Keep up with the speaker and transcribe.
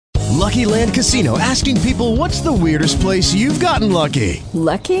Lucky Land Casino, asking people, what's the weirdest place you've gotten lucky?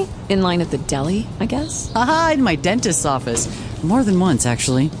 Lucky? In line at the deli, I guess? Aha, in my dentist's office. More than once,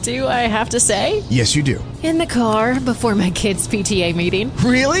 actually. Do I have to say? Yes, you do. In the car before my kids' PTA meeting.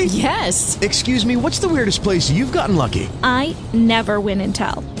 Really? Yes. Excuse me, what's the weirdest place you've gotten lucky? I never win and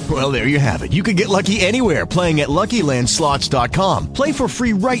tell. Well, there you have it. You can get lucky anywhere, playing at LuckyLandSlots.com. Play for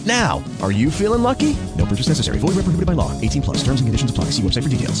free right now. Are you feeling lucky? No purchase necessary. Void where prohibited by law. 18 plus. Terms and conditions apply. See website for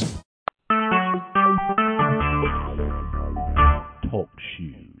details. Talk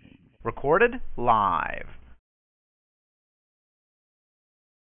shoes. Recorded live.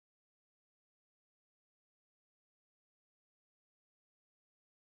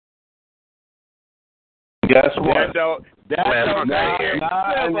 Guess what? That's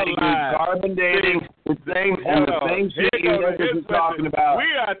carbon dating, the same shit you niggas is talking about. We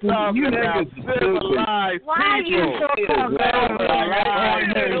are talking about civilized people. You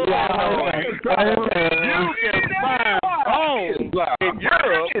can find home in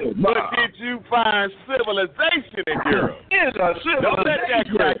Europe, but did you find civilization in Europe? Don't let that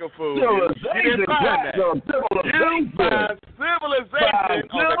cracker fool you. You didn't find that. You find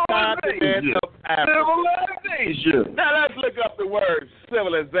civilization on the continent of Africa. Civilization. Now let's look up the word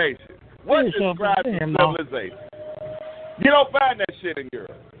civilization. What describes civilization? You don't find that shit in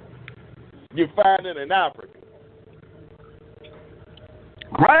Europe. You find it in Africa.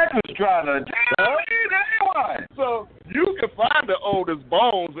 Brad was trying to tell me that. So you can find the oldest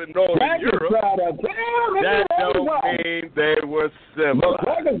bones in Northern Europe. That don't mean they were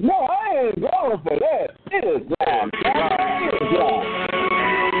civilized. No, I ain't going for that. It is wrong.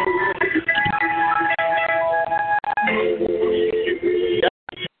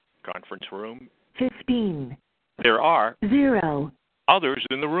 Conference room 15. There are 0. others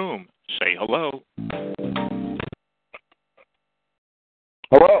in the room. Say hello.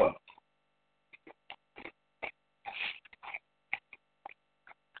 Hello.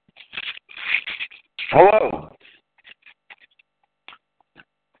 Hello.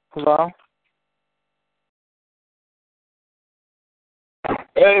 Hello.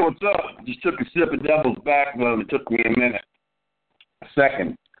 Hey, what's up? Just took a sip of Devil's Backbone. It took me a minute. A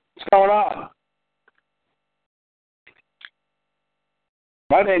second. What's going on?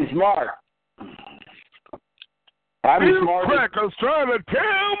 My name's Mark. I'm These smart. crackers trying to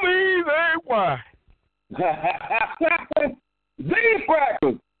tell me they white. These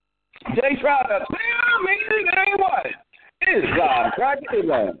crackers, they try to tell me they white. Islam, cracker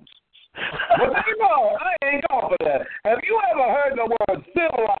Islam. But you know, I ain't going for that. Have you ever heard the word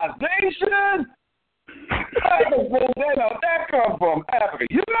civilization? That comes from Africa.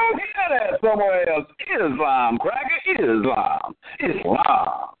 You don't hear that somewhere else. Islam, cracker, Islam. Islam,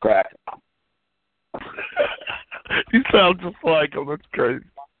 cracker. You sound just like him. That's crazy.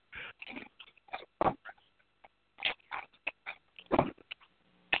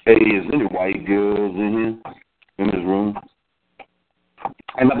 Hey, is any white girls in here? In this room?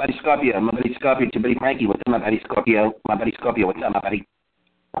 Hey, my buddy Scorpio. It's your buddy Frankie. What's up, my buddy Scorpio? What's up, my buddy?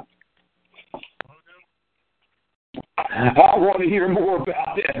 I want to hear more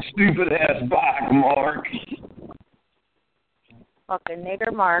about that stupid-ass bike, Mark. Fucking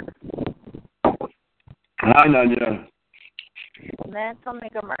nigger Mark. I know, yeah. Mental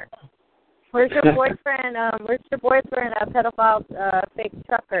nigger Mark. Where's your boyfriend? A pedophile, fake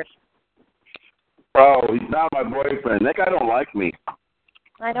trucker? Oh, he's not my boyfriend. That guy don't like me.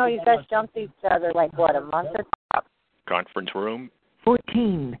 I know you guys jumped each other like, what, a month or Conference room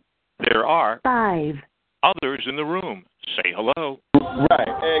 14. There are 5. others in the room. Say hello.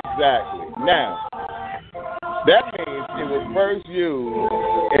 Right, exactly. Now, that means it was first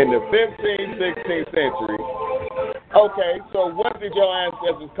used in the 15th, 16th century. Okay, so what did your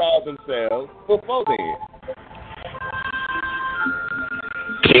ancestors call themselves before then?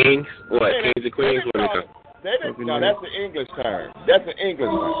 Kings? What? Kings and queens? No, that's an English term. That's an English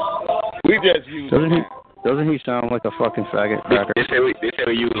term. We just use it. Doesn't he sound like a fucking faggot cracker? They say we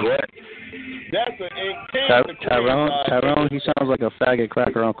use what? That's an Tyrone, he sounds like a faggot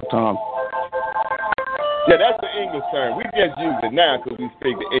cracker Uncle Tom. Yeah, that's the English term. We just use it now because we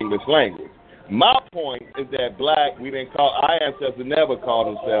speak the English language. My point is that black, our ancestors never called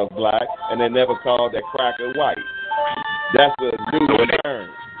themselves black, and they never called that cracker white. That's a new term.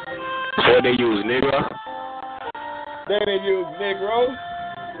 So they use Negro? Then they use Negro.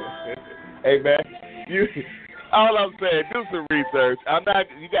 Hey, man, all I'm saying, do some research.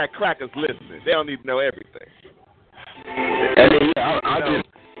 You got crackers listening. They don't need to know everything.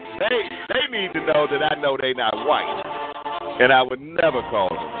 They need to know that I know they not white, and I would never call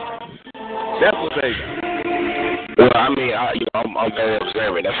them. That's what they got. Well, I mean, I'm very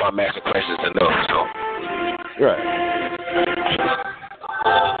observant. That's why I'm asking questions to know. So. Right.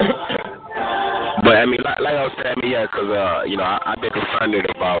 But I mean, like I was saying, yeah, because I've been confronted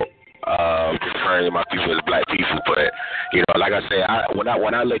about referring to my people as black people. But like I said, when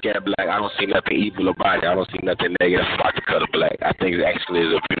I look at black, I don't see nothing evil about it. I don't see nothing negative about the color black. I think it actually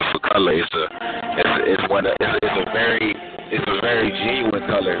is a beautiful color. It's a very genuine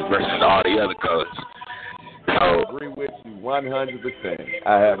color versus all the other colors. I agree with you 100%.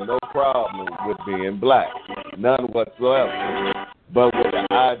 I have no problem with being black, none whatsoever. But with the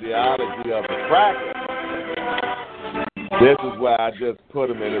ideology of the cracker, this is where I just put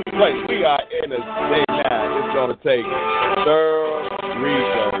them in a place. We are in a day now. It's going to take thorough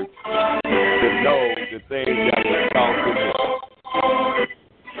research to know the things that we're talking about.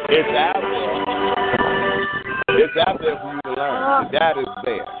 It's out there. It's out there for you to learn. The data is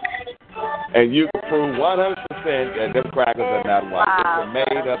there. And you can prove 100% that them crackers are not white. It's a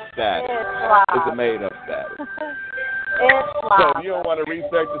made-up status. It's a made-up status. So if you don't want to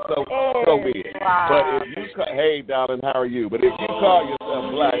research it, so be it. But if you, hey, darling, how are you? But if you call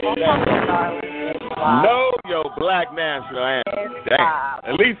yourself black, know your black national anthem. Damn.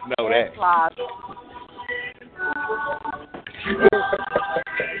 At least know that.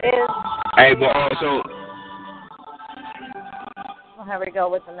 Hey, but also. Well, here we go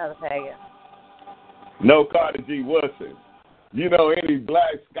with another pagan. No Carter G. Woodson. You know any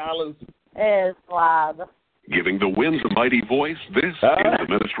black scholars? Islam. Giving the winds a mighty voice, this is the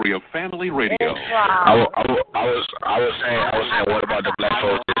Ministry of Family Radio. I was saying, what about the black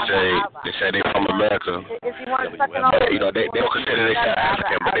folks that say they from America? If you want to suck it on, they don't consider themselves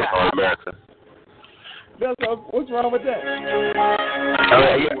African, but they from America. What's wrong with that?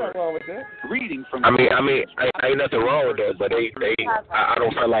 What's wrong with that? Reading from. I mean, ain't nothing wrong with that, but I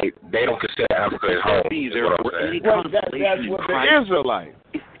don't feel like they don't consider Africa as home. Well, that's what the Israelites.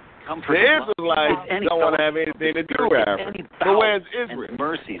 The Israelites don't want to have anything to do with Africa. So where's Israel?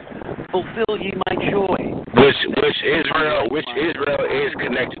 Mercies, fulfill ye my joy. Which Israel is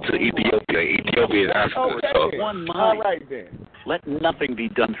connected to Ethiopia. Ethiopia is Africa. Okay. So. One mind. All right then. Let nothing be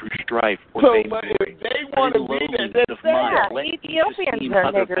done through strife or So, vainglory. but if they want to be there, Let Ethiopians each are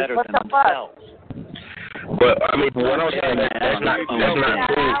other niggers. better What than the fuck? themselves. But I mean, what I'm saying, that's not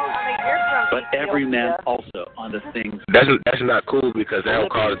cool. But every man also on the things. That's not cool because that'll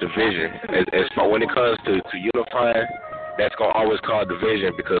cause division. As far when it comes to unifying, that's gonna always cause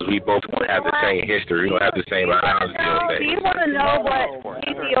division because we both don't have the same history. We don't have the same ideology. Do you want to know what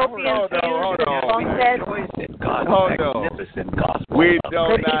Ethiopians said? God's magnificent gospel. We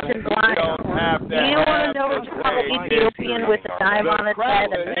don't have that. Do you want to know what you call an Ethiopian with a dime on his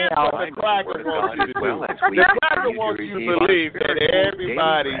head and male? The cracker wants you to do. The cracker wants you to believe that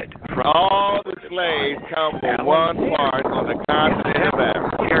everybody, all the slaves, come from one part on the continent of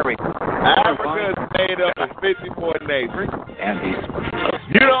Africa. Africa is made up of 54 nations. And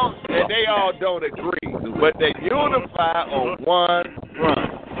they all don't agree, but they unify on one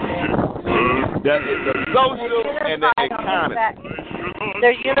front. The social and the economy.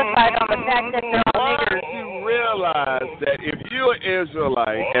 They're unified on the fact that they're all niggers. You realize that if you're an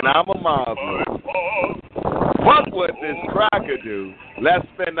Israelite and I'm a Muslim, fuck what this cracker do. Let's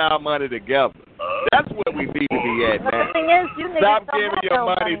spend our money together. That's where we need to be at now. The thing is, you stop giving your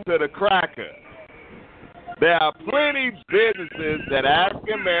money to the cracker. There are plenty businesses that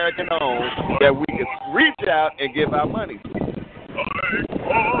African American own that we can reach out and give our money to.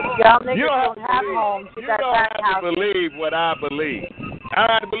 Y'all niggas don't have homes. You don't have to believe what I believe. I don't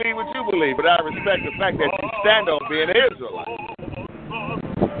have to believe what you believe, but I respect the fact that you stand on being an Israelite.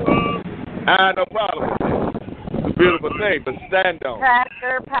 I have no problem with that. It's a beautiful thing, but stand on it.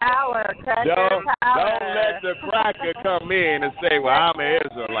 Cracker power. Don't let the cracker come in and say, well, I'm an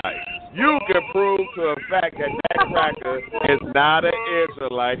Israelite. You can prove to a fact that cracker is not an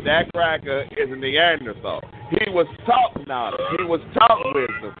Israelite. That cracker is a Neanderthal. He was taught knowledge. He was taught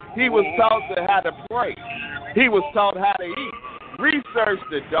wisdom. He was taught how to pray. He was taught how to eat. Research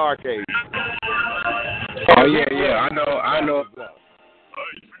the Dark Ages. Oh, yeah. I know.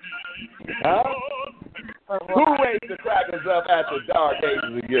 Huh? Who raised the crackers up at the Dark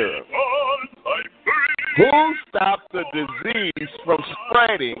Ages of Europe? Who stopped the disease from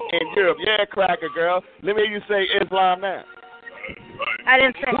spreading in Europe? Yeah, cracker girl. Let me hear you say Islam now. I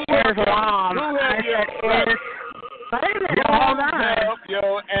didn't say Islam. I said Islam. Wait a minute, hold on. Help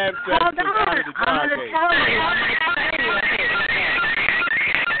your ancestors Hold on. out of the I'm Dark going to Ages. tell you.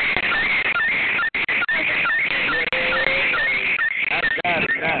 I got it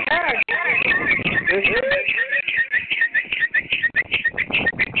now.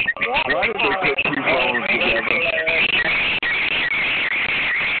 Why did they put two phones together?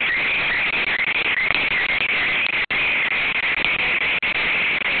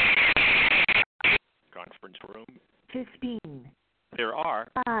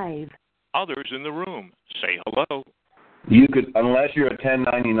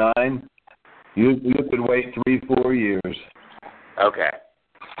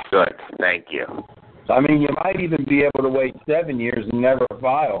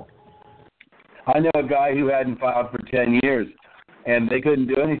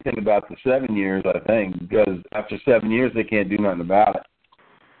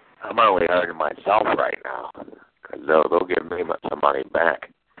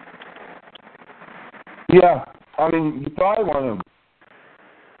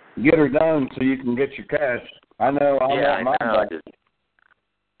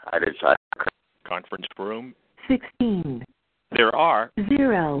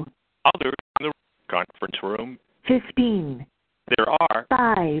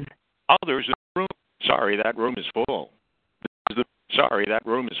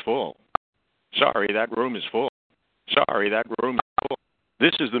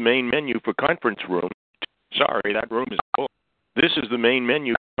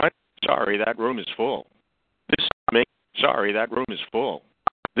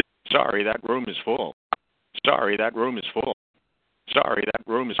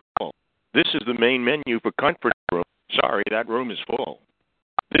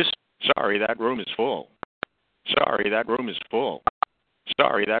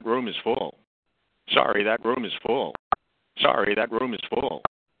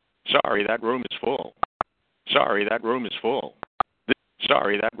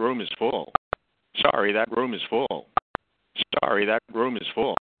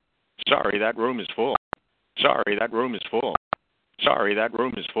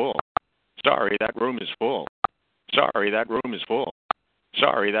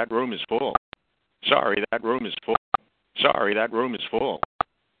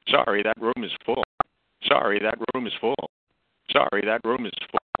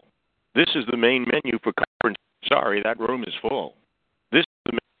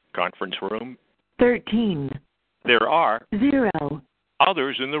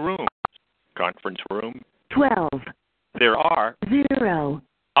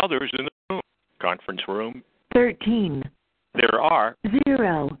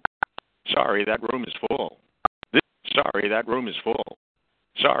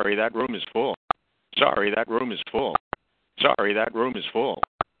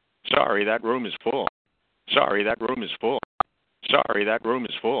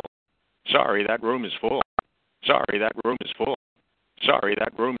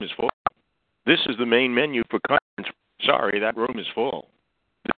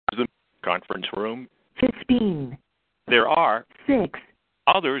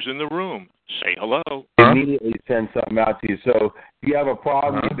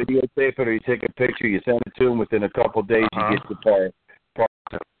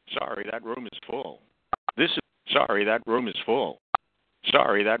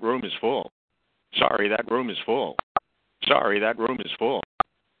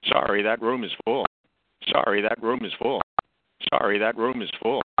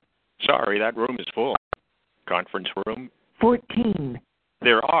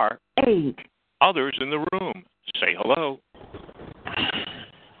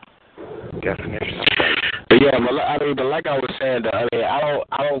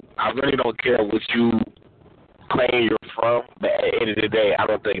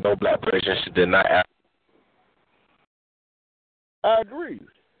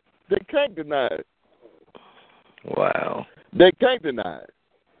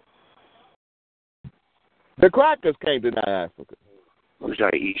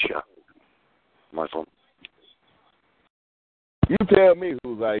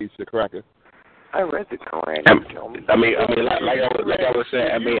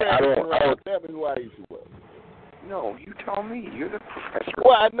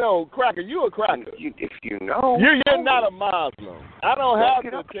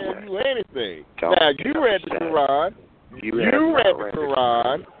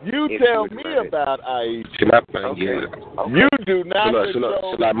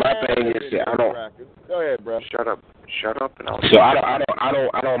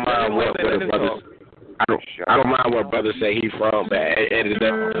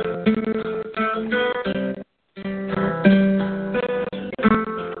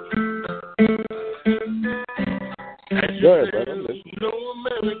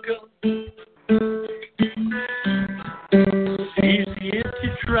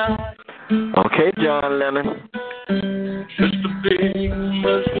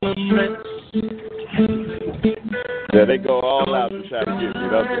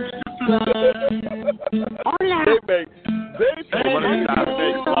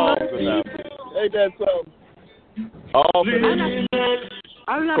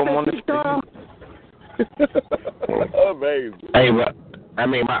 Amazing. Hey, but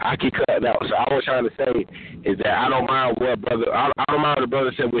I keep cutting out. So I was trying to say is that I don't mind what brother. I don't mind what the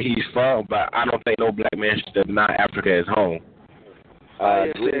brother said where he's from, but I don't think no black man should deny Africa is home. I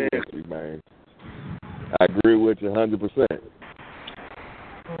agree with you, man. I agree with you 100%.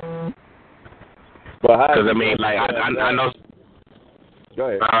 But how? Because I know. Go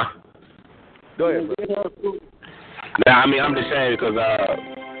ahead. Go ahead. Nah, I'm just saying because I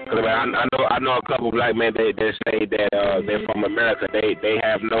know a couple black men that say that they're from America. They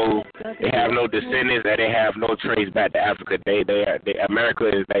have no descendants and they have no trace back to Africa. America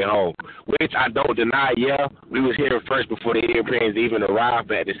is their home, which I don't deny. Yeah, we was here first before the Europeans even arrived,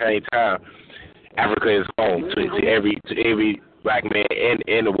 but at the same time, Africa is home to every black man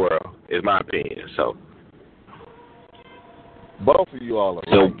in the world, is my opinion. So both of you all are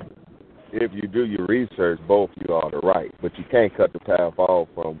right. If you do your research, both of you all are right. But you can't cut the path off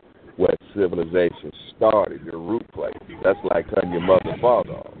from where civilization started, your root place. That's like cutting your mother and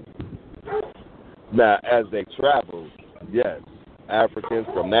father off. Now, as they traveled, yes, Africans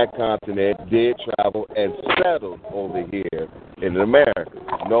from that continent did travel and settled over here in America,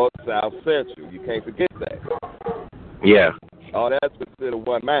 north, south, central. You can't forget that. Yeah. All that's considered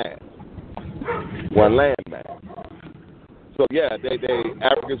one man, one land mass. So yeah, they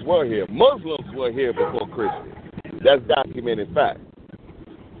Africans were here. Muslims were here before Christians. That's documented fact.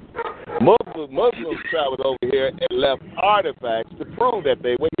 Muslims traveled over here and left artifacts to prove that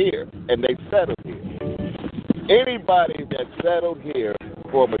they were here and they settled here. Anybody that settled here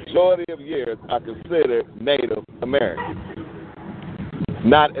for a majority of years are considered Native Americans.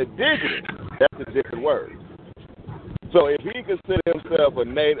 Not indigenous. That's a different word. So if he considers himself a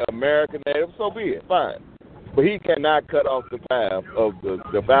Native American native, so be it. Fine. But he cannot cut off the path of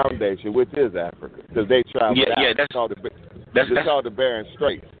the foundation, which is Africa, because they traveled out. Yeah, that's called the Bering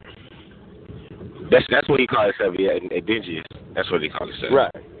Straits. That's what he calls himself, indigenous. That's what he calls himself.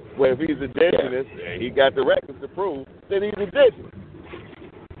 Right. Well, if he's indigenous, he got the records to prove that he's indigenous.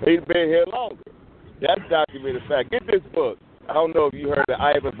 He's been here longer. That's documented fact. Get this book. I don't know if you heard of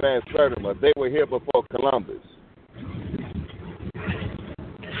Ivan Van Sertima. They were here before Columbus.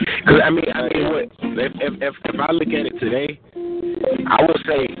 Because if I look at it today, I would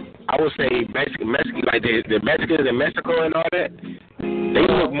say Mexican, like the Mexicans in Mexico and all that, they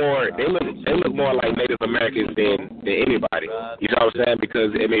look more like Native Americans than anybody. You know what I'm saying?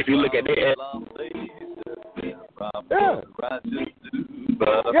 Because if you look at their yeah,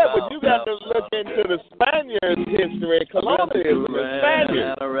 but you got to look into the Spaniards' history and colonialism and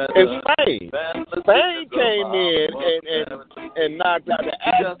Spaniards in Spain. Spain came in and knocked out the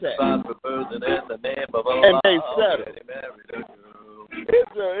Aztecs, and they settled.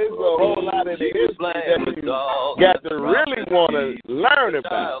 It's a whole lot of the history that you got to really want to learn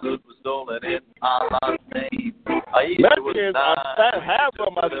about. Mexicans are half of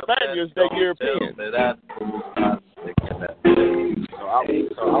them are Spaniards, they're Europeans.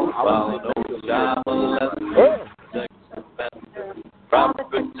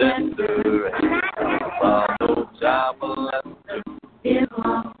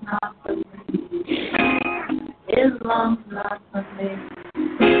 Islam's not for me.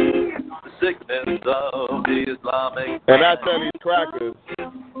 Sickness of the Islamic. And I tell these crackers,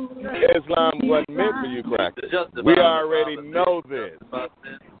 Islam wasn't meant for you crackers. We already know this.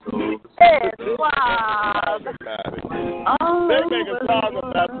 Wow. They make us talk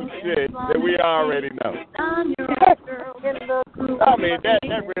about some shit that we already know. I mean, that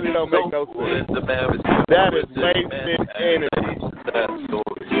really don't make no sense. That is wasted energy.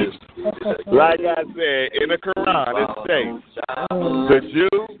 Like I said, in the Quran, it states, the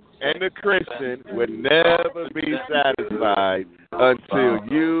Jew and the Christian would never be satisfied until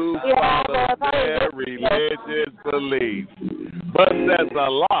you follow their religious beliefs. But says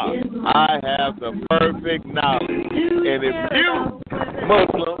Allah, I have the perfect knowledge. And if you,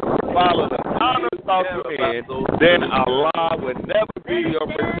 Muslims, follow the common thoughts of men, then Allah would never be your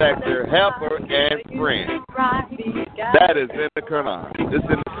protector, helper, and friend. That is in the Quran. It's in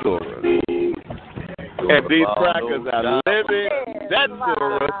the Surah. And these crackers are living that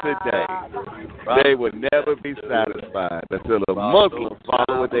surah today. They would never be satisfied until a Muslim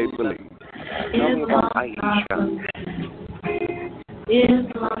follow what they believe. I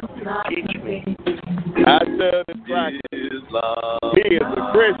tell the cracker, he is a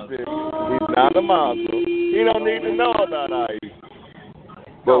Christian. He's not a Muslim. He don't need to know about Aisha.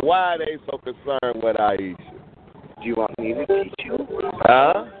 But why are they so concerned with Aisha? Do you want me to teach you?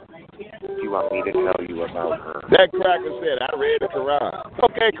 Huh? Do you want me to tell you about her? That cracker said, I read the Quran.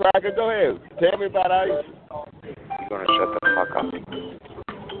 Okay, cracker, go ahead. Tell me about Aisha. You're going to shut the fuck up.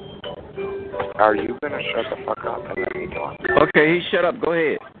 Are you going to shut the fuck up and let me talk? Okay, he shut up. Go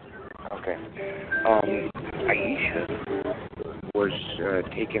ahead. Okay. Aisha was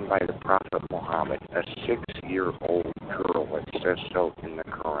taken by the Prophet Muhammad, a 6-year-old girl. It says so in the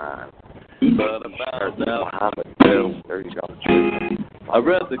Quran. Muhammad. There you go. I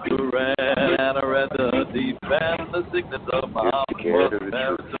read the Quran and I read the Hadith, and the sickness of Muhammad was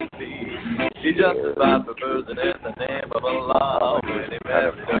married to me. He justified perversion in the name of Allah when he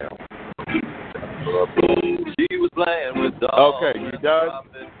married her. She was playing with dolls. Okay, you done?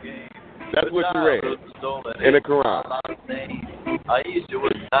 That's what you read in the Quran.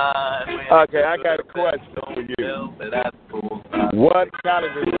 Okay, I got a question for you. What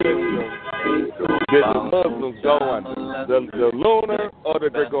calendar system did the Muslims go under? The lunar or the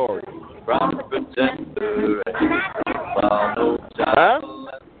Gregorian? Huh?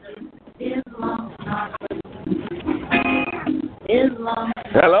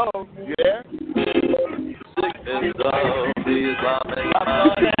 Hello? You there?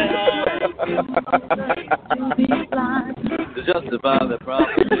 To justify the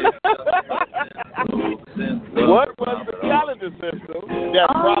prophecy. What was the calendar system that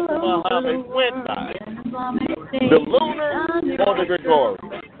Prophet Muhammad went by? The lunar or the Gregorian?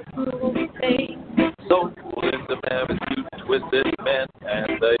 So in the marriage to twisted men and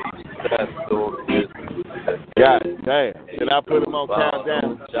they stand so God damn. Can I put him on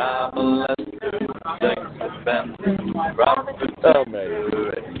countdown? Oh, man.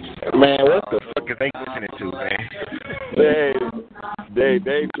 Man, what the fuck are they listening to, man?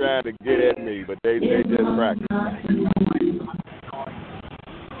 They trying to get at me, but they just practice.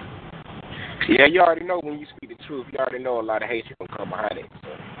 Yeah, you already know when you speak the truth, you already know a lot of hatred will come behind it.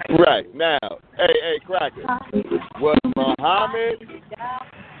 Right. Now, hey, Cracker, was Muhammad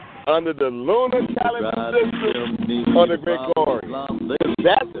under the lunar calendar system or the Gregorian?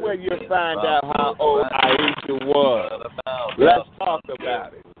 That's where you find out how old Aisha was. Let's talk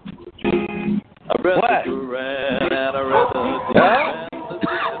about it. What?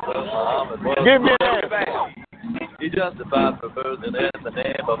 Give me an answer. He justified perversion in the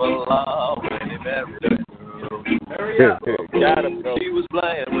name of Allah when he married her. Got him, He was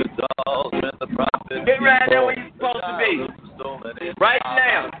playing with dolls when the prophet. Get right there where you're supposed to be. Right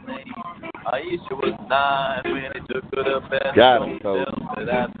now. Aisha was 9 when he took her to bed. Got him, Coach.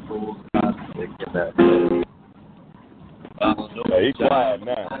 Hey, he quiet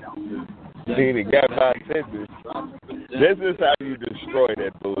now. He got my attention. This is how you destroy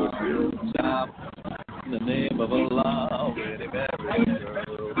that bullshit. In the name of Allah when he married her.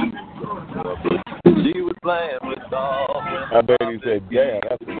 She was playing with dolls. I bet he said, yeah,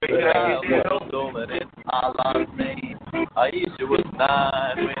 that's what he said. Allah's name. Aisha was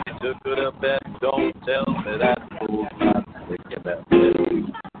 9 when he took her to bed. Don't tell me that fool's not sick in that bed.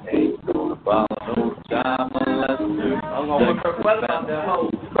 Ain't gonna follow no child molester. I'm gonna put her foot on the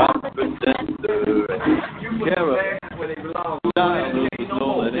hole. Prophet protector. Child who was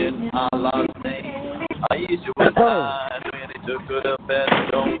stolen in Allah's name. Aisha was 9 when he took her to bed.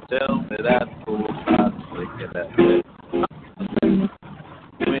 Don't tell me that fool's not sick in that bed.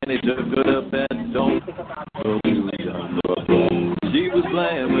 When he took her to bed, don't go too young. She was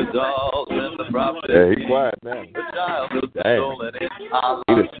playing with dolls when the prophet. Yeah, he's quiet now. The child who was stolen in Allah's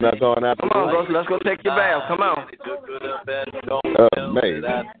name. He just snuck on out. Come on, bro. Let's go take your bath. Come on. Man.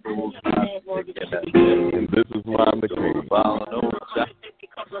 And this is why I'm the king.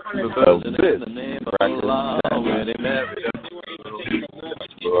 So this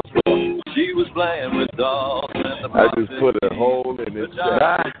she was playing with dolls and the I just put a hole in his chest.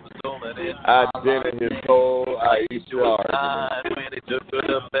 I did in his whole Aisha argument.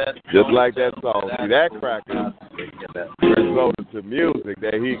 Just like that song. See, that cracker resulted to music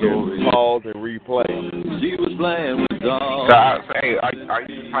that he can pause and replay. She was playing with dolls. So I say, are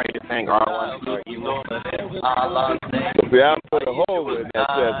you trying to think R1? See, I put a hole in that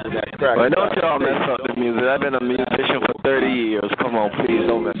chest in that cracker. But don't y'all mess up the music. I've been a musician for 30 years. Come on, please,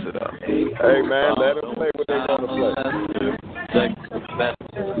 don't mess it up. Hey, man, let them play what they're going to play.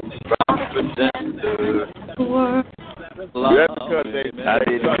 I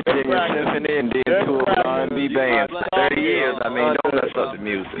did Virginia Symphony and did two R&B bands for 30 years. I mean, don't mess up the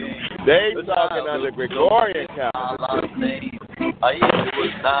music. They talking under Gregorian calendar.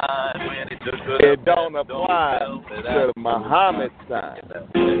 It don't apply to Muhammad's time.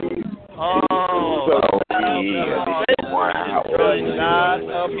 So it does not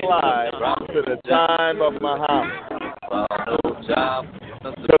apply to the time of Muhammad.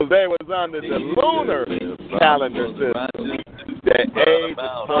 So they was under the lunar calendar system. The age is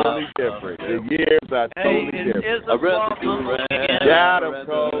totally different. The years are totally different. Got him,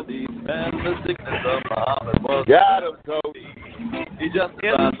 Cole. the sickness of Muhammad was got him, Coach. He just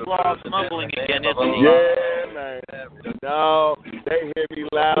Islam smuggling again, isn't he? Yeah, man. No, they hear me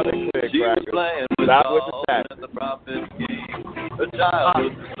loud and clear, Cracker. Stop with the tax. the prophet came. The child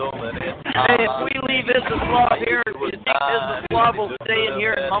was stolen in. Hey, if we leave Islam here, do you think Islam will stay in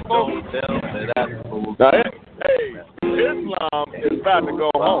here and humble? Now, hey, Islam is about to go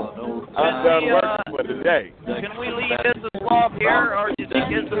home. I'm done working for the day. Can we leave Islam here, or do you think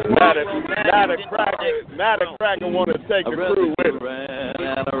Islam Not will a cracker want to take the crew with him.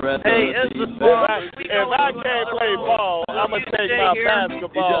 Hey, Islam, if I can't play ball, I'm going to take my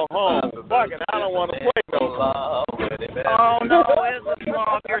basketball home. Fuck it, I don't want to play no ball. Oh, no,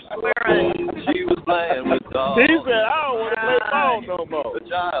 Islam, you're swearing. She was playing with dogs. He said, I don't want to play ball no more.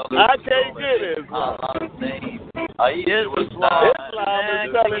 I can't get Islam. Islam is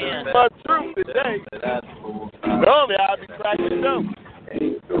telling you my truth today. Normally I'll be cracking jokes.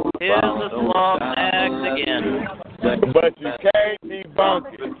 Islam acts again. But you can't debunk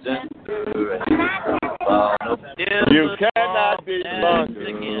it. You cannot debunk it.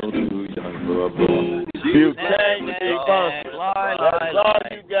 You can't debunk it. That's all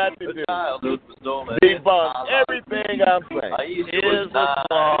you got to do. Debunk everything I'm saying.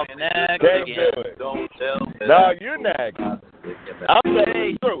 Islam acts Can't again. do it. No, you're nagging. I'm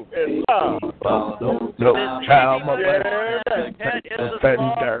saying the truth. Islam. No child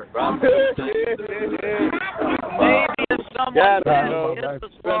offender. Maybe if someone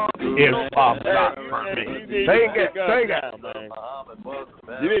Islam's not for me. Sing it. Man.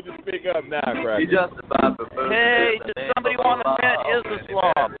 You need to speak up now, Cracker. Hey, does somebody want to pet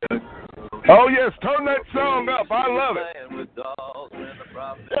Islam? Oh, yes, turn that song up. I love it.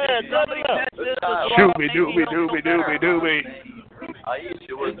 Yeah, turn it up. Shooby-dooby-dooby-dooby-dooby.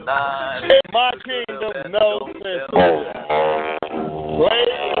 Aisha was 9. In my kingdom, no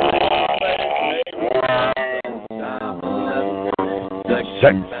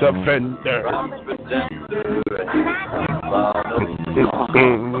Sex offender.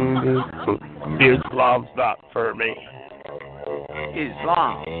 Islam's not for me.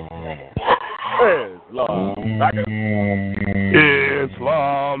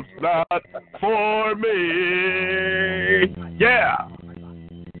 Islam's not for me. Yeah.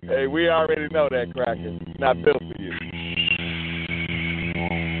 Hey, we already know that, Cracker. Not built for you.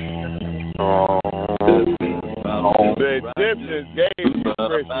 The Egyptians gave you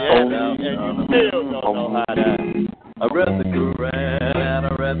Christianity, and you still don't know how that. I read the Quran and I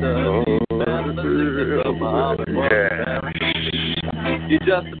read the Hadith of Muhammad. You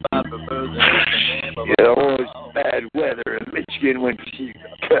just about prefer the name of it's bad weather in Michigan when she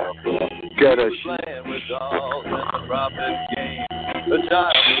got a playing with dolls and the prophet came. The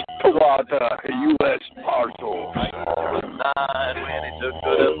child was the U.S. Parcel. was 9 when he took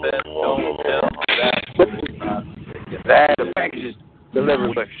to the bed. Don't tell me That the package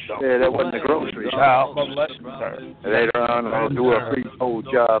delivered, but that wasn't the grocery shop. Later on, I'll do a pre-sold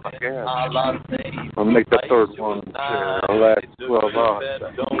job, I guess. I'll make the third one last 12 hours.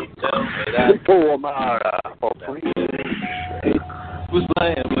 Pull them out for free. Was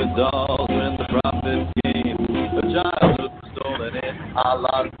playing with dolls when the prophet came. The child was stolen in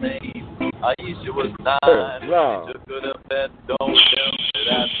Allah's name. Aisha was 9 when he took her to bed. Don't tell me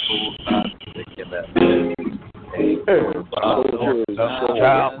that fool not taking that bed.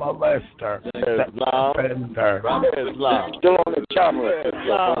 Child molester. Islam. Still on the chopper.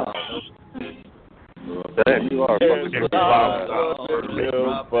 Damn, you are fucking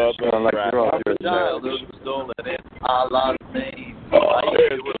child was stolen in Allah's name.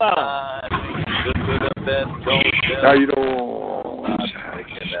 Now you don't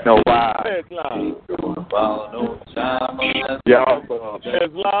know why. Yeah,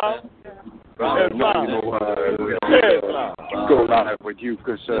 Islam. Go live with you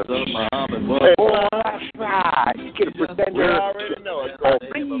because that's right. You get a pretender. We already know it.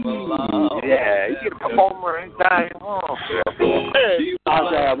 Yeah, you get a performer inside. How's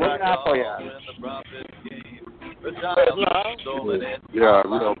that working out for you? Yeah,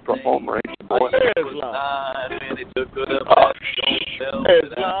 real performer, ain't you, boy?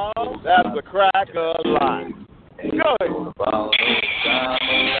 Islam, that's the crack of life. Go ahead.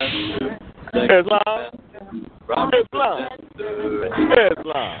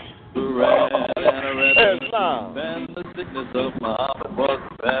 Islam. The sickness of Muhammad was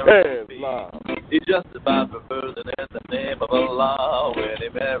Islam. He just about prefers it in the name of Allah when he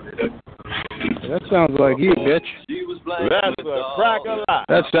married her. That sounds like you, bitch. That's the crack of life.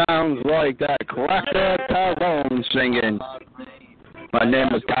 That sounds like that Cracker Tyrone singing. My name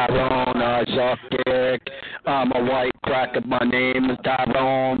is Tyrone, I suck dick. I'm a white cracker, my name is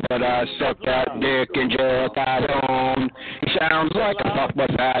Tyrone, but I suck that dick in jail, Tyrone. He sounds like a fuckboy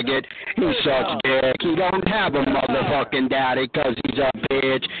faggot, he sucks dick. He don't have a motherfucking daddy, cause he's a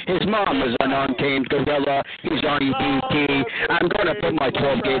bitch. His mom is an untamed gorilla, he's on EPT. I'm gonna put my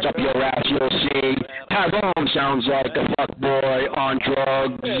 12 gauge up your ass, you'll see. Tyrone sounds like a fuckboy on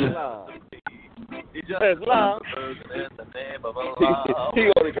drugs. That's loud. He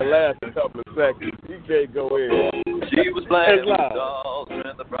only can last a couple of seconds. He can't go in. She was playing with dogs.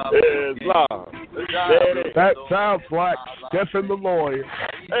 It's loud. That sounds like Stephen the lawyer.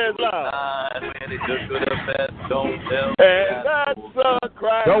 It's loud. And that's a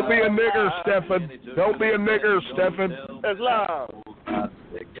crime. Don't be a nigger, Stephen. Don't be a nigger, Stephen. It's loud.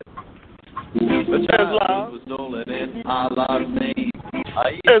 It's loud.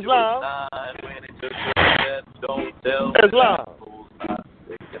 It's loud. It's loud.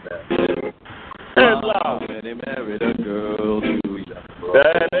 It's loud.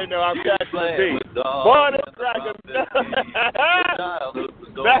 They know I'm catching the beat. Boy, this cracker.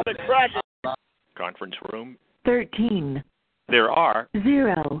 That's a cracker. Conference room. 13. There are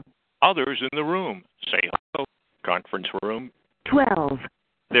 0. others in the room. Say hello. Conference room. 12.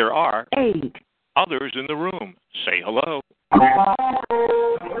 There are 8. others in the room. Say hello. My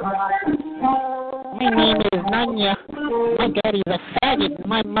name is Nanya. My daddy's a faggot.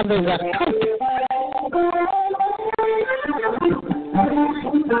 My mother's a cunt.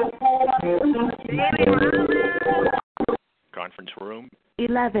 Conference room.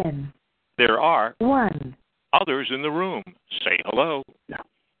 11. There are 1. others in the room. Say hello.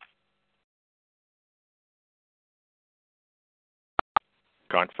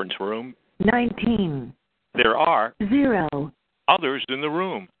 Conference room. 19. There are 0. others in the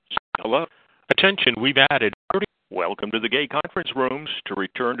room. Say hello. Attention, we've added 30. Welcome to the gay conference rooms. To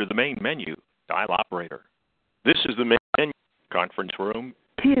return to the main menu, dial operator. This is the main menu. Conference room.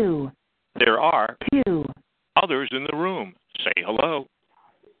 2. There are 2. others in the room. Say hello.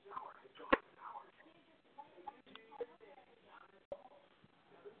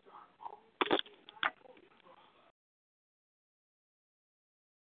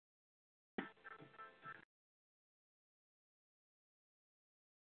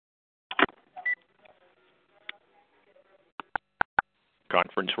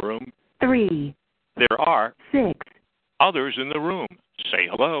 Conference room. 3. There are 6. others in the room. Say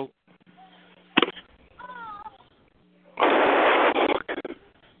hello.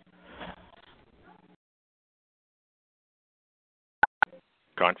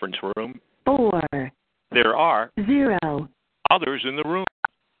 Conference room. 4. There are 0. others in the room.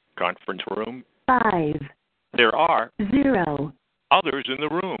 Conference room. 5. There are 0. others in the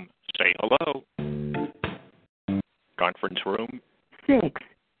room. Say hello. Conference room. 6.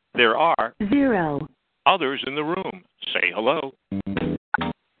 There are 0. others in the room. Say hello.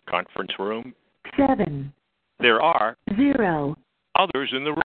 Conference room. 7. There are 0. others in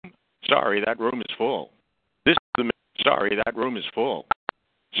the room. Sorry, that room is full. This is the. Sorry, that room is full.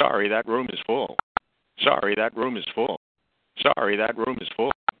 Sorry, that room is full. Sorry, that room is full. Sorry, that room is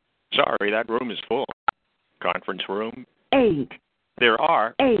full. Sorry, that room is full. Conference room. 8. There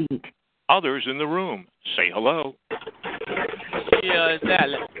are 8. others in the room. Say hello. Yeah,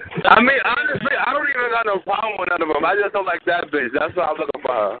 exactly. I mean, honestly, I don't even got no problem with none of them. I just don't like that bitch. That's why I'm looking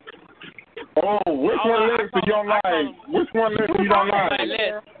for her. Oh, which one Lexi you don't like? Which one Lexi you don't like?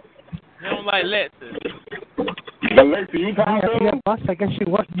 You don't like Lexi. The Lexi you talking to? Boss, I guess she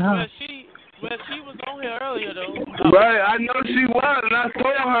wasn't, huh? Well, she was on here earlier, though. Right, I know she was, and I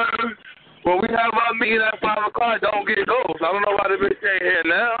told her when we have our meeting at 5 o'clock, don't get those. I don't know why the bitch ain't here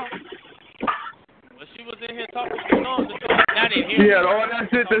now. Well, she was in here talking to Storm. I didn't hear She had all that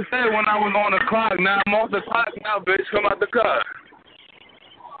shit to say when I was on the clock. Now I'm off the clock now, bitch. Come out the car.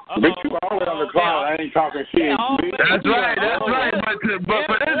 Bitch, you always on the clock. I ain't talking shit. That's right, that's right. But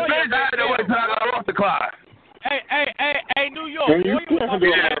for this bitch, I had to wait till I got off the clock. Hey, New York, boy, you was on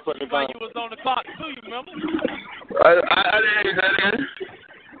the clock while you was on the clock, too, you remember? I didn't.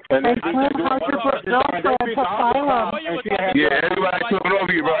 And how's your girlfriend's asylum? Yeah, everybody coming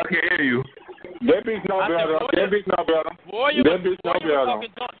over you, bro. I can't hear you. That bitch no better. That bitch no better. That bitch no better.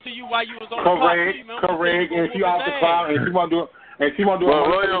 Talking to you while you was on the clock. Correct. And she off the clock, and she want to do. Well,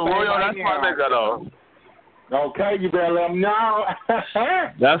 Royal, that's my nigga though. Okay, you better let him know.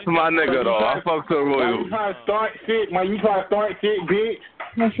 That's my nigga though. I fuck to Royal. You trying to start shit, man. You trying to start shit, bitch.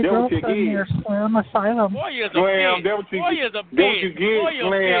 That's your girlfriend here, Slam Asylum. Boy, is a Slam, bitch. that what you Boy, is a bitch. bitch.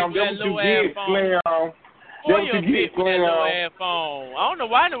 Slam, that what you get, Slam. Boy, you a bitch with that little ass phone. I don't know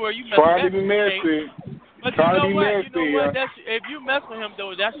why in the world you messing Try to with be that messy. But you know what? That's, if you mess with him,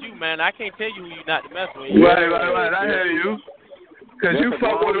 though, that's you, man. I can't tell you who you not to mess with. Right. I hear you. Because you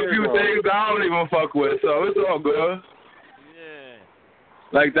fuck with a few things I don't even fuck with, so it's all good. Yeah.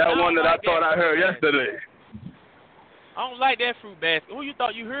 Like that one that I thought I heard yesterday. I don't like that fruit basket. Who you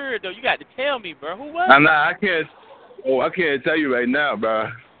thought you heard, though? You got to tell me, bro. Who was Nah, I can't. I can't tell you right now, bro.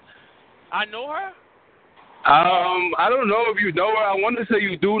 I know her? I don't know if you know her. I want to say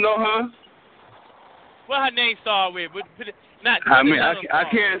you do know her. What her name start with? I mean, I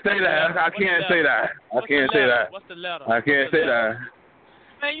can't say that. I can't say that. I can't say that. What's the letter? I can't say that.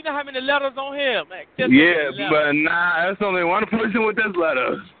 Man, you know how many letters on here, man? Yeah, but nah, that's only one person with this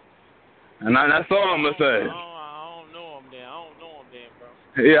letter. And that's all I'm going to say. I don't know him then,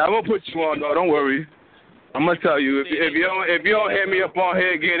 bro. Yeah, I'm going to put you on, though. Don't worry. I'm going to tell you. If you don't hit me up on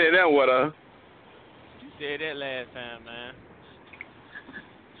here getting it in with her. You said that last time, man.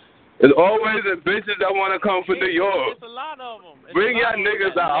 There's always the bitches that want to come from New York. It's a lot of them. Bring y'all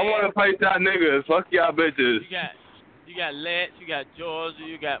niggas out. I want to fight y'all niggas. Fuck y'all bitches. You got Lex, you got Georgia,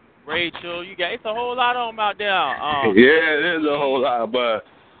 you got Rachel, it's a whole lot of them out there. Yeah, there's a whole lot, but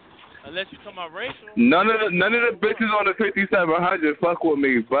unless you talking about Rachel. None of the bitches on the 5700 fuck with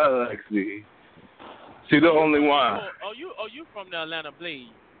me, but Lexi. She the only one. Oh, you from the Atlanta Blaze?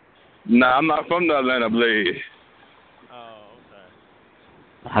 Nah, I'm not from the Atlanta Blaze. Oh,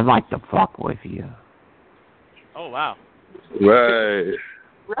 okay. I'd like to fuck with you. Oh, wow. Right.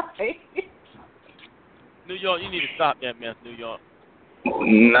 New York, you need to stop that mess, New York.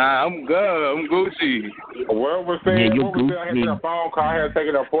 Nah, I'm good. I'm Gucci. What was saying? What was saying? I had a phone call. I had to take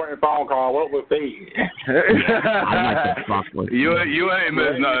an important phone call. What was saying? I'd like to fuck with you. You ain't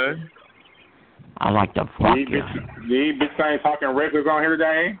missed nothing. I like to fuck you. These bitches ain't talking records on here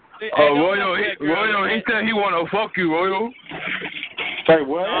today. Royal, he said he want to fuck you, Royal. Say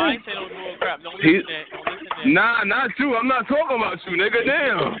what? No, I ain't say no bull crap. Don't listen to that. Nah, not you. I'm not talking about you, nigga.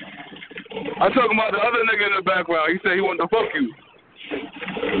 Damn. I'm talking about the other nigga in the background. He said he want to fuck you.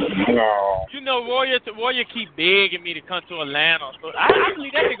 No. You know, Warrior keep begging me to come to Atlanta. So I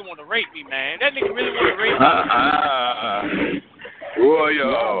believe that nigga want to rape me, man. That nigga really want to rape me.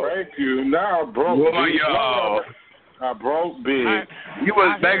 Royal. No, rape you. Now, broke. Royal. I broke big. You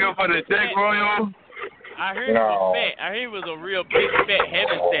was begging for the check, Royal? I heard he was fat. I heard he was a real big, fat,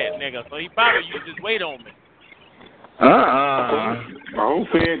 heavy set nigga. So he probably used his weight on me. Who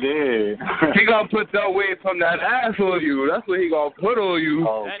said that? He gonna put that weight from that ass on you. That's what he gonna put on you.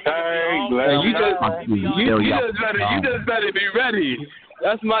 Okay, you just better be ready.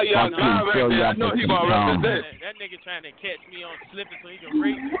 That's my young guy right there. I know he gonna represent. That nigga trying to catch me on slipping so he can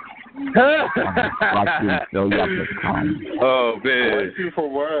rape me. Oh, man. Rape you for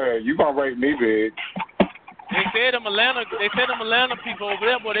what? You gonna rape me, bitch? They said them Atlanta people over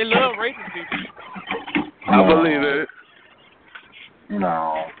there, boy, they love raping people. I believe it.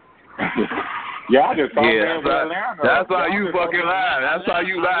 No. Y'all just talking about Atlanta. That's why you fucking lying. That's why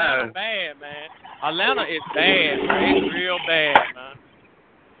you lying. Atlanta bad, man. Atlanta is bad, man. It's real bad, man.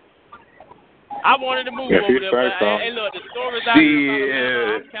 I wanted to move over there, but hey, look, the stories out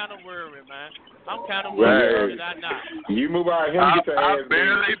here, I'm kind of worried, man. I'm kind of worried that I'm not. You move out here, you get your ass beat. I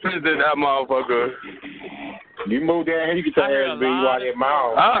barely visited that motherfucker. You move down here, you get your ass beat. You out your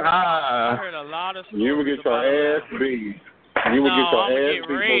mouth. I heard a lot of stories. You will get your ass beat. You will get your ass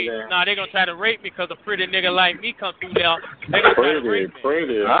beat. No, they're going to try to rape me because a pretty nigga like me come through there. They're going to try to rape me.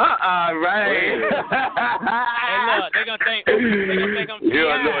 Right. Hey, look, they're going to think I'm T.I. They're going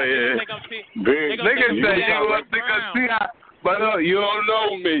to think I'm T.I. Niggas say you want to think I'm T.I., but you don't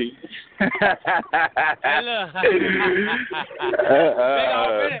know me. Hey, look.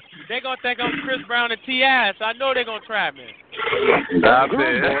 They're going to think I'm Chris Brown and T.I., so I know they're going to try me. Stop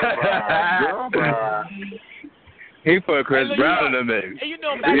it. He put Chris Brown in the mix. Hey, you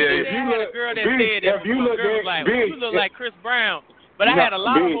know, back in the day, I had a girl that said that you look like Chris Brown. But I had a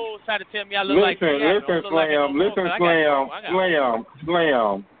lot of hoes try to tell me I look like T.I.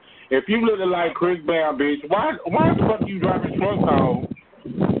 Slam. If you look like Chris Brown, bitch, why the fuck you driving trucks home?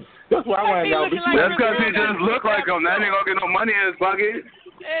 That's why I want to know. That's because he just look like him. That ain't gonna get no money in his pocket.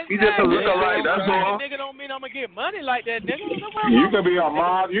 He just a look-alike, that's all. Nigga don't mean I'm gonna get money like that, nigga. You can be a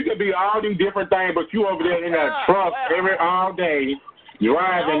mom, you can be all these different things, but you over there in that truck all day,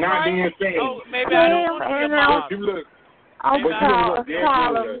 driving, not being seen. Oh, maybe I don't want to be a mom. But you look. That's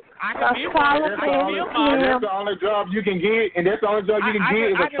the only job you can get, and that's the only job you can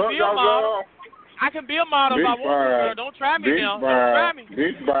get is a truck job. I can be a model if I want to. Don't try me now. Don't try me.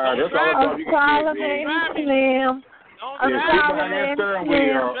 That's the only job you can get. I'm sit behind that steering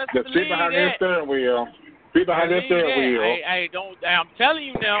wheel. Just sit behind that steering wheel. Be behind that steering wheel. I'm telling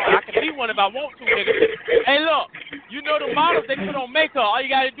you now, I can be one if I want to, nigga. Hey, look, you know the models, they put on makeup. All you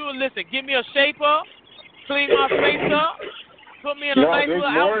got to do is listen, give me a shape up, clean my face up, put me in a nice little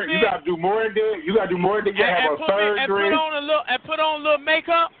outfit. You got to do more than that. You got to do more than that. Have a surgery. And put on a little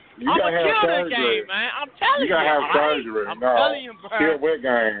makeup. I'm going to kill this game, man. I'm telling you. You got to have surgery. I'm telling you, bro. Kill wet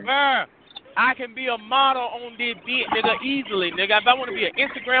game. Bro. I can be a model on this beat, nigga, easily, nigga. If I want to be an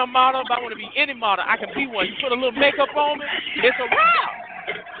Instagram model, if I want to be any model, I can be one. You put a little makeup on me, it's a wrap.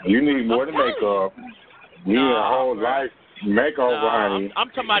 You need more than makeup. You need a whole life makeover, honey. I'm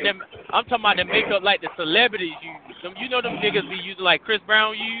talking about the makeup like the celebrities use. You know them niggas be using like Chris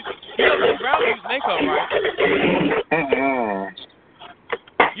Brown use. You know Chris Brown use makeup, right?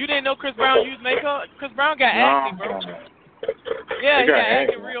 You didn't know Chris Brown used makeup? Chris Brown got acne, bro. Yeah, he got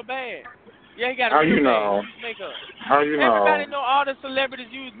acne real bad. Yeah, he got a real bad use makeup. How you know? Everybody know all the celebrities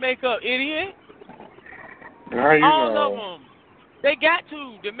use makeup, idiot. How you all know? of them. They got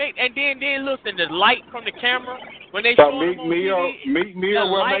to make, and then listen, the light from the camera when they so show them on TV, Meek Mill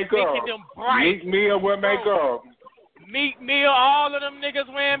with makeup. Making them bright. Meek Mill with makeup. Meek Mill, all of them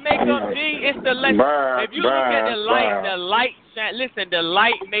niggas wearing makeup. G, it's the light. If you look at the light shine. Listen, the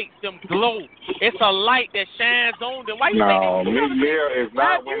light makes them glow. It's a light that shines on them. Why you no, think Meek Mill is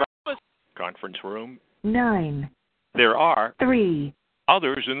not. Conference room. 9. There are 3.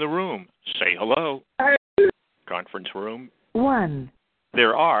 others in the room. Say hello. Conference room. 1.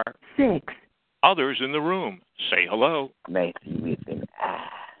 There are 6. others in the room. Say hello. Macy with an I.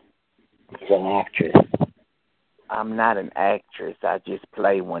 She's an actress. I'm not an actress. I just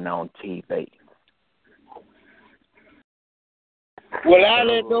play one on TV. Well, I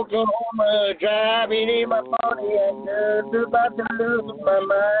left Oklahoma driving in my body and nerves about to lose my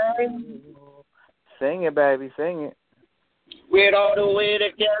mind. Sing it, baby, sing it. Went all the way to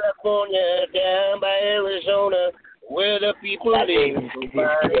California, down by Arizona, where the people live so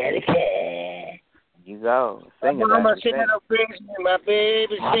fine. You go. Sing it, Mama baby. said I'm crazy, my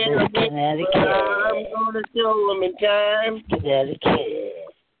baby said I'm crazy, but I'm going to show them in time.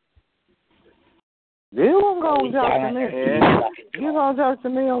 You won't go talk to me. You gonna talk to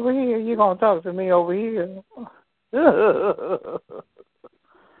me over here. You gonna talk to me over here.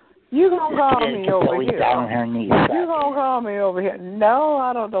 You gonna call me over here. You gonna call me over here. No,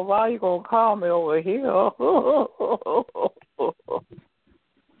 I don't know why you gonna call me over here.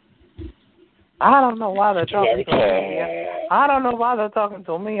 I don't know why they're talking to me. I don't know why they're talking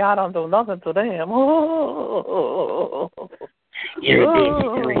to me. I don't do nothing to them.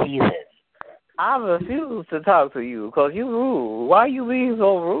 You're a heathen. I refuse to talk to you because you rude. Why you being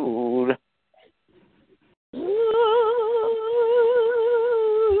so rude?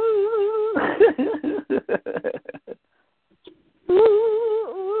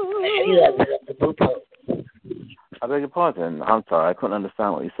 I beg your pardon. I'm sorry. I couldn't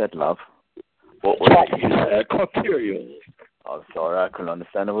understand what you said, love. What was it you said? Criteria. I'm sorry. I couldn't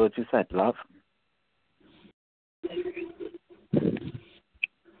understand the words you said, love.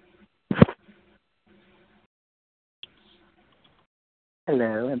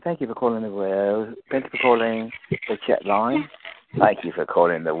 Hello, and thank you for calling the world. Thank you for calling the chat line. Thank you for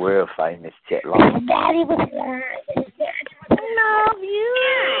calling the world famous chat line. Daddy was right. Love you.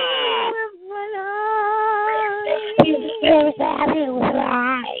 Daddy was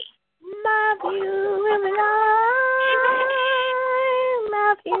right. Love you with life.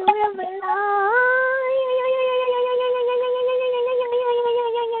 Love you with life.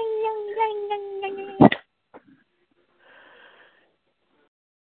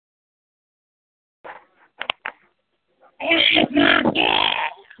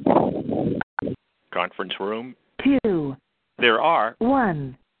 Conference room. 2. There are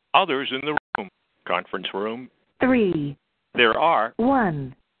 1. others in the room. Conference room. 3. There are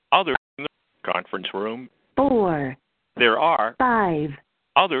 1. others in the conference room. 4. There are 5.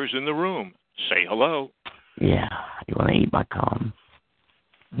 others in the room. Say hello. Yeah, you want to eat my corn?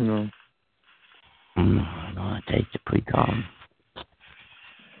 No. I want to taste the pre-corn.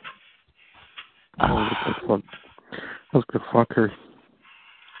 Let's go fuck her.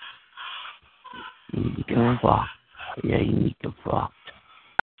 You need to get fucked. Yeah, you need to get fucked.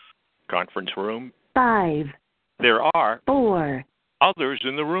 Conference room. 5. There are 4. others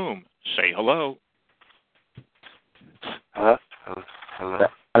in the room. Say hello. Hello?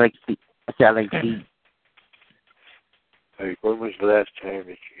 I like to eat. Hey, when was the last time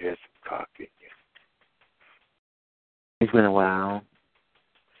that you had some cock in you? It's been a while.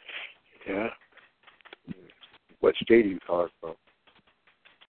 Yeah? What state are you calling from?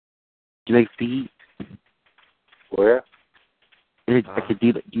 Do you like feet? Where? Do you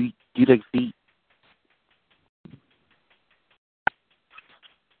like feet?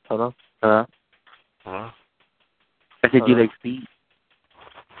 Hello? Huh? I said, do you like feet?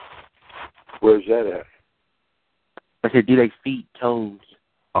 Where's that at? I said, do you like feet, toes?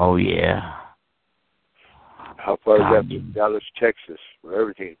 Oh, yeah. How far is that from Dallas, Texas, where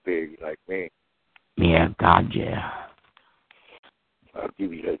everything's big, like me? Yeah, God, yeah. I'll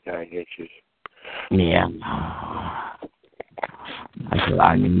give you like 9 inches. Yeah. That's what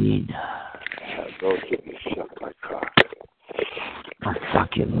I need. Go get me suck my cock. I'll suck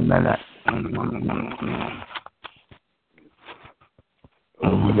you in a minute.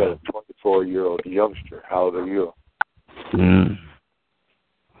 We got a 24-year-old youngster. How old are you?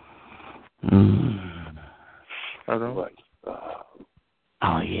 Hello?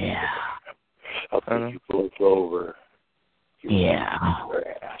 Oh, yeah. I'll take you both over. Yeah.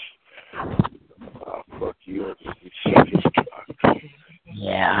 I'll fuck you and you suck his cock.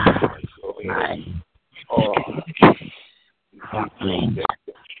 Yeah. Nice. Oh. Fuck me.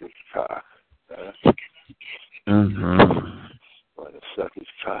 Youngster's cock. Want to suck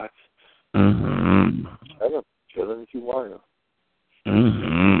his cock? Tell him if you want to.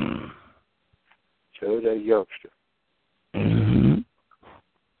 Tell that youngster. I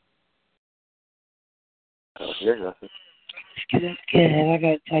don't hear nothing. Good. I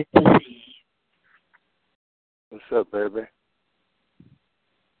got tight pussy. What's up, baby?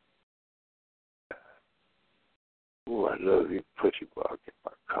 Ooh, I love you, pussy ball. Get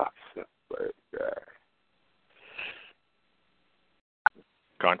my cock sucked, baby.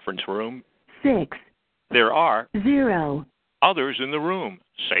 Conference room. 6. There are 0. others in the room.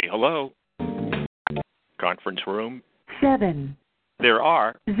 Say hello. Conference room. 7. There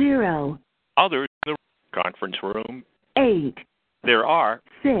are 0. others in the conference room. 8. There are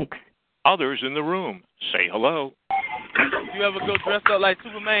 6. others in the room. Say hello. You ever go dressed up like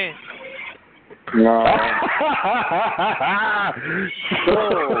Superman? No.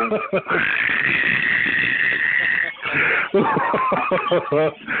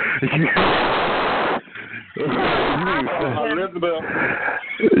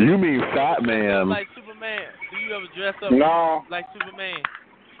 You mean Fat Man? Like Superman. Do you ever dress up like Superman?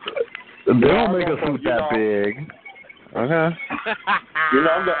 They don't make a suit that big. Okay. You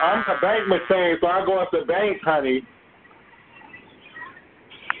know, I'm the bank machine, so I go up the bank, honey.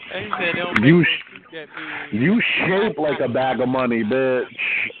 And he said they don't make no suit that big. You shape like a bag of money, bitch.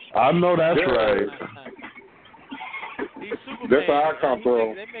 I know that's right. This how I come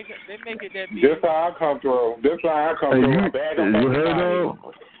through. They make it that big. This how I come through. This how I come through. You heard him?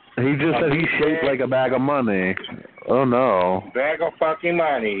 He just said he's shaped like a bag of money. Oh, no. Bag of fucking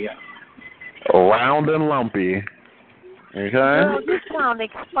money. Round and lumpy. Okay? Girl, you sound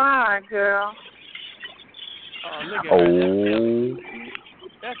expired, girl. Oh, look at her.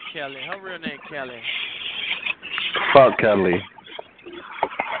 That's Kelly. Her real name Kelly. Fuck Kelly.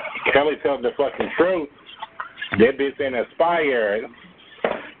 Kelly tells the fucking truth. That bitch ain't expired.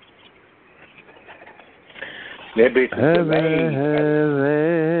 That bitch is delayed.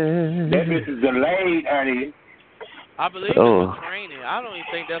 That bitch is delayed, honey. I believe it's a training. I don't even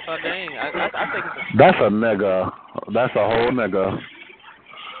think that's her name. I think it's a... That's a nigga. That's a whole nigga.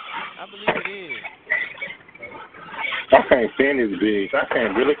 I believe it is. I can't stand this bitch. I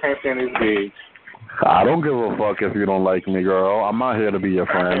really can't stand this bitch. I don't give a fuck if you don't like me, girl. I'm not here to be your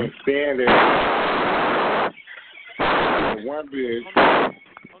friend. I can't stand it. One bitch.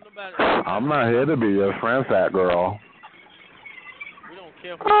 I'm not here to be your friend, fat girl. We don't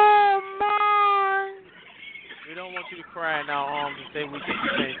care. Oh, my. We don't want you to cry in our arms and say we think you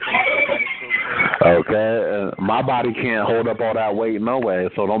can't stand somebody so crazy. Okay? My body can't hold up all that weight no way,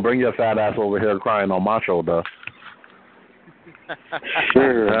 so don't bring your fat ass over here crying on my shoulder.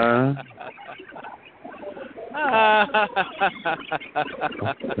 Sure, huh? Oh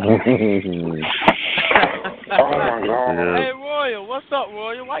my God. Hey, Royal, what's up,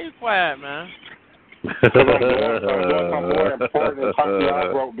 Royal? Why you quiet, man? I'm more important than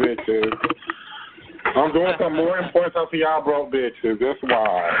y'all broke bitches. I'm doing some more important stuff for y'all broke bitches. That's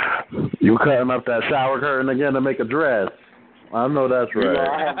why. You cutting up that shower curtain again to make a dress? I know that's right.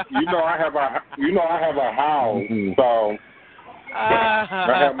 I have a house, so I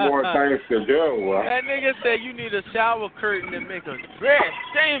have more things to do. That nigga said you need a shower curtain to make a dress.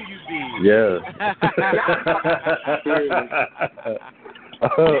 Damn, you did. Yeah.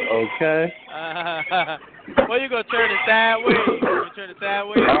 Okay. Well, you gonna turn it sideways?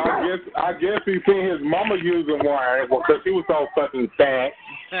 I guess he seen his mama using one because she was so fucking fat.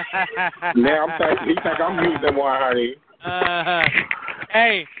 Now he think I'm using one, honey.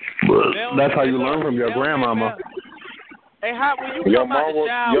 Hey. That's how you learn from your grandmama. Hey, how when you Your come out the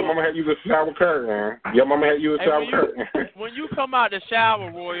shower? Your mama had you a shower curtain. Your mama had you a shower curtain. When you come out the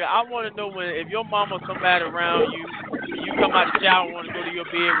shower, Warrior, I want to know if your mama or somebody around you, and you come out the shower and want to go to your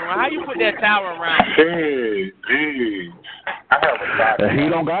bedroom, how you put that towel around you? Hey, I have a side. He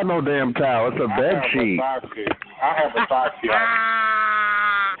don't got no damn towel. It's a bed sheet. I have a side sheet.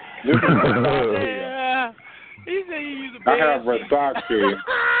 This is yeah. He said you use a bed. I have Versace.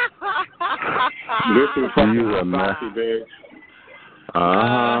 This is from Versace, bitch.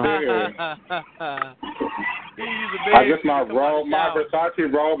 I guess my robe, my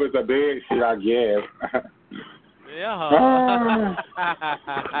Versace robe is a bed sheet, I guess. Yeah.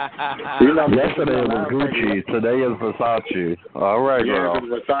 Yesterday it was Gucci. Today is Versace. All right, girl. Yeah,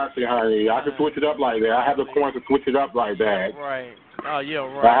 it's Versace, honey. I can switch it up like that. I have the coin to switch it up like that. Right. Oh, yeah,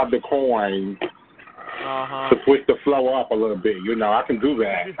 right. I have the coin to switch the flow up a little bit. You know, I can do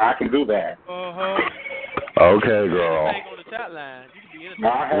that. Okay, girl. I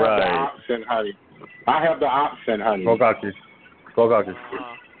have the option, honey. I have the option, honey. Go Gaki.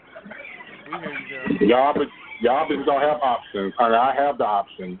 Y'all bitches don't have options, honey. I have the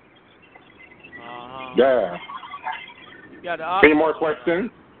option. Yeah. Any more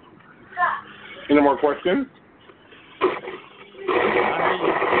questions? Any more questions?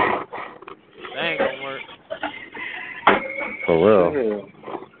 That ain't gonna work. For real.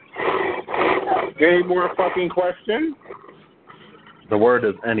 Any more fucking questions? The word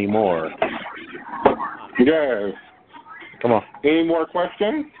is anymore. Yes. Come on. Any more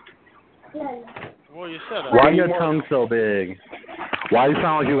questions? Well, you shut up. Why your tongue so big? Why you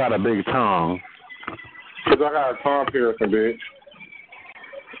sound like you got a big tongue? Because I got a tongue piercing, bitch.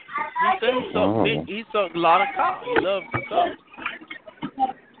 He said he sucked a lot of cock. He loves to suck.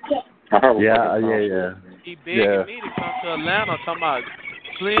 Yeah. He begging me to come to Atlanta. Talking about,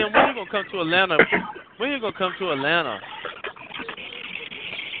 Slim, when you gonna come to Atlanta?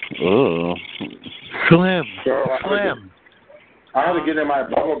 Oh. Slim. I had to get in my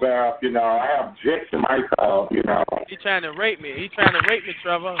bubble bath, you know. I have jets in myself, you know. He trying to rape me. Trevor.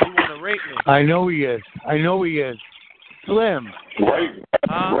 He want to rape me. I know he is. Slim.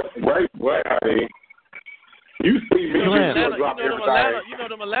 Rape what, honey? You see me, you know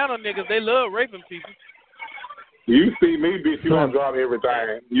them Atlanta niggas, they love raping people. You see me, bitch, you gonna drop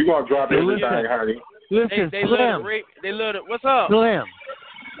everything. You gonna drop everything, honey. Listen, they Slim. love to rape. They love to, what's up? Slim,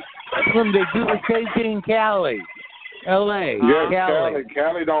 they do the same thing in Cali. L.A. Yes,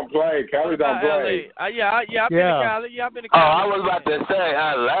 Cali don't play. Cali don't play. I've been to Cali. Yeah, I've been to Oh, Cali. I was about to say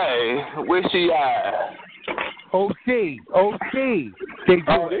L.A. Where she at? OC. They be in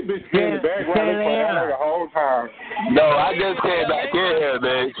the background the whole time. No, I just came back in here,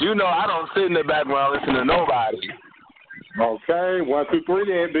 bitch. You know I don't sit in the background listening to nobody. Okay, 1, 2, 3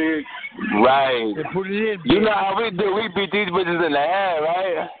 then, bitch. Right. Put it in, you know how we do. We beat these bitches in the head,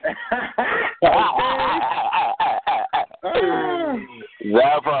 right?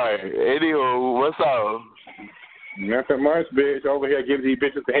 That part. Anywho, what's up? Nothing much, bitch. Over here giving these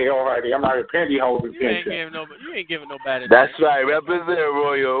bitches the hell already. I'm not a pantyhose attention. You ain't giving nobody. That's right. Represent,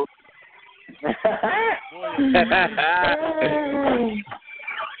 Royal.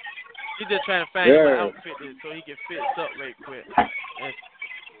 He's just trying to find him an outfit so he can fit up right quick.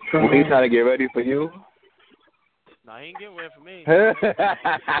 He's trying to get ready for you? No, he ain't getting ready for me.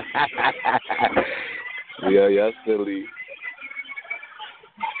 Yeah, silly.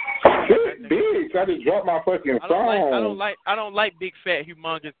 Big, I just dropped my fucking phone. I don't like big, fat,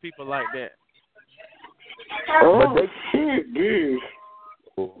 humongous people like that. Oh, but shit, big.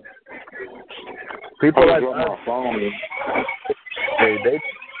 People like my phone. Hey,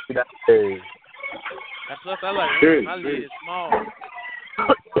 And plus, I like my lid is small.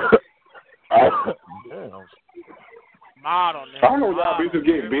 Model, I don't know what y'all bitches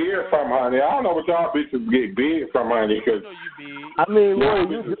get big from, honey. I don't know what y'all bitches get big from, honey. Cause I mean,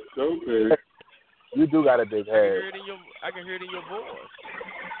 you stupid. You do got a big head. I can hear it in your voice.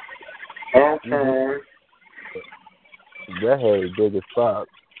 Okay. That head is big as fuck.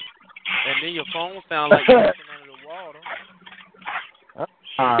 And then your phone sound like you're walking under the water.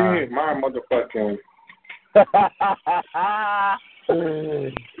 Shit, my motherfucking.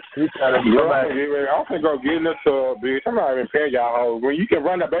 He's trying to I'm finna go get in the tub, bitch. I'm not even paying y'all hoes. When you can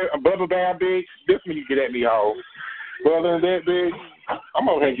run a bubble bath, bitch, this when you get at me, hoe. But other than that, bitch, I'm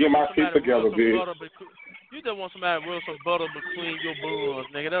over here getting my shit together, bitch. You just want somebody to roll some butter between your buns,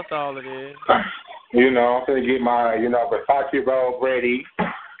 nigga. That's all it is. You know, I'm finna get my, Versace robe ready.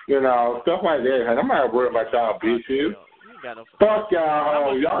 Stuff like that. I'm not worried about y'all bitches. Fuck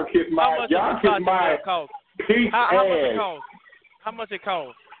y'all, y'all kiss my peach ass. How much it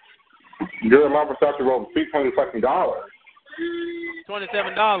cost? Girl, my Versace robe $600 fucking.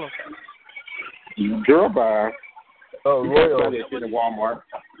 $27. Girl, bye. Oh, You can't Royal. find that shit in Walmart.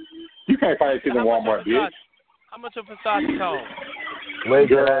 You can't find that shit in Walmart, bitch. How much a Versace cost? Wait,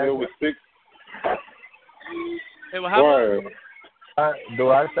 girl, it was $6. It was how much? Do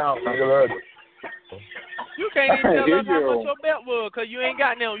I sound good? You can't even tell us how much your bet was because you ain't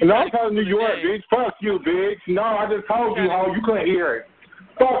got no. No, I'm telling New York, bitch. Fuck you, bitch. No, I just told you, how you couldn't hear it.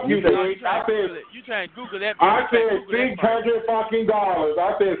 Fuck you, bitch. I said. You trying to Google that? I said $600 fucking dollars.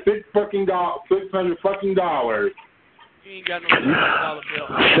 I said $600 fucking dollars. You ain't got no $600 bill.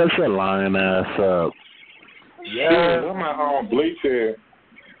 Shut your lying ass up. Yeah, I'm at home bleaching.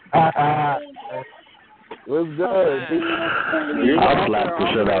 What's good? I'll slap the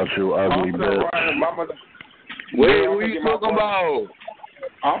shit out you, ugly bitch. Wait, what are you talking about?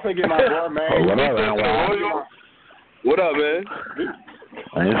 I'm thinking my boy, man. What up, man? What up, man?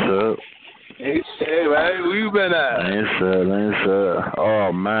 I ain't shit. Hey, shit, man. Where you been at? I ain't shit.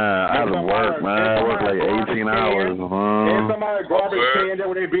 Oh, man. I had to work, man. I worked like 18 hours. And somebody garbage can there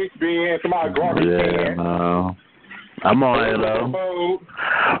where they bitch be in. Somebody garbage can. Yeah, no. I'm on here, though.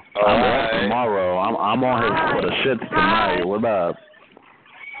 I'm off tomorrow. I'm on here for the shits tonight. What up?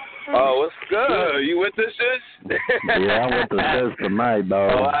 Oh, what's good? You with the shits? Yeah, I'm with the shits tonight,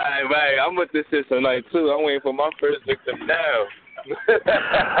 dog. Oh, all right. I'm with the shits tonight, too. I'm waiting for my first victim now.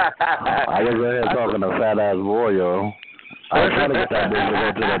 I was in here talking to fat-ass Royal. I was trying to get that bitch to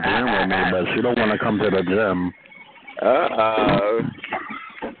go to the gym with me, but she don't want to come to the gym.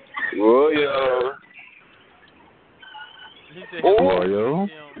 Royal. Royal?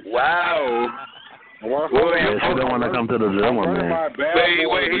 Wow. Yeah, she don't want to come to the gym with me.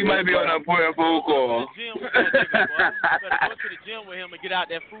 Wait, he might be on an important phone call. You better go to the gym with him and get out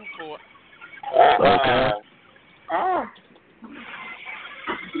that food court. Okay.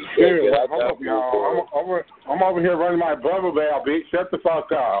 I'm over here running my bubble bath, bitch. Shut the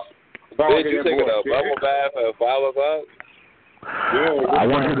fuck up. Bitch, you taking a bubble bath at 5 o'clock? I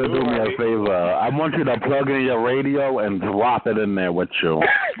want you to do me a favor. I want you to plug in your radio and drop it in there with you.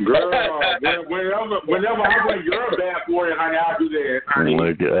 Girl, whenever I run your bath for you, honey, I'll do that, honey.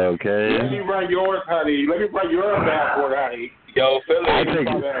 Okay. Let me run yours, honey. Let me run your bath for you, honey. Yo, Philly.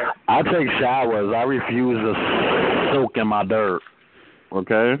 I take showers. I refuse to soak in my dirt.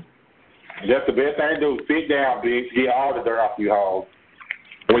 Okay? That's the best thing to do. Sit down, bitch. Get all the dirt off you, hog.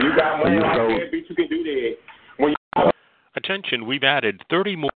 When you got money like that, bitch, you can do that. Attention, we've added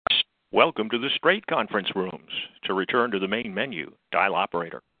 30 more. Welcome to the straight conference rooms. To return to the main menu, dial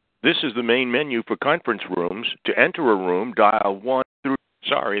operator. This is the main menu for conference rooms. To enter a room, dial 1 through.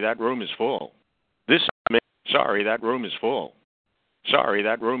 Sorry, that room is full. Sorry, that room is full. Sorry,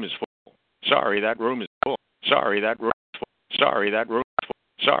 that room is full. Sorry, that room is full. Sorry, that room is full. Sorry, that room is full.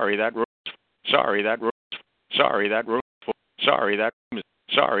 Sorry, that room is full. Sorry, that room is full. Sorry, that room is full. Sorry, that room is.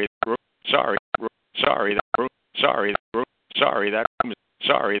 Sorry, that room. Sorry, that room. Sorry, that room. Sorry, that room. Sorry, that room is.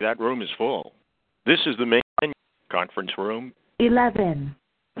 Sorry, that room is full. This is the main conference room. 11.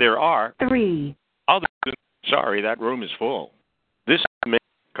 There are 3. Other than. Sorry, that room is full. This is the main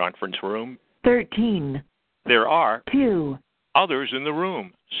conference room. 13. There are 2. Others in the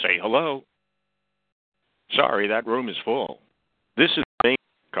room. Say hello. Sorry, that room is full. This is the main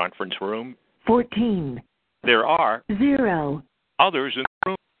conference room. 14. There are 0. Others in the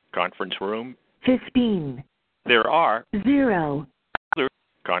room. Conference room. 15. There are 0. Other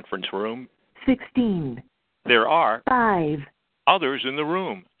conference room. 16. There are 5. Others in the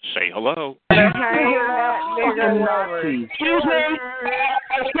room. Say hello. Excuse me.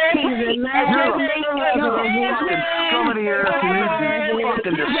 You're scum of the earth. You need to be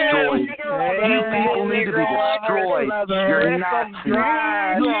fucking destroyed. You people need to be destroyed. You're Nazis. You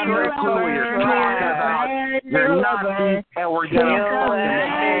have no clue what you're talking about. You're Nazis, and we're gonna fucking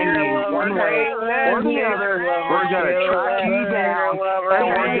hang you one way or the other. We're gonna track you down, and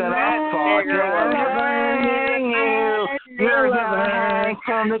we're gonna fucking hang you. You're gonna hang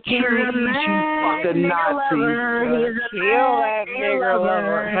from the trees, you fucking Nazi. Kill that nigger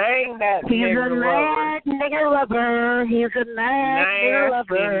lover. Hang that nigger lover. Nigger lover. He's a Nasty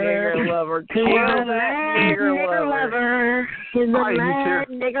nigger lover. Kill that nigger lover. He's a mad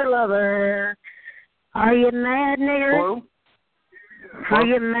nigger lover. Are you mad, nigger? Hello? Are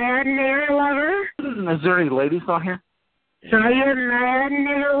you mad, nigger lover? Is there any ladies on here? Are you mad,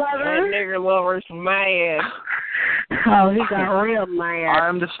 nigger lover? That nigger lover's mad. Oh, he got real mad.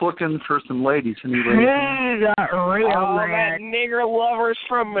 I'm just looking for some ladies. Any ladies? He got real that mad. nigger lover's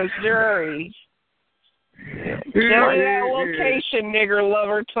from Missouri. Tell me that location, nigger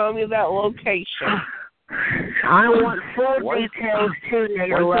lover. Tell me that location. I want full details too,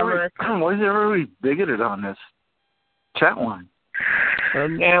 nigger lover. Why is everybody bigoted on this? chat line.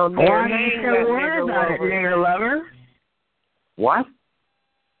 I'm down there. Why are you so worried about it, nigger lover? What?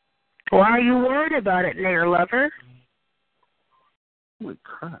 Why are you worried about it, nigger lover? Holy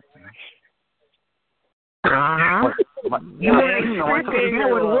crap, man. You were expecting that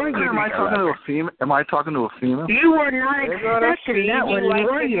would worry you. Am I talking to a female? Am I talking to a female? You were not expecting that would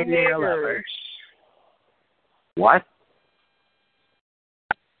worry you, nigger lover. What?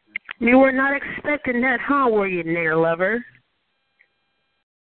 You were not expecting that, huh, were you, nigger lover?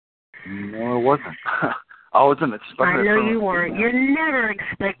 No, I wasn't. I wasn't expecting I know you weren't. You're never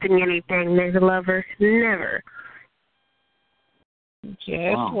expecting anything, nigger lover. Never.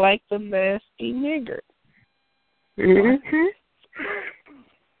 Just like the nasty nigger. Mm-hmm.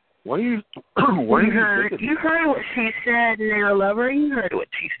 What are you? You heard what she said, nigger lover. You heard what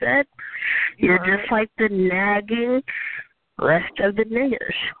she said. You're just like the nagging rest of the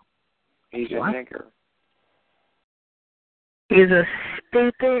niggers. He's a nigger. He's a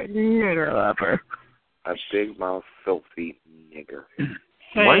stupid nigger lover. A big mouth, filthy nigger.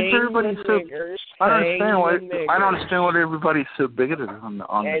 Why is everybody so? I don't understand why everybody's so bigoted on the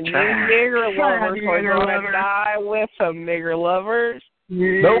chat. And you nigger lovers are gonna die with them, nigger lovers.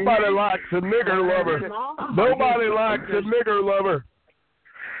 Nobody likes a nigger lover. Nobody likes a nigger lover.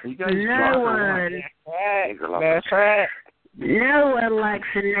 No one. That's right. No one likes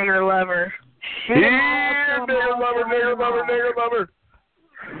a nigger lover. Here, nigger lover, nigger lover, nigger lover.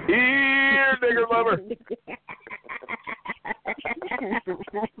 Here, nigger lover.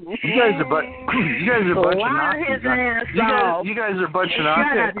 You guys are a bunch of Nazis. You guys are a bunch of Nazis.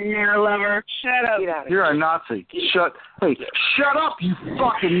 Shut up, nigger lover. Shut up. You're a Nazi. Shut up, you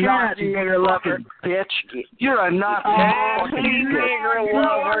fucking Nazi, nigger lover, bitch. You're a Nazi. Nigger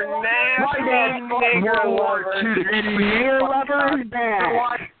lover, nasty nigger lover. Nigger lover is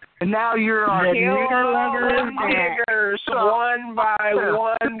bad. And now you're on nigger lovers, niggers, one by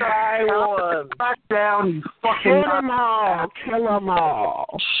one. Back down, you fucking kill them all. Kill them all.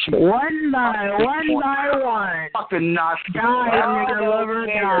 One by one. Fucking Nazi. Die, nigger lover,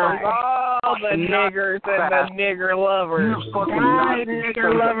 die. All the niggers and the nigger lovers. Die, nigger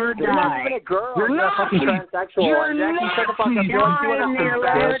lover, die. You're not fucking transsexual. You're not nigger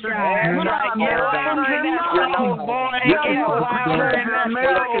lover, die.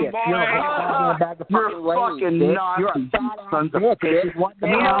 You're fucking Nazi, sons of bitches. We're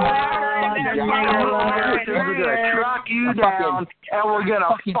gonna track you down, and we're gonna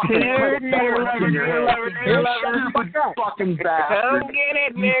fucking put bullets in your head. Stupid fucking bastard. Come get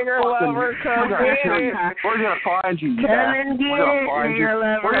it, nigger lover. Come get it. We're gonna find you. Come and get it, nigger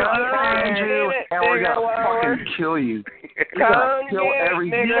lover. We're gonna find you, and we're gonna fucking kill you. We're gonna kill every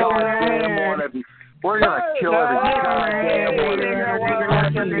goddamn one of you. We're gonna kill every goddamn one of you.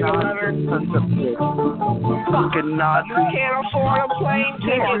 Fucking Nazi. You can't afford a plane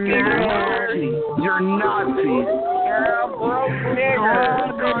ticket, nigger lover. You're Nazi. You're a broke nigger.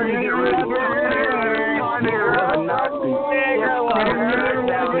 Nigger lover.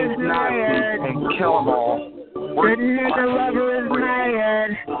 And kill them all. The nigger lover is mad.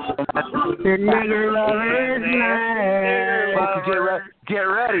 The nigger lover is mad. Get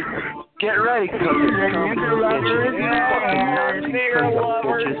ready. Get ready. The nigger lover is mad. Nigger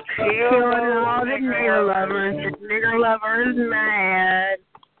lovers killing all the nigger lovers. The nigger lover is mad.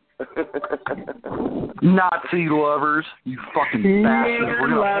 Nazi lovers, you fucking bastards. We're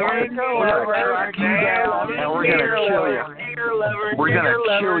gonna track you down and we're gonna kill you. We're gonna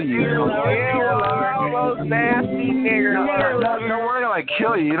kill you. Those nasty niggers. No, we're gonna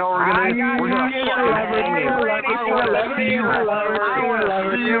kill you. You know what we're gonna do? We're gonna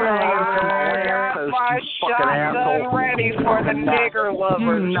fucking asshole. Ready for the nigger lovers.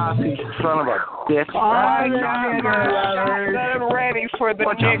 You Nazi son of a bitch. Ready for the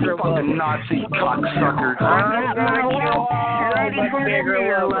nigger fucking Nazi cocksucker. I'm gonna kill all the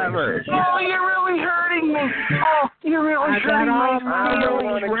nigger lovers. Oh, you're really hurting me. Oh, you're really hurting me.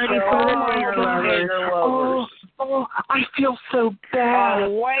 I'm ready for the nigger lovers. Oh, I feel so bad. A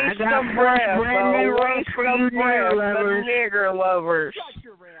waste of breath. A waste of breath. The nigger lovers.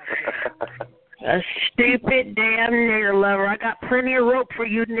 A stupid damn nigger lover. I got plenty of rope for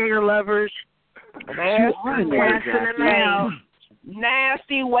you nigger lovers. Passing them out.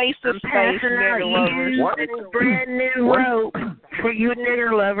 Nasty waste of space, nigger lovers. What? Brand new rope for you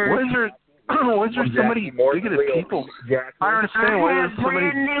nigger lovers. Was there so many bigoted people? I understand why there's so many.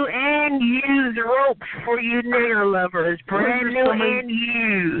 Brand new and used rope for you nigger lovers. Brand new and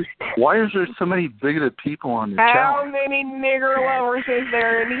used. Why is there so many bigoted people on the chat? How many nigger lovers is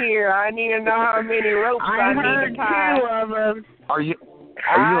there in here? I need to know how many ropes I need to tie. 2 of them. Are you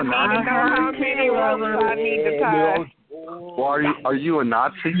I need to know how many ropes I need to tie. Well, are you a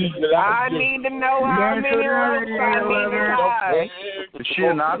Nazi? I need to know how many ropes I need to tie. Is she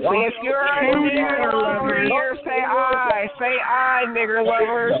a Nazi? If you're a nigger lover here, say I. Say I, nigger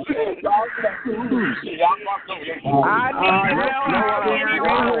lovers. I need to know how many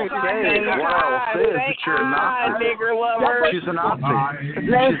ropes I need to tie. Say I, nigger lovers. She's a Nazi.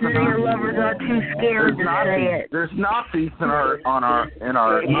 Those nigger lovers are too scared to say it. There's Nazis in our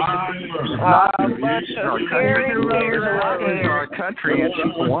country, and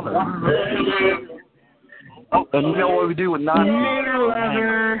she's one of them. And you know what we do with Nazis? Nigger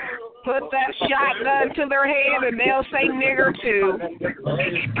lover. Put that shotgun to their head and they'll say nigger too.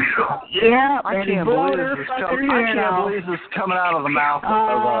 Yeah, I can't believe this is coming out of the mouth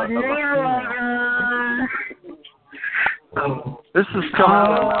of a female. This is coming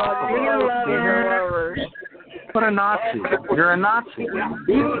out of the mouth of a female. What a Nazi. You're a Nazi.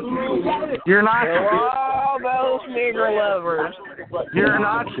 You're a Nazi. All those nigger lovers. You're a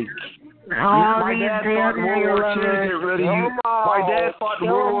Nazi. My dad fought in World War II to get rid of you. My dad fought in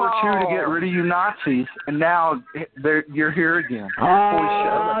World War II to get rid of you Nazis, and now you're here again.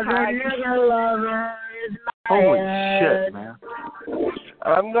 Holy shit, man.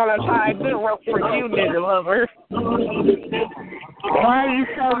 I'm gonna tie a good rope for you, nigger lover. Why are you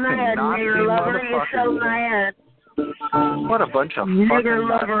so mad, nigger lover? You're so mad. What a bunch of nigger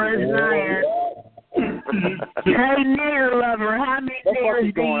lover is mad. Hey, nigger lover, how many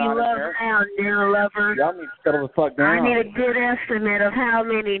niggers do you love now, nigger lover? Y'all need to settle the fuck down. I need a good estimate of how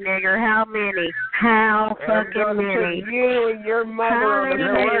many, nigger. How many? How fucking many? You and your mother. How many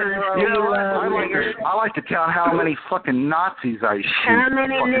niggers do you love, nigger? I like to count how many fucking Nazis I shoot. How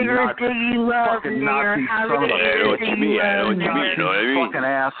many niggers do you love, nigger? How many niggers do you love, nigger? Fucking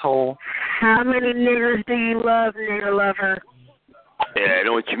asshole. How many niggers do you love, nigger lover? Yeah, I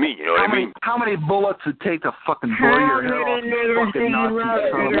know what you mean. You know what I mean? How many bullets would take to fucking blow your head off? How many niggers do you love,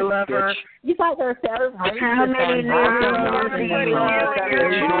 nigger lover? You thought they were Saturday night? How many niggers do you love,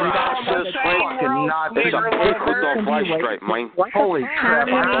 nigger lover? Holy crap.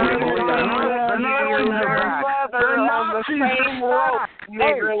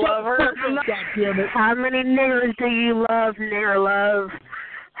 How many niggers do you love, nigger love?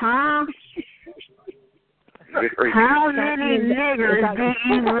 Huh? How many niggers do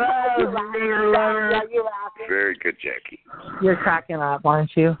you love, nigger lover? Very good, Jackie. You're cracking up,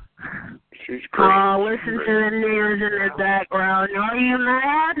 aren't you? She's great. Oh, listen to the niggers in the background. Are you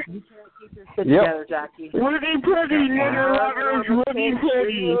mad? Sit together, Jackie. Woogie Poogie, nigger lovers. Woogie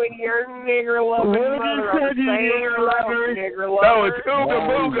Poogie. You and your nigger lovers. Woogie Poogie, nigger lovers. No, it's Ooga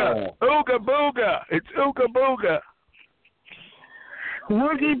Booga. Ooga Booga. It's Ooga Booga.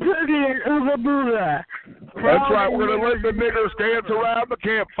 Woogie Poogie and Ooga Booga. That's right. We're going to let the niggers dance around the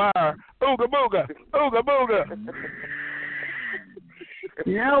campfire. Ooga Booga. Ooga Booga.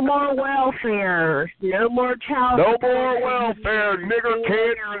 No more welfare. No more child No more welfare. Nigger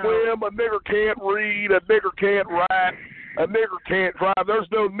can't swim. A nigger can't read. A nigger can't write. A nigger can't drive. There's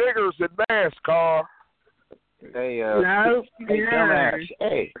no niggers in NASCAR. Hey, no, dumbass.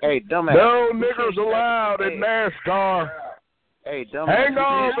 Hey, dumbass. No niggers allowed in NASCAR. Hey, dumbass. Hang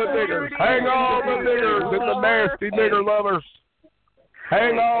on the niggers. Hang on the niggers and the nasty nigger lovers.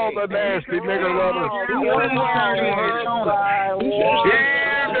 Hang on the nasty nigger lovers. Here,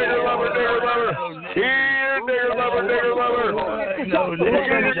 nigger lover, nigger lover. Here, nigger lover, nigger lover. No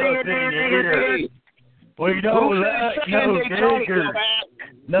niggers. We don't like no niggers.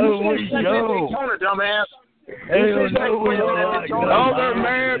 No, we don't. Hell no, we don't like no. Oh, they're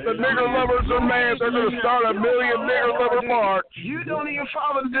mad. The nigger lovers are mad. They're going to start a million nigger lover march. You don't even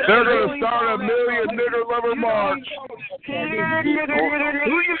follow the. They're going to start a million nigger lover march. Here, nigger, nigger,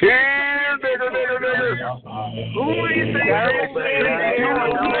 nigger. Here, nigger, nigger, nigger. Who do you think?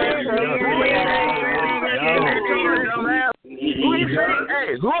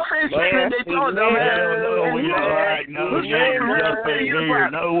 Hey, who thinks they told them? No, we don't like no niggers up in here.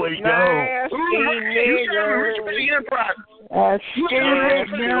 No, we don't.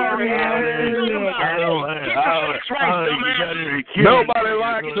 Nobody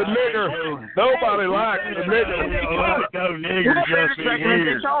likes the nigger. Nobody likes the nigger. No niggers up in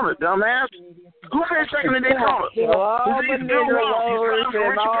here. Dumbass. Who been checking the nigger? All the nigger lovers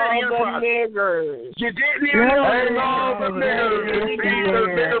and all the niggers. You didn't even know. Hang on the niggers and feed their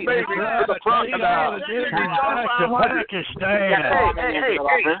nigger babies to the crocodile. Feed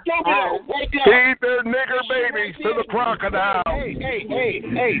their nigger babies to the crocodile. Hey,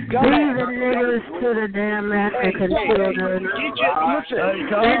 Feed the niggers to the damn African children.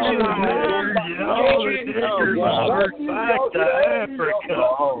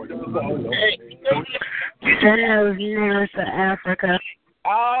 Send those niggers to Africa.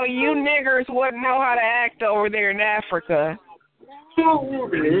 Oh, you niggers wouldn't know how to act over there in Africa. We have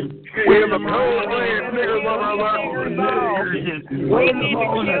a cold land nigger lover. We need to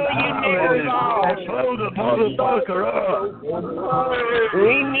kill you niggers all.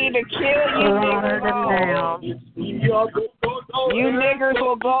 We need to kill you niggers all. You niggers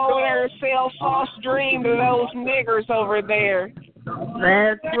will go over there and sell false dreams to those niggers over there.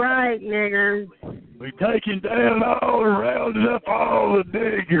 That's right, niggers. We taking down all around up all the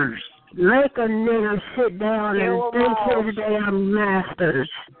niggers. Make a nigger sit down and think his damn masters.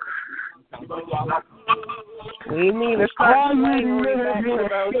 We need to start slavery back to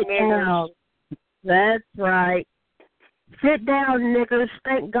those niggers. That's right. Sit down, niggers.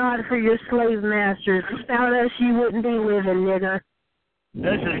 Thank God for your slave masters. Without us, you wouldn't be living, nigger.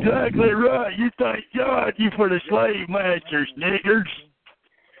 That's exactly right. You thank God you for the slave masters, niggers.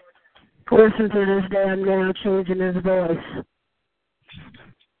 Listen to this damn nigger changing his voice.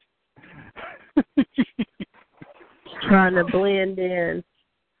 Trying to blend in.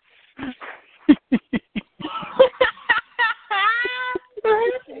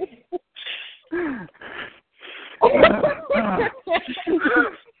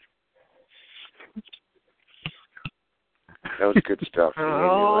 That was good stuff.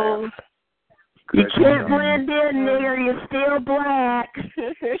 Oh. You can't blend in, nigger. You're still black.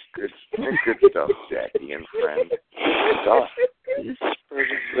 Good stuff, Jackie and friend. Good stuff.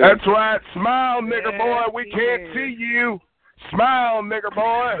 That's right. Smile, nigger boy. We can't see you. Smile, nigger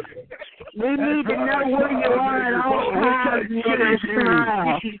boy. We need to know where you are at all times, nigger.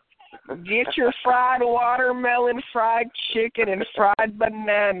 Smile. Get your fried watermelon, fried chicken, and fried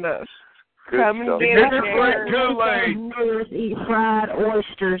bananas. Come and get it. Niggers eat fried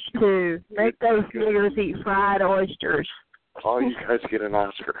oysters, too. Make those niggers eat fried oysters. Oh, you guys get an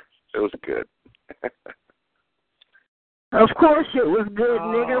Oscar. It was good. Of course it was good,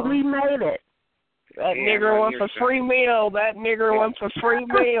 nigger. We made it. That nigger wants a free meal. That nigger wants a free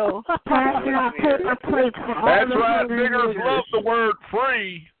meal. Passing out paper plates for all That's the right. hungry Niggers love the word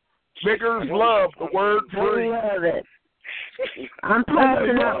free. Niggers love the word free. They love it. I'm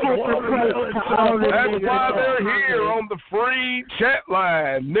passing out paper plates to all the niggers. That's why they're here on the free chat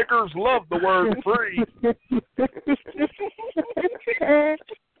line. Niggers love the word free.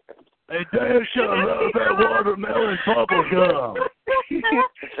 They damn sure love that watermelon bubble gum.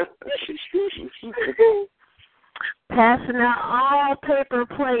 Passing out all paper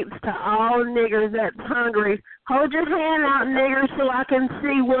plates to all niggers that's hungry. Hold your hand out, nigger, so I can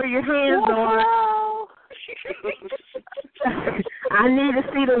see where your hands are. I need to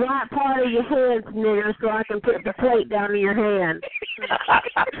see the right part of your hands, nigger, so I can put the plate down in your hand.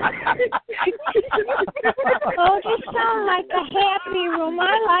 Oh, this sounds like a happy room.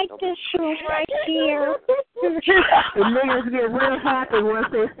 I like this room right here. The niggers get real happy once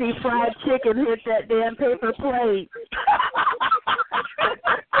they see fried chicken hit that damn paper plate.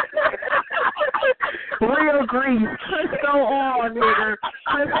 Real grease. Crisco oil, nigger.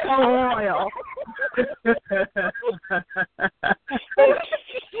 Crisco oil.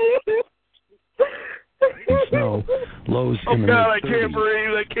 Snow. Lows in the God, I mid-30s. can't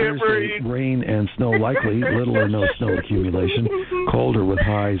breathe. I can't breathe. Rain and snow likely, little or no snow accumulation. Colder with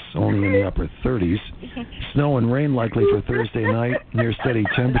highs only in the upper 30s. Snow and rain likely for Thursday night. Near steady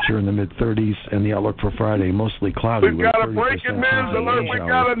temperature in the mid-30s, and the outlook for Friday mostly cloudy. We've got a breaking news alert. We've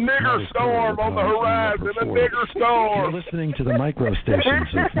got a nigger storm on the horizon. A nigger storm. You're listening to the micro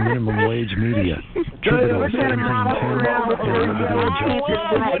stations of minimum wage media. Troubadour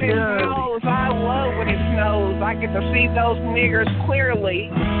 1710. I love when it snows. I get to see those niggers clearly.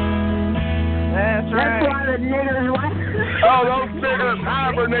 That's right. That's why the niggers like. Oh, those niggers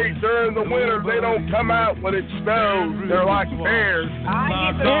hibernate during the winter. They don't come out when it snows. They're like bears. I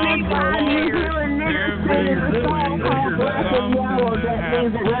get to see those niggers. There's a song called Black and Yellow that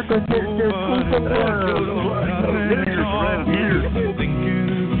means it represents their peace and love. Thinking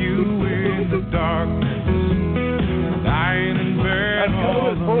of you in the darkness, lying in bed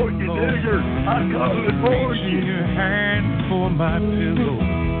all alone. I'm coming for you. Your hand for my pillow.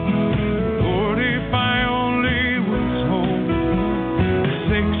 Lord, if I only was home.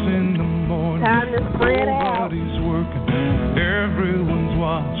 6 in the morning. Time to spread out. Nobody's working. Everyone's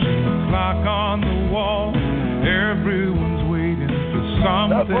watching the clock on the wall. Everyone's waiting for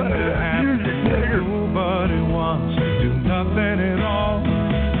something to happen. Nobody wants to do nothing at all.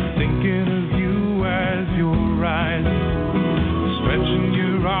 Thinking of you as you're rising, stretching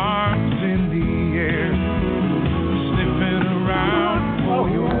your arms in the air, sniffing around for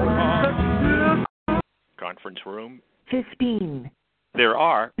your heart. Conference room. 15. There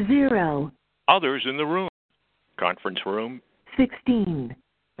are 0. others in the room. Conference room. 16.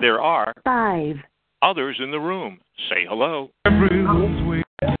 There are 5. others in the room. Say hello. Everyone's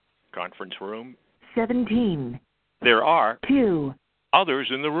waiting. Conference room. 17. There are 2. others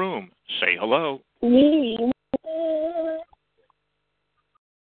in the room. Say hello.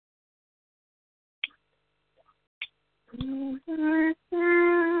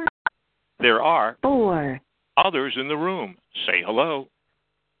 There are 4. others in the room. Say hello.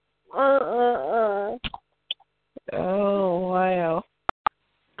 Oh, wow.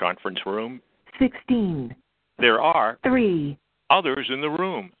 Conference room. 16. There are 3. others in the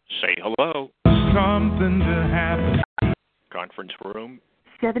room. Say hello. Something to happen. Conference room.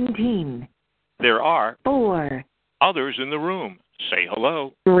 17. There are 4. others in the room. Say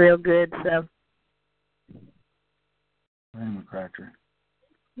hello. Real good stuff. I'm a cracker.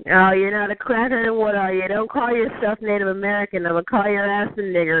 Oh, you're not a cracker, then what are you? Don't call yourself Native American. I'm going to call your ass a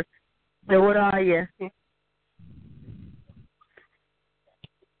nigger. So what are you?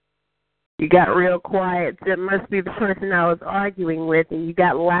 You got real quiet. So it must be the person I was arguing with, and you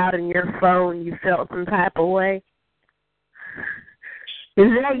got loud in your phone. You felt some type of way. Is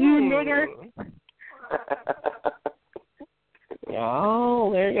that you, nigger?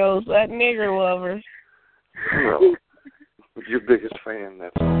 Oh, there goes that nigger lover. No. Your biggest fan,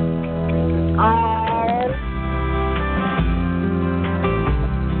 that's all.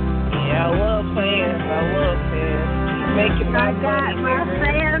 Yeah, I love fans. Making I got my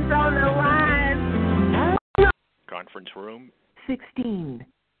fans on the line. Conference room. 16.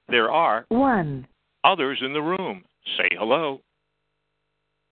 There are 1. others in the room. Say hello.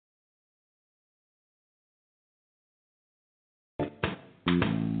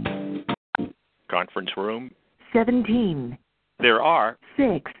 Conference room. 17. There are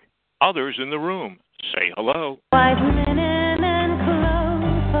 6. others in the room. Say hello. White linen and clothes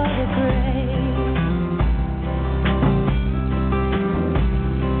for the grave.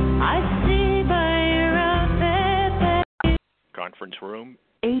 I see by your outfit that Conference room.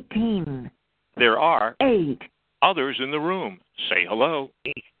 18. There are 8. others in the room. Say hello.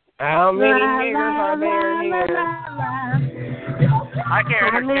 How many niggers are there here? I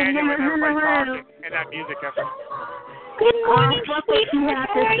can't understand you when everybody's talking and that music ever. Good morning, sweetie. You have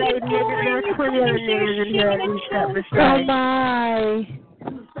to say nigger. There's 20 other niggers in here at least up the Oh, my.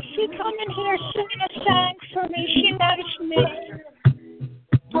 She come in here singing a song for me. She loves me.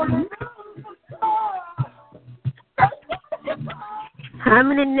 How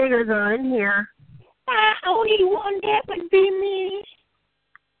many niggers are in here? Only one, that would be me.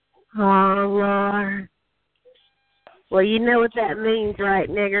 Oh, Lord. Well, you know what that means, right,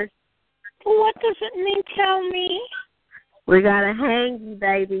 nigger? What does it mean? Tell me. We gotta hang you,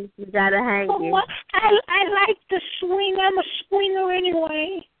 baby. We gotta hang you. What? I like the swing. I'm a swinger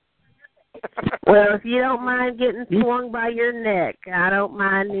anyway. Well, if you don't mind getting swung by your neck, I don't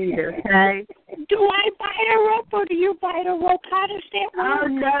mind either, okay? Do I bite a rope or do you bite a rope? How does that work? Oh,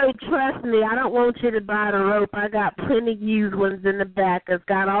 no, trust me. I don't want you to bite a rope. I got plenty used ones in the back. It's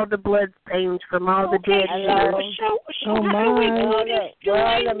got all the blood stains from all the dead people. So how do we do this? Do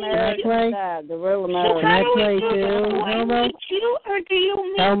I meet you? The real American. So how do Can I we play do this? too, Do I Elmo? meet you or do you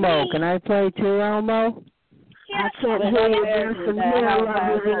meet Elmo, me? can I play too, Elmo? I can't hear you. There's some nail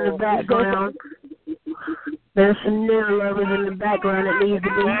lovers in the background. There's some nail lovers in the background that needs to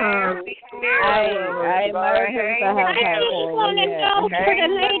be hung. I just want to know for the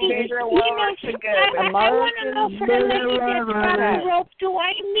lady, I want to know for the lady that's got a rope, do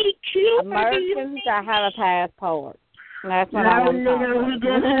I meet you or do you Americans meet that have a passport. That's what I No, want to nigga, talk we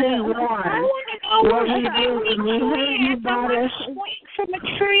just need one. I want to know What where we I do is meet we you hang you at. I by want the... to swing from a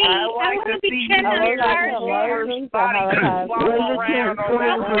tree. I want to be Well, you can't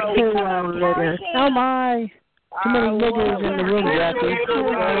swing for too long, nigga. Oh, my. Too many niggers in the room, Jackie.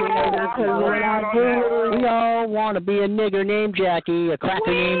 We all want to be a nigger named Jackie, a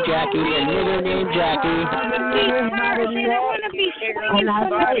cracker named Jackie, a nigger named Jackie. And I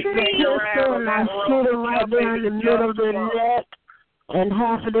take the pistol and I shoot them right there in the middle of their neck, and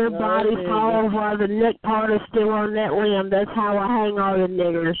half of their body falls while the neck part is still on that limb. That's how I hang all the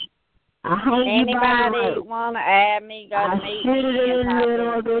niggers. I hang you by the Anybody rope. want to add me, go to I meet shoot it me in the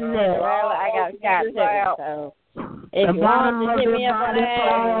middle of their neck. Well, I got shot too, so if The you bottom want of to hit their me up on body that,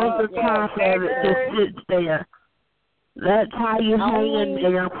 falls, the top of it just sits there. That's how you hang a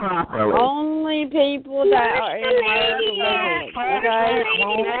nigger properly. only people that are in America, okay?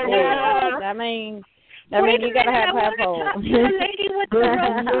 That means you gotta have passport. The lady with the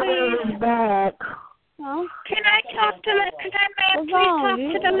rope, back. Can I talk to the? Can I please talk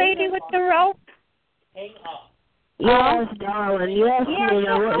to the lady with the rope? Yes, darling. Yes,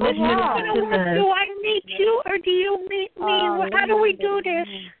 nigga. What you want to know? Do I meet you or do you meet me? How do we do this?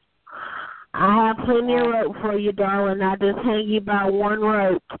 I have plenty of rope for you, darling. I just hang you by one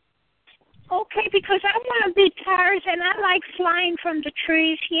rope. Okay, because I want to be Tarzan. I like flying from the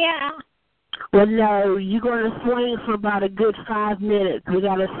trees, yeah. Well, no, you're going to swing for about a good 5 minutes. We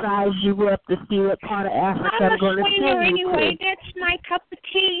got to size you up to see what part of Africa I'm going to send you to. Anyway, that's my cup of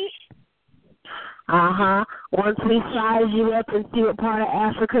tea. Once we size you up and see what part of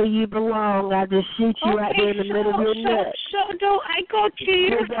Africa you belong, I just shoot you right there in the middle of your neck. So do I go to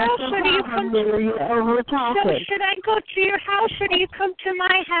your house or do you come to... So should I go to your house or do you come to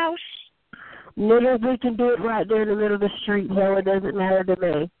my house? Nigga, we can do it right there in the middle of the street, so it doesn't matter to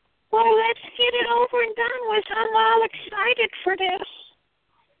me. Well, let's get it over and done with. I'm all excited for this.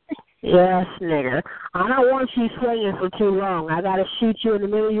 Yes, nigga. I don't want you swinging for too long. I got to shoot you in the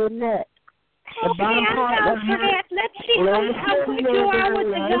middle of your neck. Okay, I'm down for that. Let's see how good you are with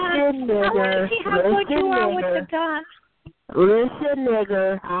the gun. I want to see how good you are with the gun. Listen,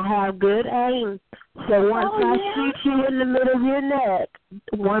 nigga, I have good aim. So once I shoot you in the middle of your neck,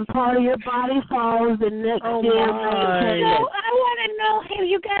 one part of your body falls, the next So I want to know, have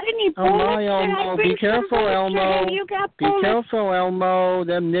you got any bullets? Elmo, be careful, Elmo. Be careful, Elmo.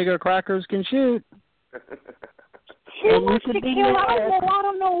 Them nigger crackers can shoot. Who wants to kill Elmo? I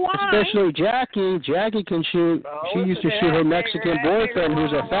don't know why. Especially Jackie. Jackie can shoot. She used to shoot her Mexican boyfriend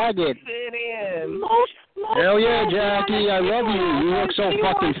who's a faggot. Hell yeah, Jackie, I love you. You look so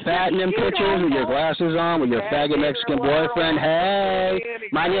fucking fat in them pictures with your glasses on with your faggot Mexican boyfriend. Hey,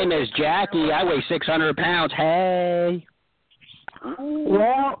 my name is Jackie. I weigh 600 pounds. Hey.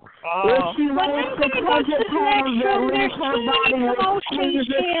 Well, if she weighs 600 pounds, at least her body will squeeze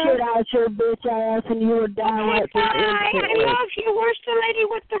the shit out your bitch ass and you will die right there instantly. I love you. Where's the lady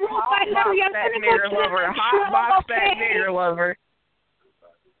with the rope? I love you. I'm going to go to the Hot that nigger lover.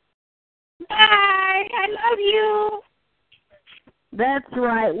 Bye. I love you. That's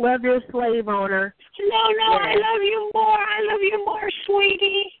right. Love your slave owner. No, I love you more. I love you more,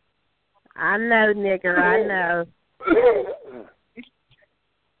 sweetie. I know, nigger. I know.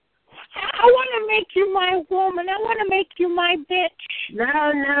 I want to make you my woman. I want to make you my bitch.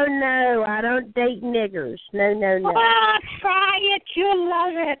 No. I don't date niggers. No. Try it. You'll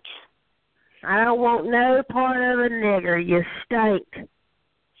love it. I don't want no part of a nigger. You stink.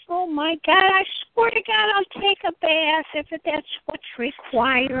 Oh, my God. I swear to God, I'll take a bath if that's what's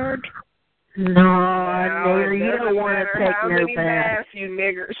required. No, nigger, you don't want to take no bath. How many baths, you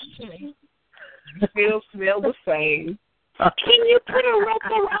niggers? Still smell the same. Can you put a rope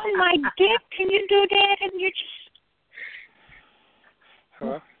around my dick? Can you do that? And you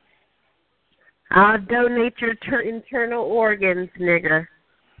just... I'll donate your internal organs, nigger.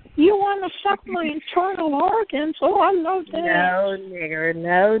 You want to suck my internal organs? Oh, I love that.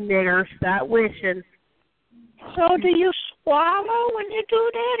 No, nigger. Stop wishing. So do you swallow when you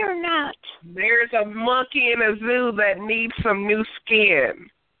do that or not? There's a monkey in a zoo that needs some new skin.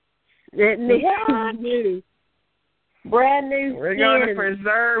 It needs some new. Brand new We're going to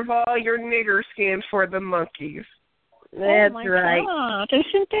preserve all your nigger skins for the monkeys. That's right. God.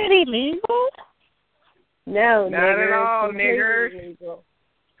 Isn't that illegal? No, not nigger. At all, nigger. Illegal.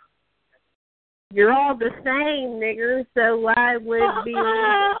 You're all the same, nigger, so why would it be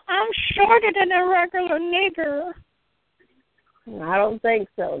illegal? I'm shorter than a regular nigger. I don't think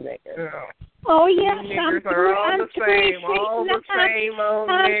so, nigger. No. Oh, yes, I'm all the same, old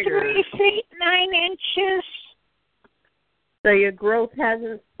I'm 3 feet 9 inches. So your growth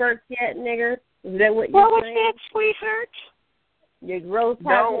hasn't spurted yet, nigger? Is that what you're saying? What was that, sweetheart? Your growth hasn't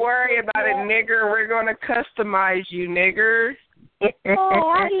Don't worry about it, nigger. We're going to customize you, nigger.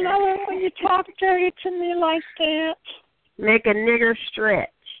 Oh, I love it when you talk dirty to me like that. Make a nigger stretch.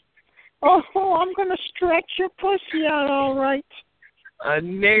 Oh, I'm going to stretch your pussy out all right. A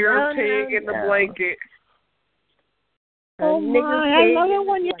nigger pig in the blanket. Oh, my, I love it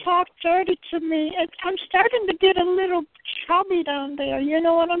when you talk dirty to me. I'm starting to get a little chubby down there. You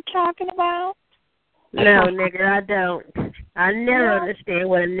know what I'm talking about? No, nigger, I don't. I never understand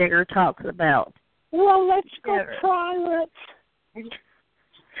what a nigger talks about. Well, let's go try it.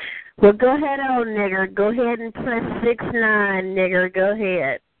 Well, go ahead on, nigger. Go ahead and press 6-9, nigger. Go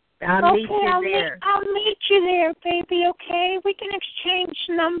ahead. I'll meet you there. I'll meet you there, baby, okay? We can exchange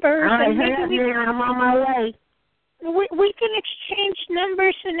numbers. All right, nigger, I'm on my way. We can exchange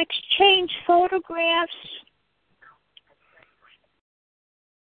numbers and exchange photographs.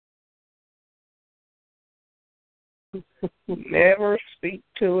 Never speak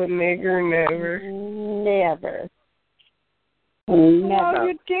to a nigger, never. Never. Well,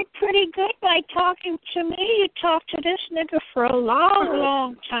 you did pretty good by talking to me. You talked to this nigga for a long,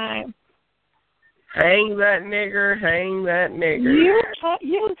 long time. Hang that nigger, hang that nigger.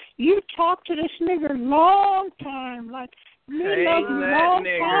 You talked to this nigger long time, like me love you long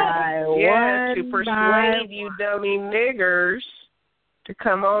time. Yeah, to persuade you dummy niggers to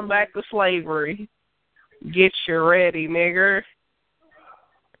come on back to slavery. Get you ready, nigger.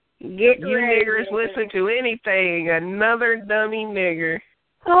 You niggers listen to anything, another dummy nigger.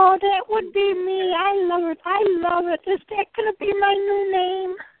 Oh, that would be me. I love it. I love it. Is that going to be my new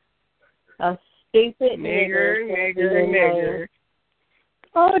name? A stupid nigger.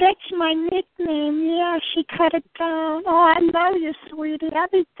 Oh, that's my nickname. Yeah, she cut it down. Oh, I love you, sweetie.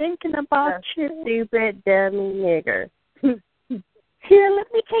 I've been thinking about you. Stupid dummy nigger. Here,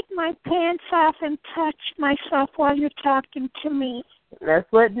 let me take my pants off and touch myself while you're talking to me.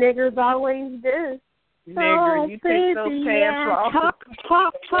 That's what niggers always do. Nigger, you take those pants off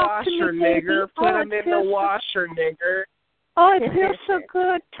Talk washer, to me, nigger. baby. Put them in the washer, nigger. Oh, it feels so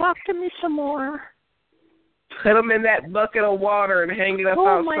good. Talk to me some more. Put them in that bucket of water and hang it up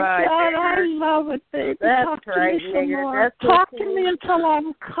outside. Oh, my God, I love it, baby. That's Talk to me some more. Talk to me until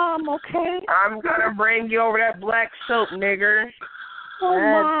I'm calm, okay? I'm going to bring you over that black soap, nigger. Oh,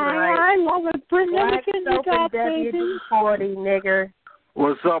 That's I love it. Bring everything you got, baby. WD-40, nigger.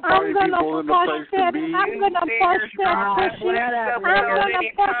 What's up, party people in the place to be? I'm going to bust that pussy. I'm going to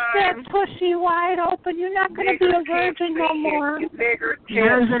bust that pussy wide open. You're not going to be a virgin no more.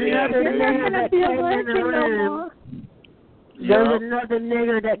 There's another nigger that came in the room. There's another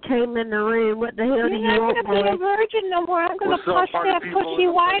nigger that came in the room. What the hell do you want, You're not going to be a virgin no more. I'm going to bust that pussy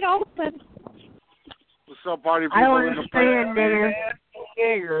wide open. What's up, party people? I don't understand, nigger.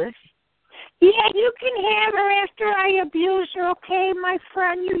 Yeah, you can have her after I abuse her, okay, my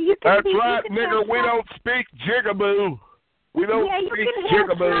friend? You can That's right, nigger. We don't speak jigaboo. We don't speak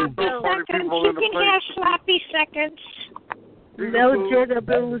jigaboo. You can have sloppy seconds. No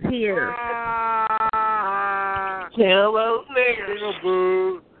jigaboos here. Hello, nigger.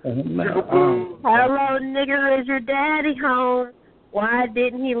 Jigaboo. Hello, nigger. Is your daddy home? Why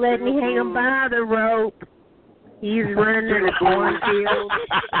didn't he let me hang him by the rope? He's running in the cornfield.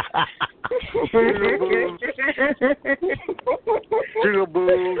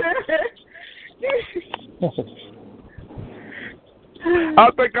 Jigaboo. I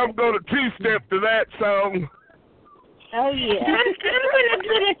think I'm going to two-step to that song. Oh, yeah. I'm going to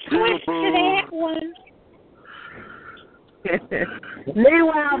get a twist to that one.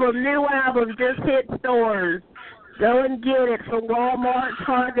 New album just hit stores. Go and get it from Walmart,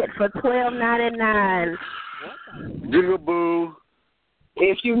 Target for $12.99. Jigaboo.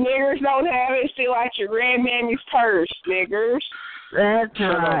 If you niggers don't have it, steal out your grandmammy's purse, niggers. That's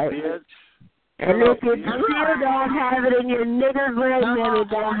right. And if you still don't have it and your nigger grandmammy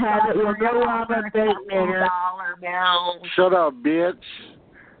don't have it, we'll go rob a fake nigger. Shut up, bitch.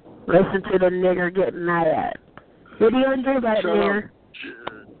 Listen to the nigger getting mad. What are you going to do about it, nigger?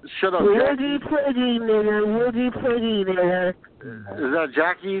 Shut up, Woogie Poogie, nigger. Woogie Poogie, nigger. Is that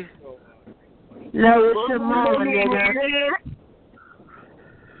Jackie? No, it's your mama, nigger.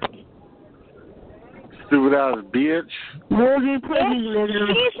 Stupid ass bitch. Woogie Poogie, nigger.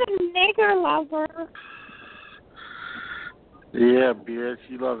 She's a nigger lover. Yeah, bitch.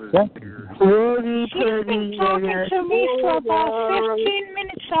 You love his nigger. Woogie She's Poogie, been talking nigger. to me for about 15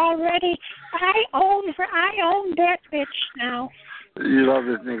 minutes already. I own that bitch now. You love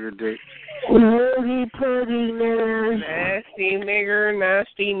this nigger dick. Woogie Poogie, nigger. Nasty nigger.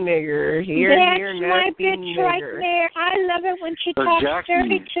 Here, That's nasty my bitch nigger. right there. I love it when she talks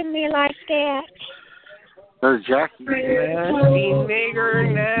dirty to me like that. That's Jackie. Nasty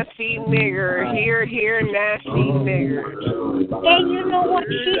nigger. Here, nasty nigger. And you know what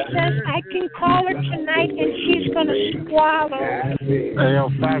she says? I can call her tonight and she's going to swallow. Hey, yo,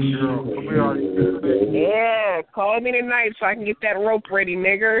 fast girl. Yeah, call me tonight so I can get that rope ready,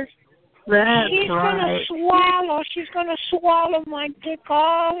 nigger. She's gonna swallow. She's gonna swallow my dick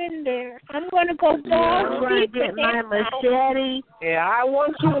all in there. I'm gonna go balls deep in my machete. Yeah, I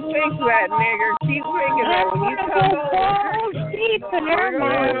want you to think that, nigger. Keep thinking that when you come over. Balls deep in her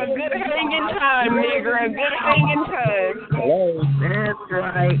mouth. A good hanging time, nigger. A good hanging time. That's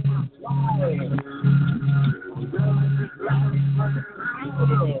right.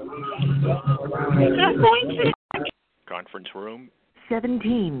 Conference room.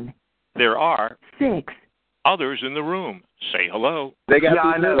 17. There are 6 others in the room. Say hello. They got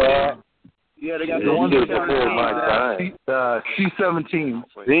I know that. Yeah, they got the one before my time. She's 17.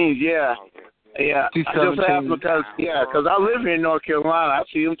 Yeah. Yeah, I just have because I live here in North Carolina. I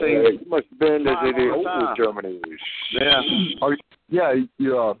see them things. You must have been to the old Germany. Yeah.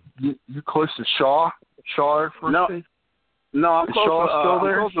 You close to Shaw University? No, I'm close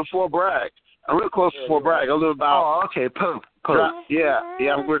to Fort Bragg. I'm real close to Fort Bragg. I live about. Oh, okay, Pope. Yeah,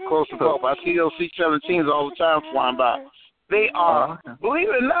 I'm real close to Pope. I see those C-17s all the time flying by. They are, believe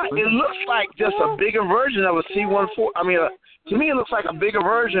it or not, it looks like just a bigger version of a C-14. I mean, to me, it looks like a bigger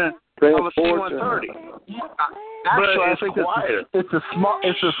version of a C-130. Actually, I think it's a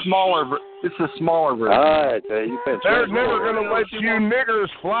smaller version. All right, they're never going to let you niggers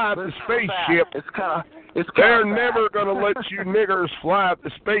fly the spaceship. They're never going to let you niggers fly the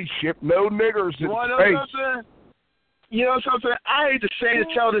spaceship. No niggers in space. You know something? I hate to say to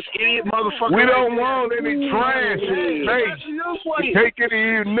tell this idiot motherfucker. We don't want any trash in space. You take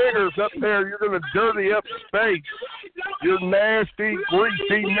any of you niggers up there, you're going to dirty up space. You nasty,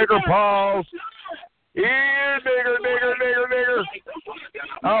 greasy nigger paws. Yeah, nigger.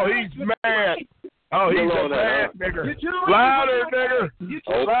 Oh, he's mad. Oh, he's a mad nigger. Louder, nigger.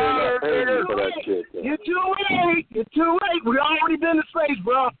 Louder, nigger. You're too late. We already been to space,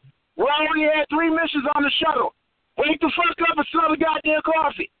 bro. We already had 3 missions on the shuttle. Wake the fuck up and smell the goddamn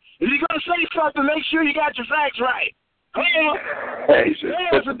coffee. If you're going to say something, make sure you got your facts right. You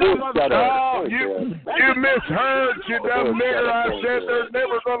misheard, you dumb nigger. I said they're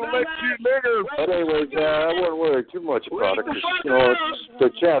never going to let you niggers. But anyways, I wouldn't worry too much about it because, the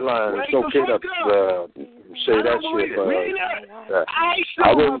chat line is okay to say that shit, but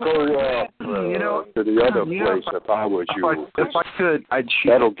I wouldn't go to the other place if I was you. If I could, I'd shoot.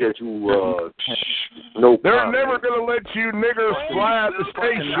 That'll get you no They're problem. never going to let you niggers fly the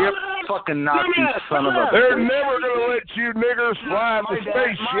spaceship. Fucking Nazi son of a... They're never going to let you niggers fly the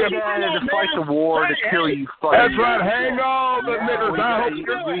spaceship. To fight the war, to kill you fucking... That's right, hang on the niggers.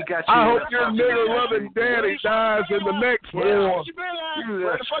 I hope your nigger-loving daddy dies in the next war.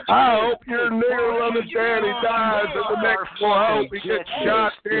 I hope your nigger-loving daddy dies in the next war. I hope he gets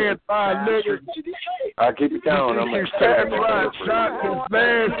shot dead by a nigger. I'll keep it down. That's right, shot his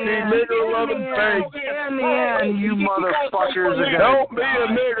nasty nigger-loving face. In the end, you motherfuckers are gonna... Don't be a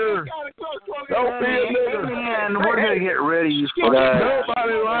nigger. Don't be a nigger. Man, we're gonna get rid of you.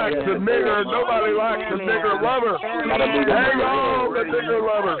 Nobody likes a nigger. Nobody likes a nigger lover. Hang on, the nigger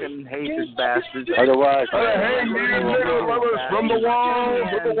lover. Hated bastards. Otherwise, hang these nigger lovers from the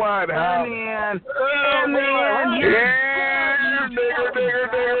walls of the White House. Yeah, nigger.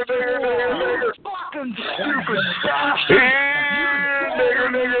 Fucking stupid stuff. Yeah, nigger.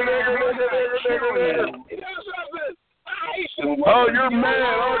 Oh, you're mad,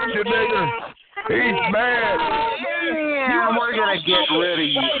 aren't you, nigger? He's mad. Yeah, we're gonna get rid of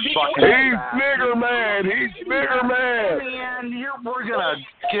you, fucking. He's nigger mad. Man, we're gonna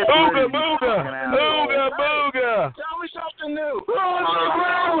get Booga, rid of booga. Booga. Tell me something new.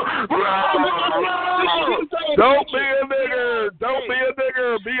 Don't be a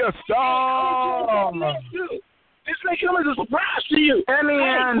nigger. Be a star. This may come as a surprise to you. Hang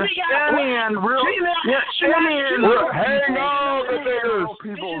on, the niggers.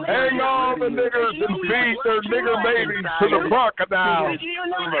 Hang on, the niggers and feed their nigger babies to the crocodiles.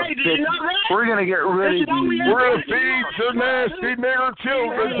 We're gonna get rid of you. We're gonna feed your nasty nigger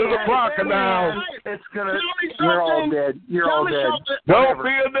children to the crocodiles. You're all dead. Don't be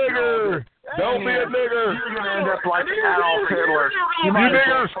a nigger. Don't be a nigger. You're gonna end up like Adolf Hitler. You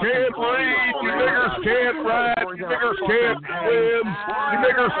niggers can't read. You niggers can't write. You niggers can't swim. You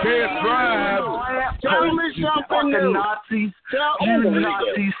niggers can't drive. Tell me something new. Nazis. You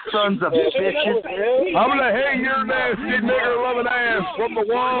Nazi sons of bitches. I'm gonna hang your nasty nigger-loving ass from the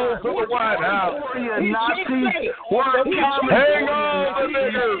walls of the White House. You Nazis. We're coming. Hang on, the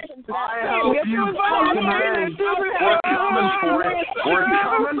niggers. I hope you fucking ready. We're coming for it. We're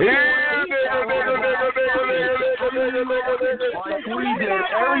coming for it. Like we did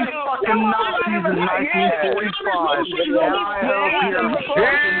every fucking Nazis in 1945. And I hope you're fucking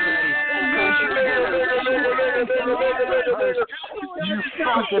ready. You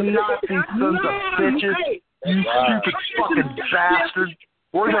fucking Nazi sons of bitches. You stupid fucking bastards.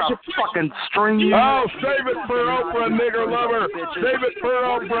 We're gonna fucking string you. Oh, save it for Oprah, nigger lover. Save it for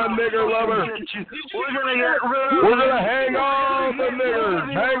Oprah, nigger lover. We're gonna get rid of. We're gonna hang on the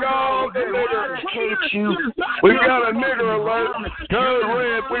niggers. Hang on the niggers. You. We've got a nigger alert. Code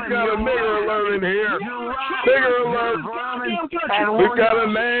Red, we've got a nigger alert in here. Nigger alert. We've got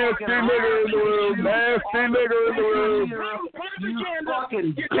a nasty nigger in the room. Nasty nigger in the room.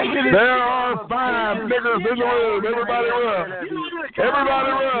 There are 5 niggers in the room. Everybody run. Everybody run.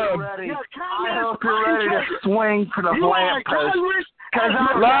 I hope you're ready to swing for the lamppost.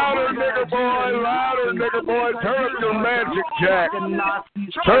 Louder, nigger boy. Turn up your magic jack.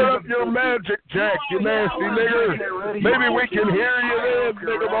 Turn up your magic jack, you nasty nigger. Maybe we can hear you then,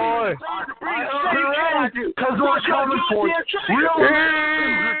 nigger boy. Because we're coming for you. Real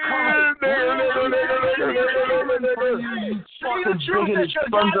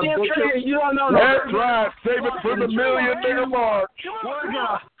That's right. Save it for the million nigger mark. We're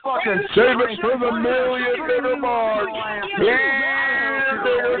gonna fucking save it for the million nigger mark.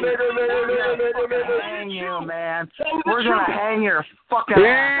 Hang you, man. We're gonna hang your fucking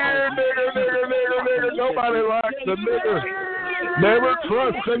ass. Nigger. Nobody likes the nigger. Never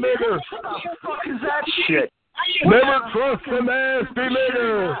trust a nigger. What the fuck is that shit? Never trust a nasty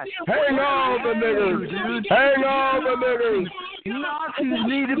nigger. Hang all the niggers. Hang all the niggers. Nazis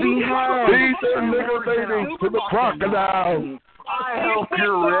need to be hanged. Feed their nigger babies to the crocodile. I hope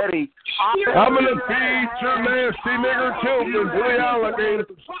you're ready. I'm going to feed your nasty nigger children to the alligators.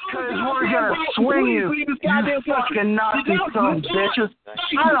 Because we're going to swing you, you fucking Nazi son of bitches.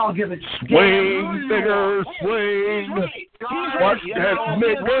 I don't give a shit. Swing, nigger, swing. Watch that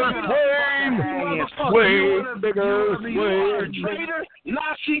nigger swing. Swing, nigger, swing.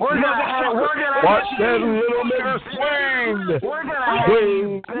 Watch that little nigger swing. Swing,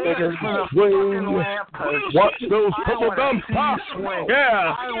 nigger, swing. Watch those purple gums pop.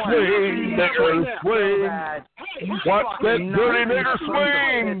 Yeah, swing, nigger, swing. Watch that dirty nigger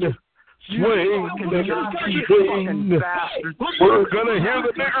swing. Swing, nigger, swing. We're gonna hear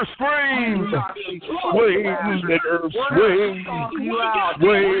the nigger scream. Swing, nigger, swing.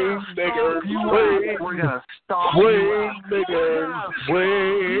 Swing, nigger, swing. We're gonna stop. Swing, nigger,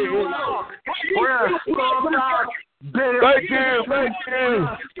 swing. We're gonna stop out. Thank you.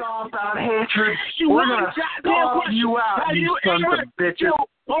 Stomp out hatred. We're gonna stomp you out, you sons of bitches.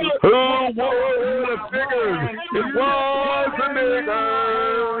 Who would have figured it was a nigger?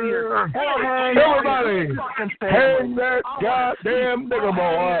 Everybody, hang that goddamn nigger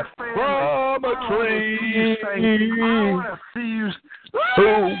boy from a tree.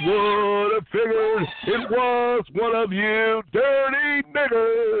 Who would have figured it was one of you dirty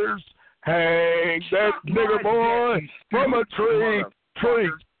niggers? Hang that nigger boy from a tree.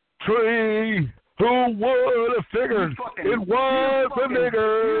 Who would have figured it was a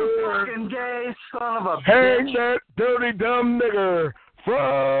nigger? Fucking gay son of a bitch. Hang that dirty dumb nigger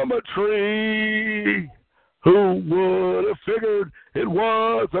from a tree. Who would have figured it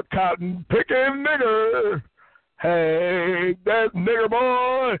was a cotton picking nigger? Hang that nigger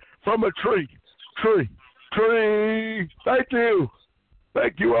boy from a tree.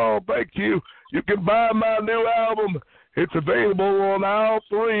 Thank you all. Thank you. You can buy my new album. It's available on aisle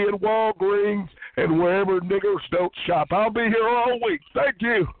 3 at Walgreens and wherever niggers don't shop. I'll be here all week. Thank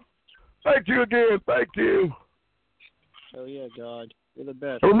you. Thank you again. Thank you. Oh, yeah, God. You're the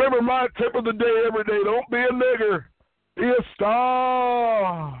best. Remember my tip of the day every day. Don't be a nigger. Be a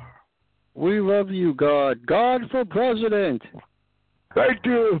star. We love you, God. God for president. Thank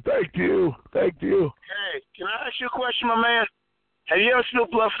you. Hey, can I ask you a question, my man? Have you ever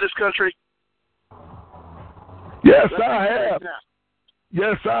spilled blood for this country? Yes, I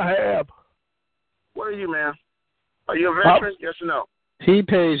have. Where are you, man? Are you a veteran? Yes or no? He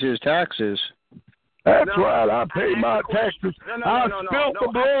pays his taxes. That's right. I pay my taxes. I spilled the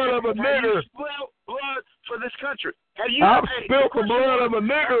blood of a nigger. Have you spilled blood for this country? I've spilled the blood of a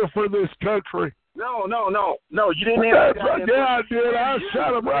nigger for this country. No. You didn't answer. That's right. Yeah, I did. I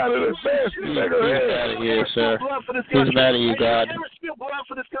shot him right in his face. He's out of here, sir. He's mad at you, God. Never spilled blood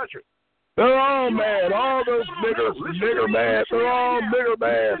for this country. They're all mad. All those niggers, nigger mad. They're all nigger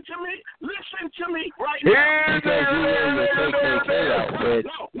mad. Listen to me right now.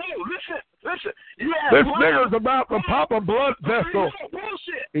 Listen. This nigger's about to pop a blood vessel.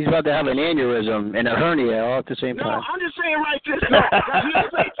 He's about to have an aneurysm and a hernia all at the same time. No, I'm just saying right this now.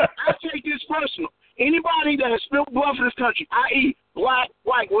 I take this personal. Anybody that has spilled blood for this country, i.e. black,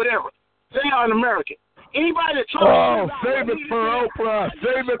 white, whatever, they are an American. Anybody that save it for Oprah.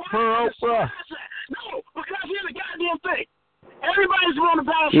 No, because here's the goddamn thing. Everybody's on the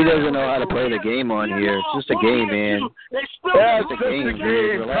battlefield. He doesn't know how to play the game on here. It's just a game, man. That's just a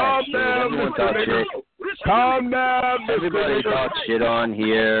game. Relax. Everyone talks shit. Calm down. Everybody talks shit on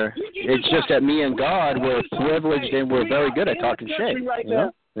here. It's just that me and God, we're privileged and we're very good at talking shit. You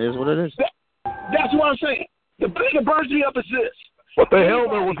know? It is what it is. That's what I'm saying. The thing that burns me up is this. What the hell?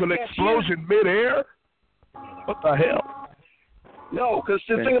 There was an explosion midair? What the hell? No, because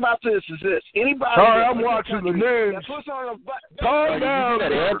the thing about this is this. Anybody. Sorry, I'm watching the news. Calm down.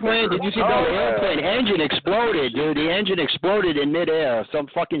 Did you see that airplane? Did you see that airplane? Engine exploded, dude. The engine exploded in midair. Some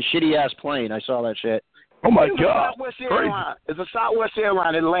fucking shitty ass plane. I saw that shit. Oh my It was God! A Southwest airline. It's a Southwest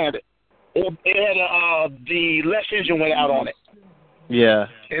airline that landed. It had the left engine went out on it. Yeah.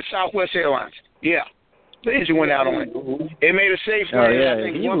 It's Southwest Airlines. Yeah. The engine went out on it. It made a safe Oh, landing. yeah. I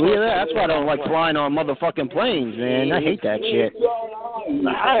think You believe that? That's why I don't like flying on motherfucking planes, man. I hate that shit.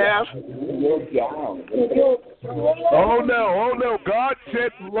 I have. Oh no! God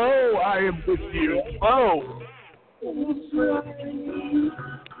said, "Lo, I am with you." Oh.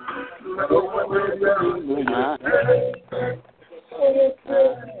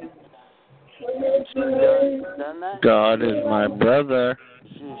 God is my brother.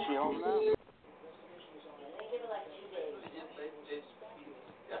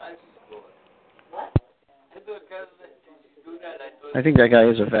 I think that guy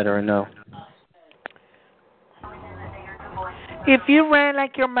is a veteran, though. If you ran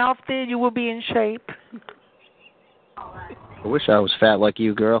like your mouth did, you would be in shape. I wish I was fat like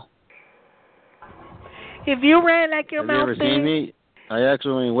you, girl. If you ran like your Have you mouth ever did, seen me? I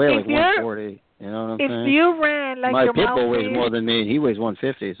actually weigh like 140. You know what I'm saying? If you ran like my your pit mouth bull weighs did, more than me. He weighs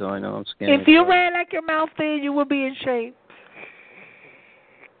 150, so I know I'm skinny. If you ran like your mouth did, you would be in shape.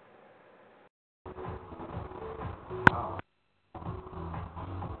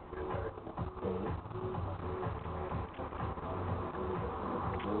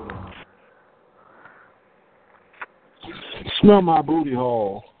 Smell my booty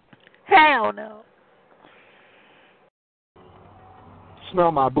hole. Hell no.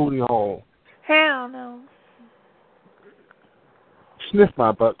 Smell my booty hole. Hell no. Sniff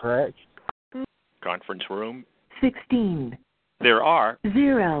my butt crack. Conference room. 16. There are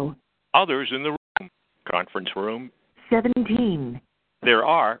 0. others in the room. Conference room. 17. There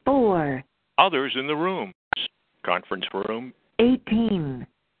are 4. others in the room. Conference room. 18.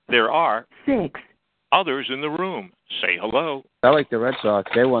 There are 6. others in the room. Say hello. I like the Red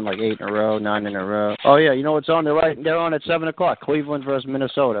Sox. They won like 8 in a row, 9 in a row. Oh, yeah, you know what's on? They're on at 7 o'clock. Cleveland versus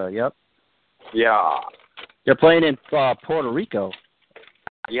Minnesota. Yep. Yeah. They're playing in Puerto Rico.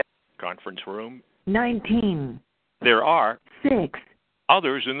 Yep. Conference room. 19. There are 6.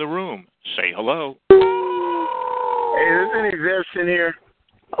 others in the room. Say hello. Hey, is there any vets in here?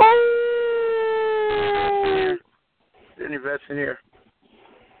 Is there any vets in here?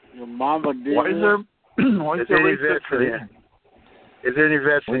 Your mama did. Why is there any vets in here? Is there any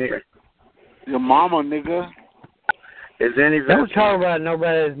vets in here? Your mama, nigga. Is there any vets? Don't talk about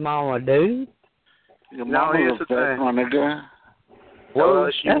nobody's mama, dude. Your No, mama here's was the a vet, thing. my nigga. Well,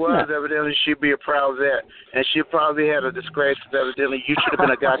 she that's was, not- evidently she'd be a proud vet. And she probably had a disgrace, because evidently you should have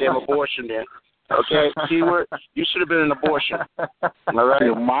been a goddamn abortion then. Okay? Keyword, you should have been an abortion. All right?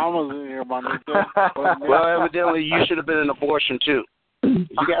 Your mama's in here, my nigga. Well, evidently you should have been an abortion too. You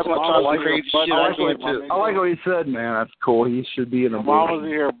guys want to talk some crazy shit, I can too. I like what he said, man. That's cool. He should be in Your a mama's in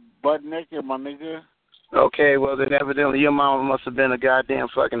here butt naked, my nigga. Okay, well then evidently your mama must have been a goddamn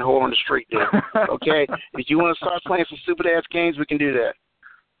fucking whore on the street then. Okay? If you want to start playing some stupid ass games, we can do that.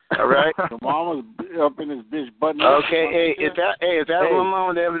 All right? Your mama's up in this bitch butt naked. Okay, if that was my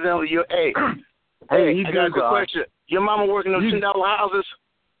mama, then evidently you Hey, you I got a good good guy. question. Your mama working those $10 houses?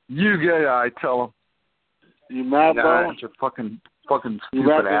 You good guy, tell him. You mad, bro? Bunch of fucking You stupid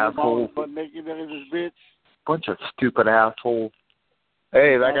mad that your assholes. mama's butt naked in this bitch? Bunch of stupid assholes.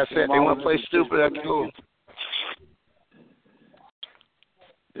 Hey, like I said, they want to play stupid. That's cool.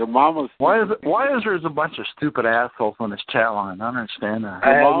 Your mama's. Why is there a bunch of stupid assholes on this chat line? I don't understand that. I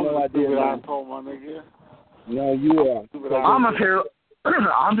have no no idea, idea, man. asshole, my nigga. No, you are. I'm up here.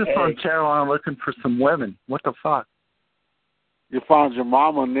 I'm just on chat line looking for some women. What the fuck? You found your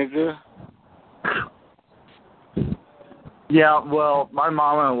mama, nigga. Yeah, well, my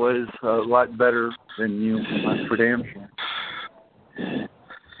mama was a lot better than you. That's for damn sure.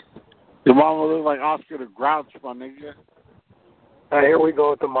 Your mama look like Oscar the Grouch, my nigga. Here we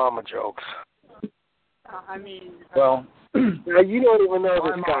go with the mama jokes. Well, now you don't even know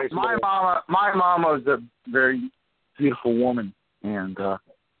this guy's my mama was a very beautiful woman, and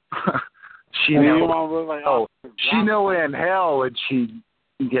she Your knew. mama look like Oh, Oscar the she Grouch. knew in hell would she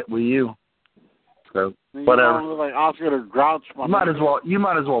get with you. So Your whatever. mama look like Oscar the Grouch, my nigga. You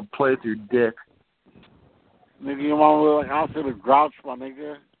might as well play with your dick. Nigga, your mama look like Oscar the Grouch, my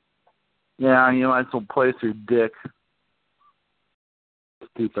nigga. Yeah, you might as well play with your dick.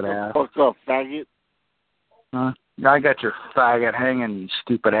 Stupid ass. Fuck up, faggot. Huh? I got your faggot hanging, you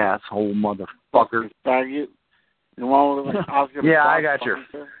stupid asshole motherfucker. Faggot. Your mama look like Oscar the Yeah, Grouch, I got my your.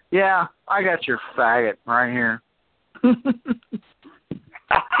 nigga. Yeah, I got your faggot right here.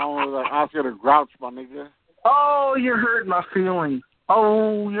 Mama look like Oscar the Grouch, my nigga. Oh, you're hurting my feelings.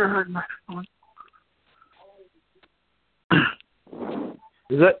 Oh, you're hurting my feelings.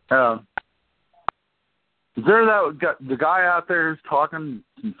 Is it? Is there the guy out there who's talking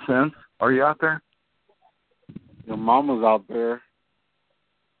some sense? Are you out there? Your mama's out there.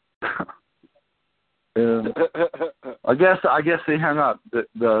 I guess he hung up.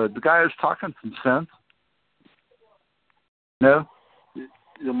 The guy who's talking some sense. No.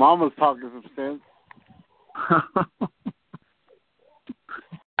 Your mama's talking some sense.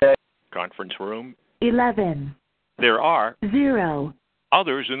 Conference room. 11. There are 0.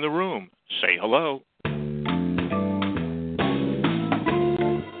 others in the room. Say hello.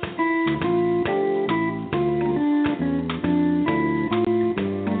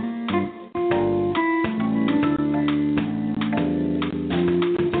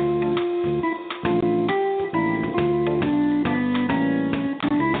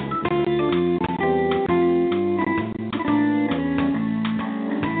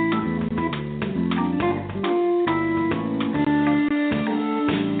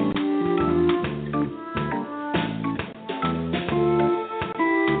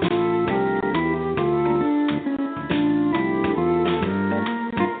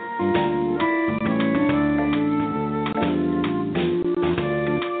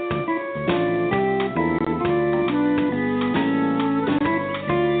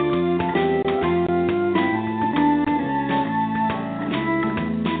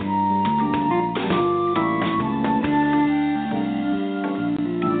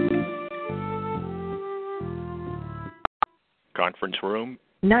 Conference room.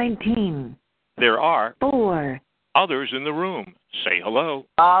 19. There are 4. others in the room. Say hello.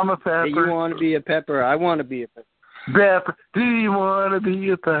 I'm a pepper. Hey, you want to be a pepper? I want to be a pepper. Pepper. Do you want to be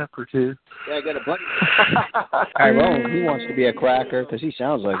a pepper too? Yeah, I got a buddy. Tyrone, he wants to be a cracker because he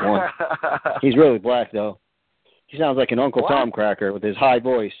sounds like one. He's really black though. He sounds like an Uncle Tom cracker with his high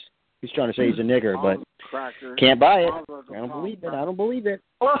voice. He's trying to say he's a nigger, but can't buy it. I don't believe it. I don't believe it.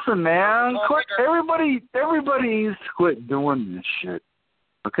 Listen, man, quit, everybody needs to quit doing this shit.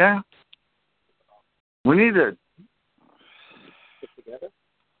 Okay? We need to.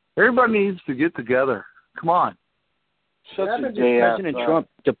 Everybody needs to get together. Come on. What happens if President Trump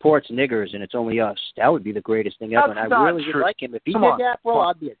deports niggers and it's only us? That would be the greatest thing ever. And I really would like him. If he did that, bro,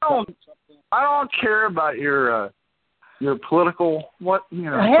 I'd be a I don't care about your political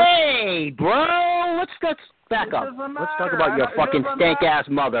Hey, bro, let's back up. Let's talk about your fucking stank ass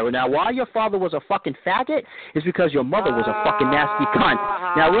mother. Now, why your father was a fucking faggot is because your mother was a fucking nasty cunt.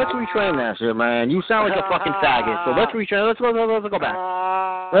 Now let's retrain that shit, man. You sound like a fucking faggot. So let's retrain. Let's go back.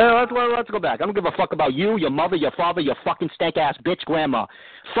 Let's go back. I don't give a fuck about you, your mother, your father, your fucking stank ass bitch grandma.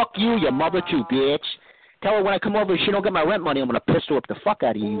 Fuck you, your mother too, bitch. Tell her when I come over, if she don't get my rent money, I'm gonna pistol whip the fuck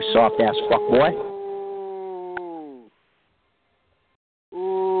out of you, you soft ass fuck boy.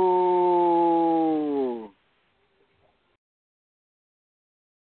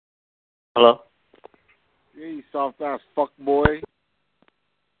 Hello? Yeah, you soft-ass fuckboy.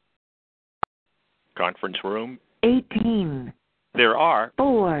 Conference room. 18. There are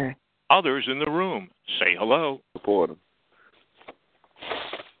 4. others in the room. Say hello. Support him.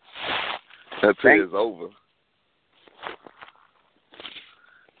 That tea is over.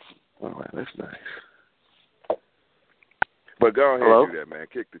 All right, that's nice. But go ahead and do that, man.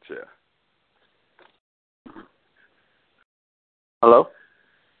 Kick the chair. Hello?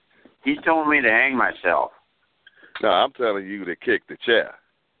 He's telling me to hang myself. No, I'm telling you to kick the chair.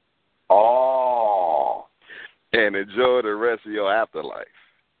 Oh. And enjoy the rest of your afterlife.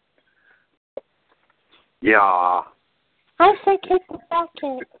 Yeah. I say kick the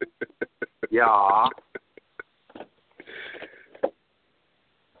bucket. Yeah.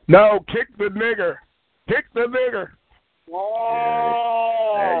 No, kick the nigger. Kick the nigger.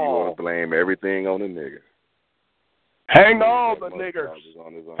 Oh. Now you want to blame everything on the nigger. Hang all the niggers.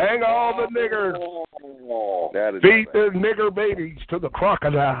 Hang all the niggers. Feed the nigger babies to the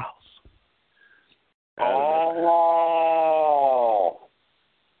crocodiles. Oh.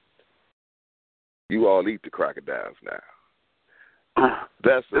 You all eat the crocodiles now.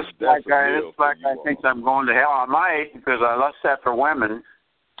 This black guy thinks I'm going to hell. I might because I lust that for women.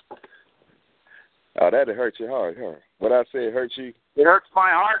 Oh, that'd hurt your heart, huh? What I said hurt you? It hurts my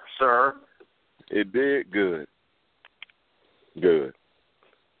heart, sir. It did? Good. Good.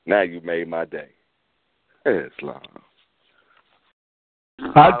 Now you made my day. It's long.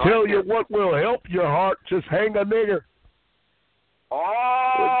 I tell you what will help your heart, just hang a nigger.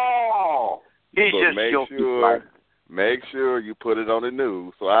 Oh! He's just guilty. Make sure you put it on the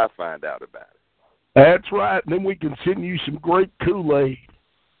news so I find out about it. That's right, and then we can send you some great Kool-Aid.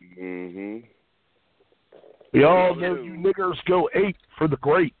 Mm-hmm. We all know you niggers go ape for the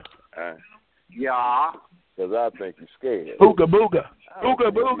grape. Yeah. Because I think you're scared. Booga booga. Booga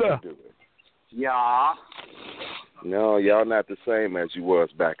booga. Yeah. No, y'all not the same as you was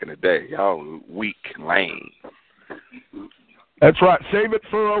back in the day. Y'all weak and lame. That's right. Save it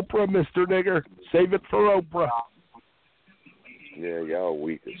for Oprah, Mr. Nigger. Save it for Oprah. Yeah, y'all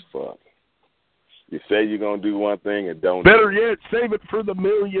weak as fuck. You say you're going to do one thing and don't. Better yet, save it for the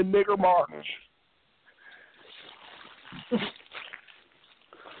Million Nigger March.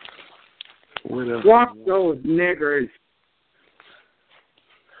 Fuck those niggers.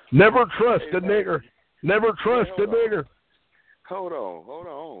 Never trust a nigger. Never trust a nigger. Hold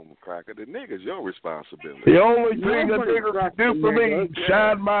on, Cracker. The nigger's your responsibility. The only thing a nigger can do for me is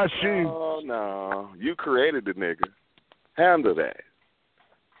shine my shoes. Oh, no. You created the nigger. Handle that.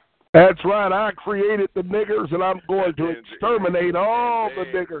 That's right. I created the niggers, and I'm going to exterminate all the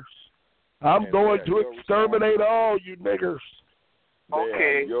niggers. I'm going to exterminate all you niggers.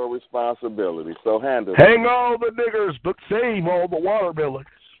 Okay. Your responsibility. So handle it. Hang all the niggers, but save all the watermelons.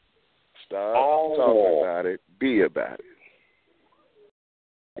 Stop talking about it. Be about it.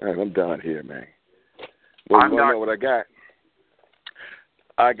 All right, I'm done here, man. Well, you want to know what I got?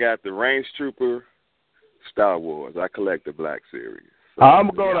 I got the Range Trooper Star Wars. I collect the Black Series. So, I'm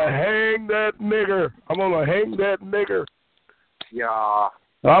going to hang that nigger. I'm going to hang that nigger. Yeah.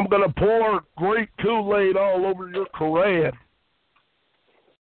 I'm going to pour great Kool-Aid all over your Koran.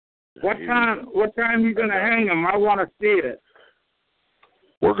 What time you going to hang him? I want to see it.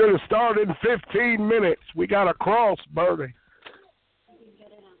 We're going to start in 15 minutes. We got a cross burning.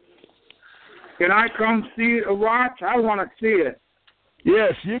 Can I come see it or watch? I want to see it.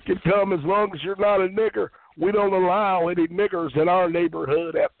 Yes, you can come as long as you're not a nigger. We don't allow any niggers in our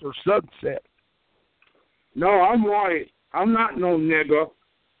neighborhood after sunset. No, I'm white. I'm not no nigger.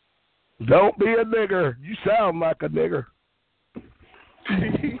 Don't be a nigger. You sound like a nigger.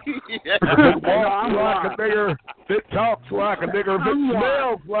 If it walks like a nigger, if it talks like a nigger, if it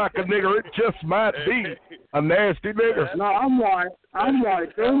smells like a nigger, it just might be a nasty nigger. No, I'm white. I'm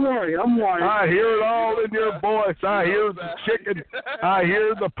white. Don't worry, I'm white. I hear it all in your voice. I hear the chicken. I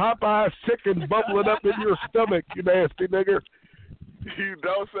hear the Popeye's chicken bubbling up in your stomach, you nasty nigger. You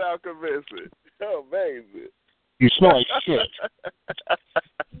don't sound convincing. Amazing. You smell like shit.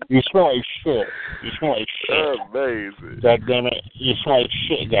 You smell like shit. You smell like shit. Amazing. God damn it. You smell like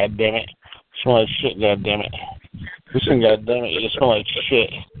shit, god damn it. You smell like shit, god damn it. Listen, god damn it. You smell like shit.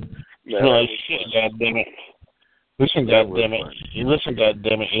 You smell like shit, god damn it. Listen, god damn it. You listen, god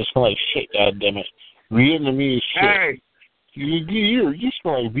damn it. You smell like shit, god damn it. Vietnamese shit. Hey. You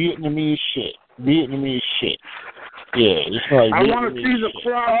smell like Vietnamese shit. Vietnamese shit. Yeah, you smell like I want to see the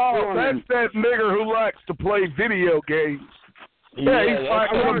crowd. Oh, that's that nigger who likes to play video games. Yeah, he's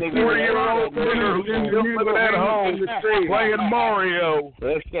like a 40-year-old nigger who's just living at home playing Mario.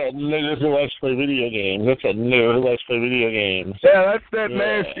 That's that nigger who likes to play video games. That's that nigger who likes to play video games. Yeah, that's that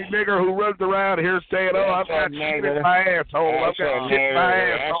nasty nigger who runs around here saying, "Oh, I've got shit in my asshole. I've got shit in my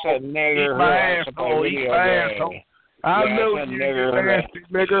asshole. Eat my asshole. Eat my asshole." I know you, you nasty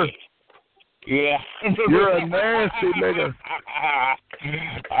nigger. Yeah. You're a nasty nigger.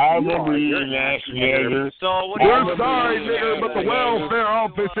 I remember you, nasty nigger. So we're sorry, nigger, but the welfare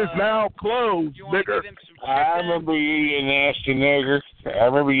office is now closed, nigger. I remember you nasty nigger. I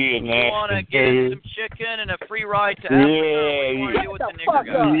remember you nasty nigger. You want to get him some chicken and a free ride to Africa? Yeah. What do you want to do with the nigger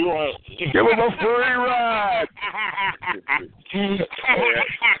guy? Give him a free ride.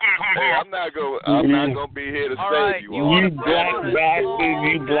 Hey, I'm not gonna be here to save you. You black bastard.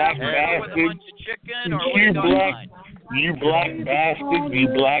 You black bastard. You black bastard, you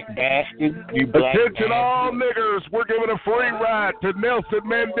black bastard, you black Attention bastard. all niggers, we're giving a free ride to Nelson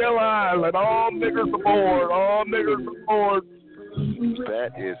Mandela Island. All niggers aboard, all niggers aboard.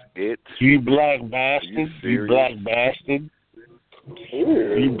 That is it. You black bastard, you black bastard.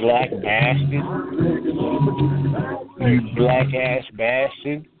 You black bastard. You black ass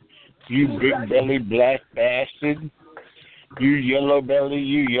bastard. You big belly black bastard. You yellow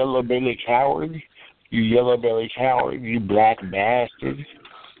belly coward. You yellow belly coward, you black bastard.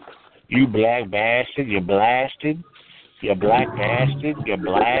 You black bastard, you blasted. You black bastard, you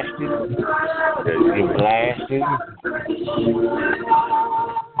blasted. You blasted.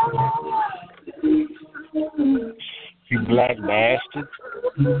 You black bastard.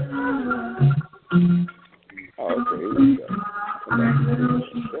 Oh, okay, here we go. I'm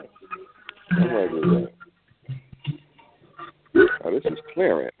ready with that. Oh, this is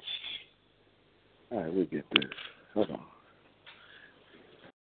clearance. All right, we get this. Hold on.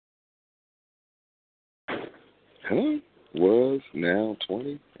 Huh? Was now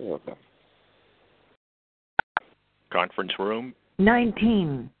 20? Okay. Conference room.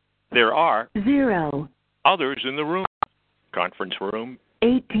 19. There are 0. others in the room. Conference room.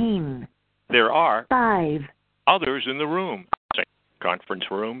 18. There are 5, others in the room. Say, conference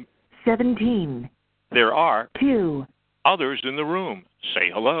room. 17, There are 2, others in the room.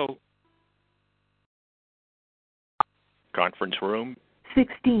 Say hello. Conference room.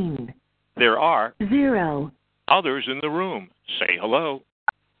 16, There are 0, others in the room. Say hello.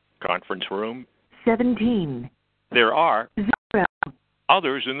 Conference room. 17, There are 0,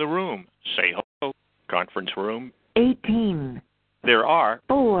 others in the room. Say hello. Conference room. 18, There are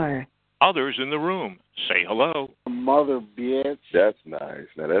 4, others in the room. Say hello. Mother bitch. That's nice.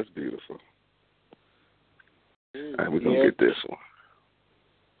 Now that's beautiful. All right, we're going to get this one.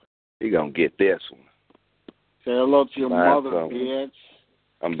 We're going to get this one. Say hello to your mother, some, bitch.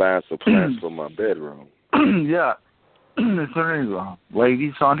 I'm buying some plants for my bedroom. Yeah. Is there any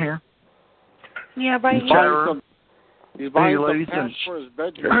ladies on here? Yeah, right here. He's Any buying ladies some in pants for his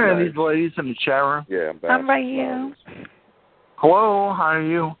bedroom. these ladies in the chat room? Yeah, I'm right here. Hello, how are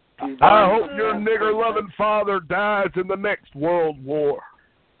you? I hope your nigger-loving father dies in the next World War.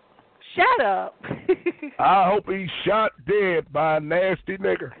 Shut up. I hope he's shot dead by a nasty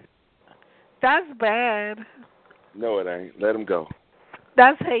nigger. That's bad. No, it ain't. Let him go.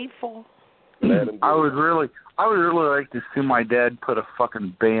 That's hateful. Let him go. I would really like to see my dad put a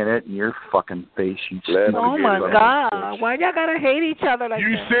fucking bayonet in your fucking face. Oh my God! Why y'all gotta hate each other like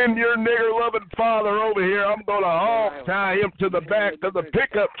you that? Send your nigger-loving father over here. I'm gonna hog-tie him to the back of the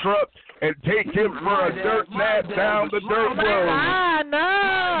pickup truck and take him for a dirt nap down the dirt road. Ah,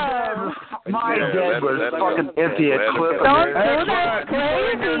 no! My dad was fucking empty at clip. Don't do that,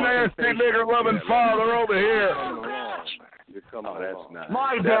 crazy. Your nasty nigger-loving father over here.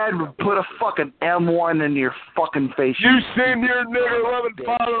 My dad would put a fucking M1 in your fucking face. You send your nigger-loving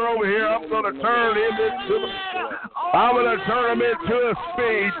father over here. I'm gonna turn him into a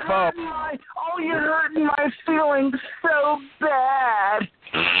speed bump. Oh, you're hurting my feelings so bad.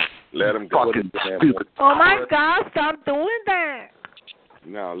 Let him go. Fucking stupid. Oh my God! Stop doing that.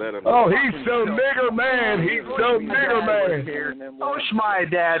 No, let him. Oh, he's so nigger man. He's so nigger man. I wish my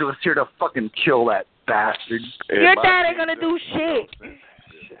dad was here to fucking kill that bastard. Your dad ain't gonna do shit.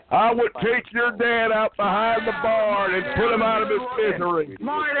 I would take your dad out behind the barn and put him out of his misery.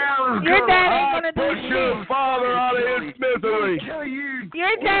 Your dad ain't gonna do Push your father out of his misery.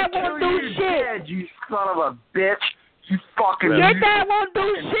 Your dad won't do shit. You son of a bitch. You fucking. Your dad won't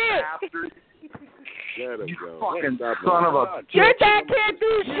do shit. You fucking son of a bitch. Your dad can't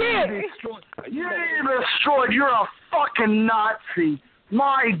do shit. You ain't destroyed. You're a fucking Nazi.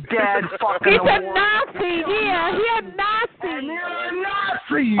 My dad fucking. He's a Nazi. Yeah, he a Nazi. And you're a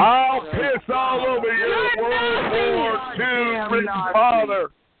Nazi. I'll piss all over your World War II rich father.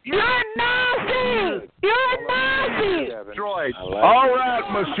 You're a Nazi. You're a Nazi. Destroyed. All right,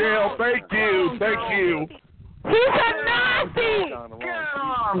 Michelle. Thank you. Thank you. He's a Nazi. Get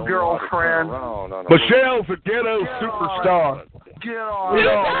on, girlfriend. Michelle's a ghetto superstar. Get on. He's a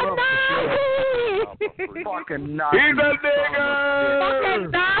Nazi. Fucking Nazi. He's a nigger.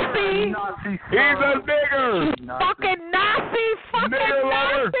 Fucking Nazi. He's a nigger. Fucking Nazi. Fucking Nigger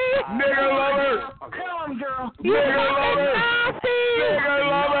lover. Nazi. Nigger lover. Tell him, girl. Nigger lover. Nazi. Nigger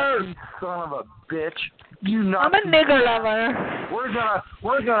lover. Son of a bitch. You Nazi. I'm a nigger lover.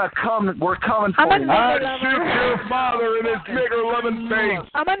 We're gonna come. We're coming for I'm a you. nigger I'd shoot your father in his nigger loving face.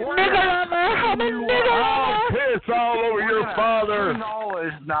 I'm a nigger lover. I'm a nigger I'll lover. piss all over your father. All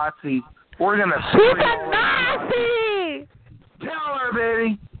is Nazis. We're gonna. He's a Nazi. Tell her,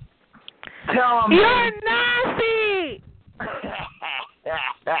 baby. Tell him. You're a Nazi.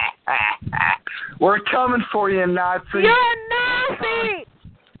 We're coming for you, Nazi. You're a Nazi.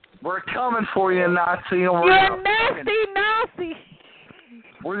 We're coming for you, Nazi. You're a nasty Nazi.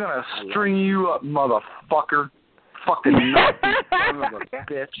 We're gonna string you up, motherfucker. Fucking Nazi son of a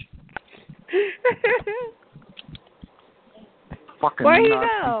bitch. Fucking Where he Nazi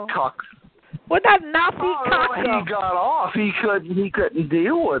go? cuck. What that Nazi cock He got off. He couldn't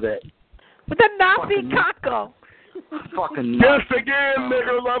deal with it. What that Nazi cock Fucking Just again,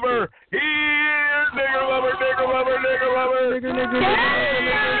 nigger lover. Here, nigger lover, nigger lover, nigger lover.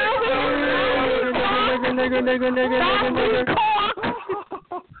 Nigger, nigger, nigger.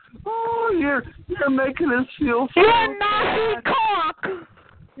 Oh, you're making us feel so. You're a Nazi cock.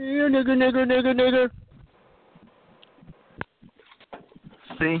 You're nigger.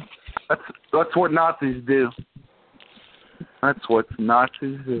 See, that's what Nazis do. That's what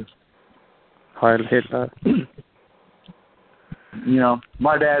Nazis do. Heil Hitler. You know,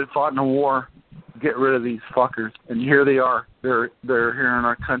 my dad fought in a war to get rid of these fuckers, and here they are. They're here in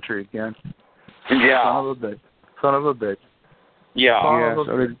our country again. Yeah. Son of a bitch. Yeah.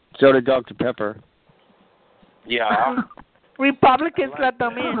 So did Dr. Pepper. Yeah. Republicans let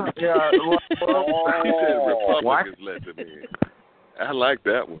them in. Yeah. He said Republicans let them in. I like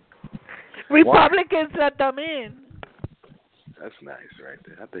that one. Republicans let them in. That's nice right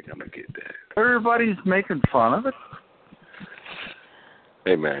there. I think I'm going to get that. Everybody's making fun of it.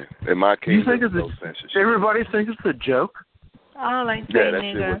 Hey, man. In my case, you think everybody thinks it's a joke? I don't like saying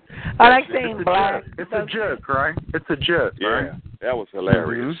nigger. I like saying black. It's a joke, right? It's a joke, right? Yeah, that was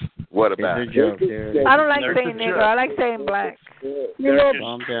hilarious. What about it? It's a joke, dude. I don't like saying nigger. I like saying black.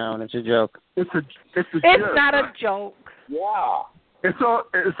 Calm down. It's a joke. It's a joke. It's not a joke. Yeah. Is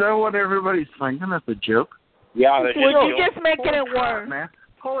that what everybody's thinking? It's a joke? Yeah. Well, you're just making it worse. Man.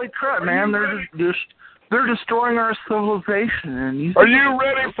 Holy crap, man. They're destroying our civilization. And are you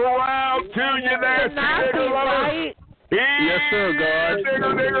ready for round 2, you nasty nigger lover? Right? Yes, sir, God.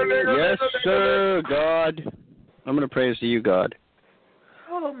 Yes, sir, God. I'm going to praise to you, God.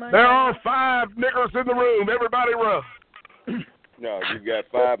 Oh, my there God. are 5 niggers in the room. Everybody run. No, you got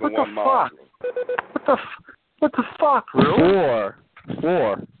 5 and 1 Muslim. What the fuck, really?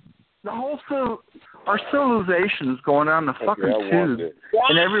 4. The whole our civilization is going down the fucking tube,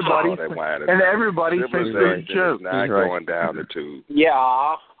 and everybody thinks it's a joke. Not going down the tube.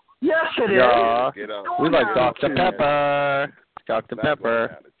 Yeah. Yes, it is. We like Dr. Pepper. Dr.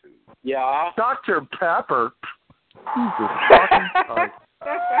 Pepper. Yeah. Dr. Pepper. Jesus fucking Christ.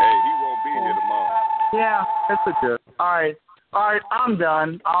 Hey, he won't be here tomorrow. Yeah, it's a joke. All right, I'm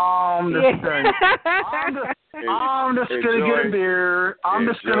done. I'm just gonna get a beer. I'm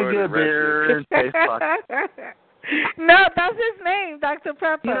just gonna get a beer and say fuck. No, that's his name, Dr.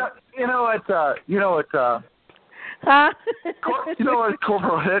 Pepper. You know what? Huh? You know what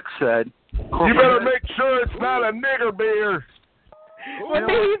Corporal Hicks said? You better make sure it's not a nigger beer. What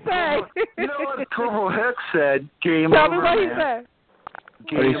did he say? You know what Corporal Hicks said? Game Tell over, me what man. he said.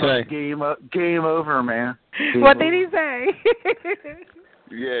 What did he say? Game over, man. What did he say?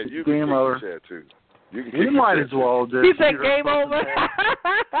 Yeah, you game can over. Kick the chair too. You might as well just. He said game over.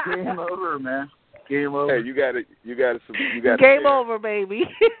 Game over, man. Game over. Hey, you got it. Game over, baby.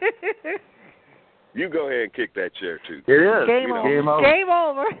 You go ahead and kick that chair too. It is. Game over. Game over. Game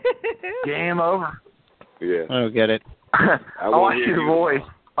over. Game over. Yeah. I don't get it. I like your voice.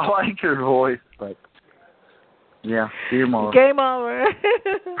 I like your voice, but yeah, game over. Game over.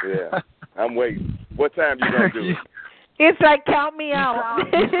 Yeah, I'm waiting. What time you gonna do it? It's like count me out.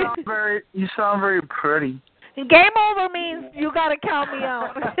 You sound very pretty. Game over means you gotta count me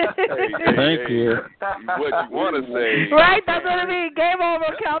out. Thank you. What you want to say? Right, that's what I mean. Game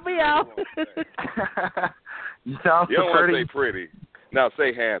over, count me out. You sound so you don't pretty. Want to say pretty. Now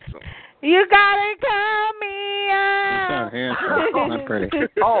say handsome. You gotta count me out. You sound handsome, not pretty.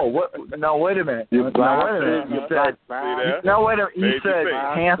 Oh, what? No, wait a minute. You said. No, wait a minute. You said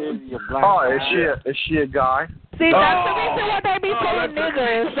handsome. Oh, is she a guy? See, that's the reason why they be saying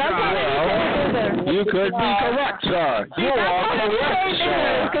niggers. That's why they be saying niggers. You could be correct, sir. You are correct,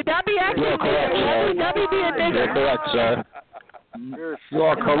 sir. Could that be actually You're correct, sir. That be a nigger. You're correct, sir. You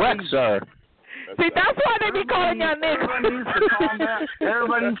are correct, sir. See, that's why they be calling y'all niggers.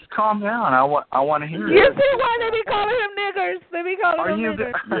 Everybody needs to calm down. I want to hear it. You see why they be calling him niggers? They be calling him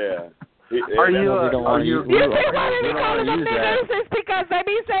niggers. Yeah. Are you? You see why they be calling them niggers? It's because they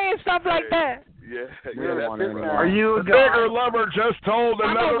be saying stuff like that. Yeah. Are you a guy? Nigger lover just told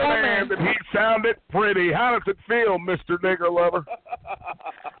another man that he sounded pretty. How does it feel, Mr. Nigger lover?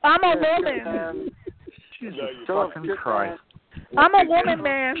 I'm a woman. Jesus fucking Christ. I'm a woman,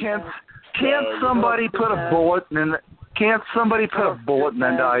 man. Can't somebody put a bullet in? Can't somebody put a bullet in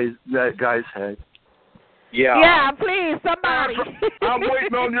that guy's head? Yeah. Yeah, please, somebody. I'm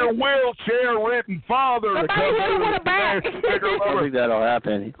waiting on your wheelchair-ridden father to come over. I think that'll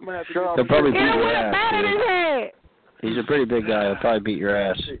happen. He'll probably beat your ass. He's a pretty big guy. He'll probably beat your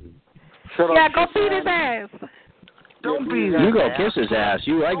ass. Yeah, go beat his ass. Don't beat You go kiss his ass.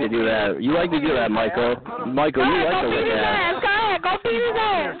 You like to do that. You like to do that, Michael. Michael, you like to lick his ass. Go ahead, go beat his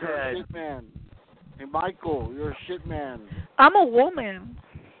ass. Shit man. Hey, Michael, you're a shit man. I'm a woman.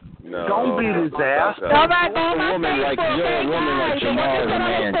 No. Don't beat his ass. You're a woman like Jamal is a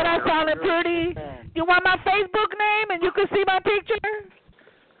man. Said I sounded pretty. You want my Facebook name and you can see my picture?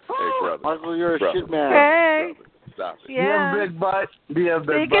 Hey, brother. Michael, you're a shit man. Hey. Stop it. Yeah. You have a big butt. You have a big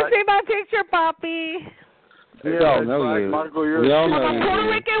butt. You can see my picture, Poppy. We all know you. We all know I'm a you. Puerto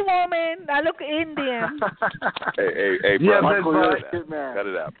Rican woman. I look Indian. Hey, yeah, brother. Cut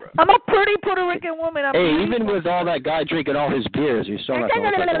it out, bro. I'm a pretty Puerto Rican woman. Hey, even with all that guy drinking all his beers, you're still not going to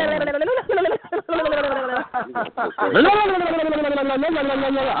look like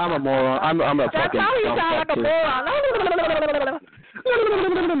I'm a moron. I'm a fucking That's how you sound like a moron.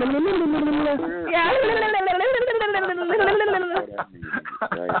 Yeah.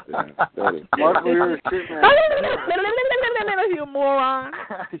 Marco, you're a shit man. You moron.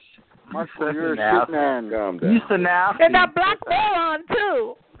 Marco, you're a shit man. Calm down. You so nasty. And that black moron,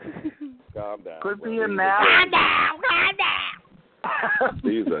 too. Calm down. Quit being nasty. Calm down.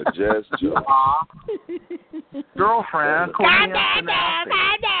 These are just jokes. Girlfriend, quit being so nasty.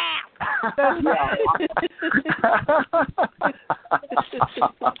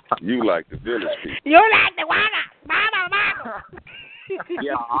 You like the village people. You like the one.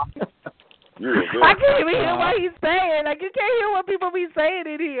 Yeah. I can't even hear what he's saying. Like, you can't hear what people be saying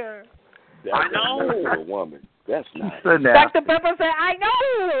in here. That's I know. A woman. That's nice. So Dr. Pepper said, I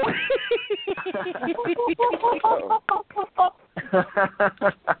know.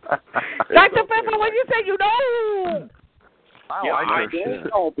 Dr. Pepper, what you say? You know. Yeah, I didn't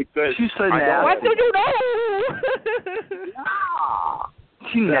know because she's so nasty. What do you know?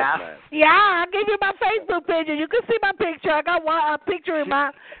 She nasty. Yeah, I gave you my Facebook picture. You can see my picture. I got a picture in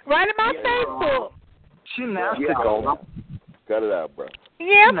my Facebook. She nasty, Golden. Cut it out, bro.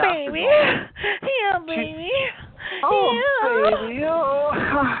 Yeah, baby. Yeah, baby. Oh, baby.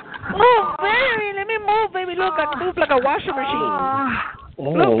 Oh, baby. Let me move, baby. Look, I can move like a washing machine.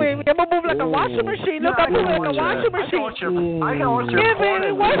 Look, baby. I'm going to move like a washing machine. Look, I move like a washing machine. I can watch your yeah, porn.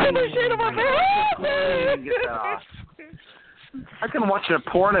 baby. Washing machine on my baby. I can watch a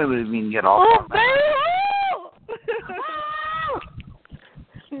porno movie and get off. Oh,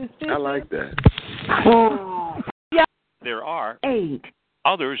 baby. I like that. Yeah. There are 8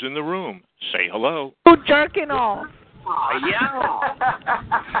 others in the room. Say hello. Who jerking off? Yeah.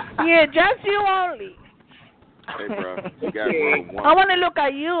 Yeah, just you only. Hey, bro. You got room 1. I want to look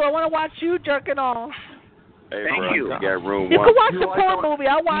at you. I want to watch you jerking off. Hey, bro. You got room 1. You can watch the porn movie.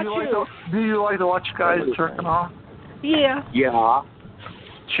 I'll watch you. Do you like to watch guys jerking off? Yeah. Yeah.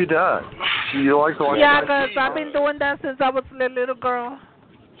 She does. Do you like to watch Yeah, because I've been doing that since I was a little girl.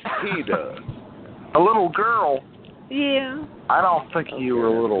 He does. A little girl? Yeah. I don't think you were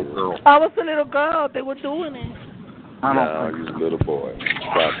a little girl. I was a little girl. They were doing it. I don't think you was a little boy.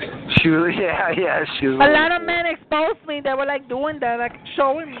 Stop it. She was, she was. A lot of men exposed me. They were like doing that, like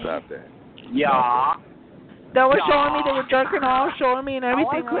showing me. Stop that. Yeah. They were showing me. They were jerking off, showing me and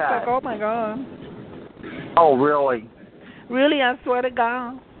everything. I was like, oh my God. Oh, really? Really, I swear to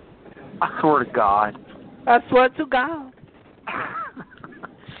God. I swear to God. I swear to God.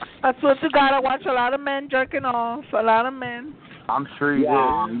 I swear to God, I watch a lot of men jerking off. A lot of men. I'm sure you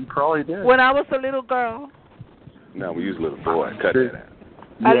did. You probably did. When I was a little girl. No, we use a little boy. Cut that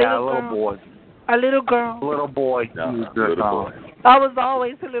out. Yeah, a little boy. A little girl. A little boy. No, little boy. I was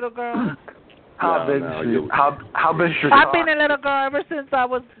always a little girl. How big is your cock? I've been a little girl ever since I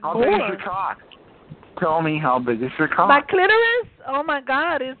was born. How big is your cock? Tell me how big is your cock? My clitoris? Oh my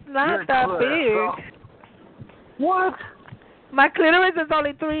God, it's not that big. What? My clitoris is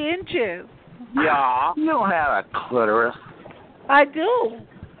only 3 inches. Yeah. You don't have a clitoris. I do.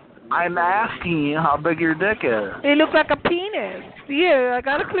 I'm asking you how big your dick is. It looks like a penis. Yeah, I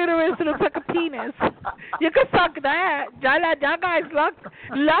got a clitoris that looks like a penis. You can suck that. Y'all guys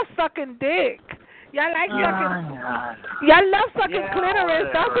love sucking dick. Y'all like sucking. Y'all love sucking clitoris.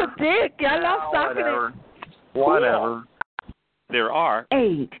 That's a dick. Y'all love sucking it. Whatever. There are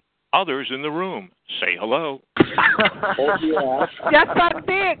 8 others in the room. Say hello. Oh, yeah. Y'all suck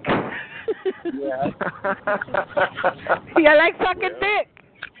dick. Yeah. Y'all like sucking dick.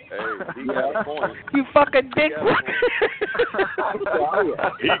 Hey, he got a point. You fucking dick.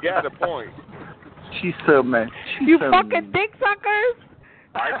 He got a point. She's so mad. You fucking dick suckers.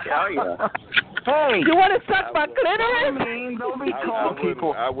 I tell you. Hey. You want to suck my clitoris? Don't be calling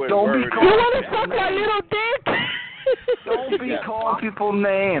people. Don't You be want to suck my little dick? Don't be calling people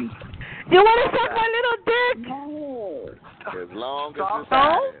names. You want to suck my little dick? No. As long as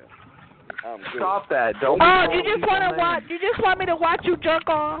it's Stop that. Don't. Oh, you just want to watch? You just want me to watch you jerk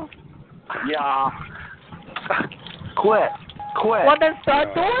off? Yeah. Quit. Well, then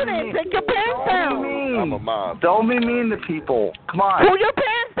start doing it. Take your pants down. I'm a mom. Don't be mean to people. Come on. Pull your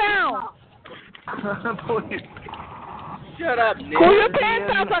pants down. Please. Shut up, nigger. Pull your pants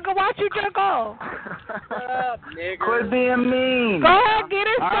down so I can watch you jerk off. Shut up, nigger. Quit being mean. Go ahead, get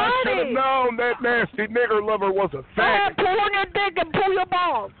it I should have started. known that nasty nigger lover was a faggot. Pull on your dick and pull your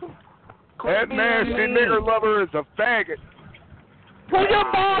balls. That nasty nigger lover is a faggot. Pull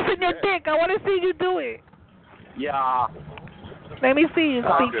your balls in your dick. I want to see you do it. Yeah. Let me see you,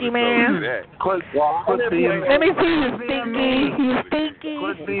 stinky man. Quit being. Let me see you, stinky. You stinky.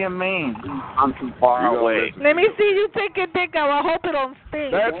 Quit being mean. I'm too far away. Let me see you take your dick out. I hope it don't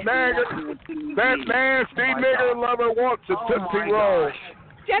stink. That nasty nigger lover wants a Tootsie Roll.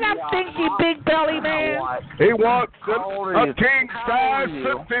 Shut up, stinky big belly man. He wants a king-size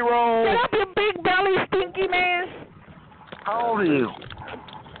Tootsie Roll. Shut up, you big belly stinky man. How old are you?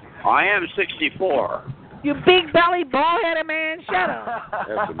 I am 64. You big belly bald-headed man. Shut up.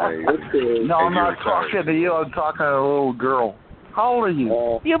 That's amazing. No, I'm not talking to you. I'm talking to a little girl. How old are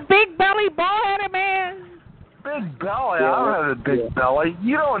you? You big belly bald-headed man. Big belly? I don't have a big belly.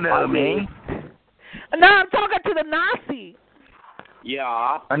 You don't know me. No, I'm talking to the Nazi.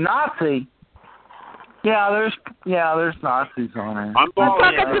 Yeah. A Nazi? Yeah, there's Nazis on her. I'm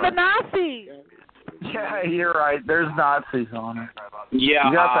talking to the Nazi. Yeah, you're right. There's Nazis on her. Yeah.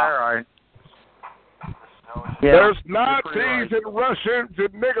 You got that right. Yeah. There's Nazis and Russians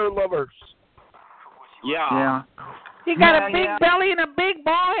and nigger lovers. Yeah. He got a big belly and a big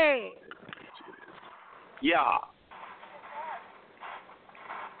bald head. Yeah.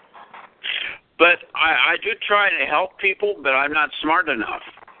 But I do try to help people, but I'm not smart enough.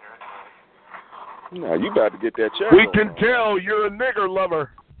 No, you about to get that check. We can tell you're a nigger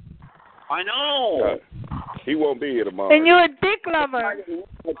lover. I know. He won't be here tomorrow. And you're a dick lover.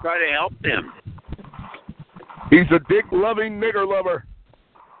 I try to help them. He's a dick-loving nigger lover.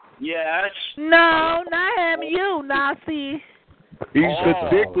 Yes. No, not him. You, Nazi. He's the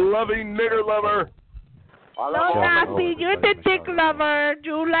dick-loving nigger lover. No, Nazi, you're the dick lover.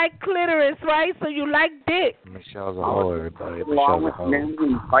 You like clitoris, right? So you like dick. Michelle's a hoe, everybody. Michelle's a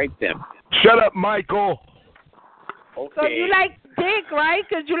hoe. Fight them. Shut up, Michael. Okay. So you like dick, right?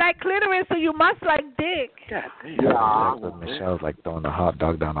 Because you like clitoris, so you must like dick. Yeah. Michelle's like throwing a hot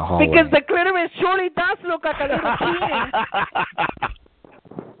dog down the hallway. Because the clitoris surely does look like a little penis.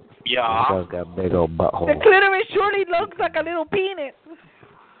 Yeah. Michelle's got a big old butthole. The clitoris surely looks like a little penis.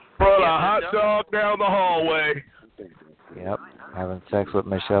 Put a hot dog down the hallway. Yep. Having sex with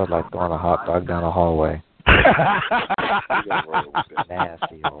Michelle's like throwing a hot dog down the hallway.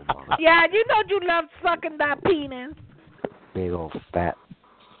 Nasty old mother. Yeah, you know you love sucking that penis. Big old fat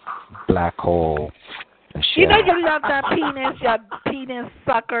black hole. Michelle. You know you love that penis, you penis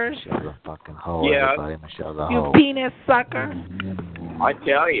sucker. Michelle's a fucking hoe, everybody. Michelle's a hoe. You penis sucker. I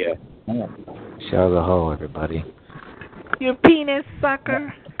tell you. Michelle's a hoe, everybody. You penis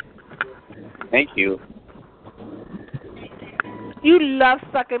sucker. Thank you. You love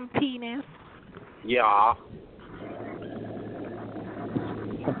sucking penis. Yeah.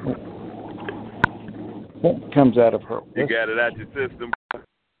 What comes out of her? You got it out your system.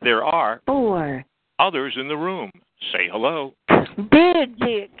 There are 4 others in the room. Say hello. Big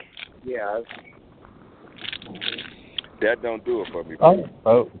dick. Yes. That don't do it for me.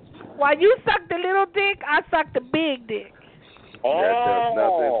 Oh. While you suck the little dick, I suck the big dick. That does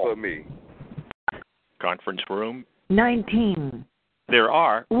nothing for me. Conference room. 19 There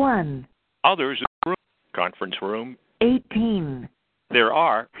are 1 others in the room. Conference room. 18 There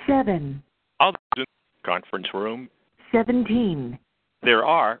are 7 others in the conference room. 17 There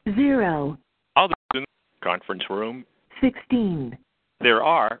are 0 others in the conference room. 16 There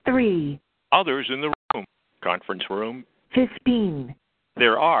are 3 others in the room. Conference room. 15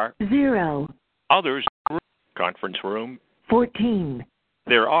 There are 0 others in the room. Conference room. 14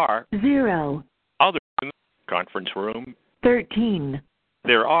 There are 0 others in the conference room. 13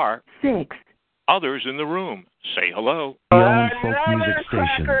 There are 6 others in the room. Say hello. The only folk music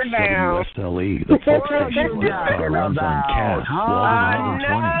station, WSLE. The folk station runs on Cass, Walden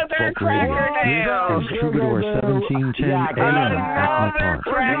 1120, Folk Radio. This is Troubadour 1710 AM, Acme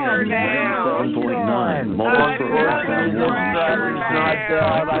Park. 7.9, Mullen for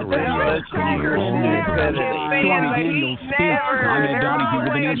Stormy Daniels speaks. I'm Ed Donahue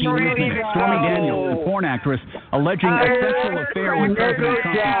with an 18 News Minute. Stormy Daniels, the porn actress, alleging a sexual affair with President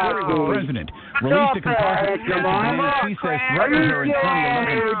Trump, the president, released a composite statement she says threatened her in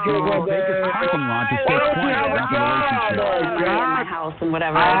 2011 in a Vegas parking lot to stay quiet about the relationship. In my house and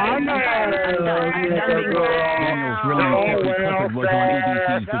whatever. Daniels realized Jeffrey Clifford was on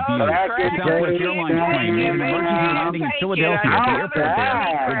ABC's The View. The Southwest Airlines plane made an emergency landing in Philadelphia at the airport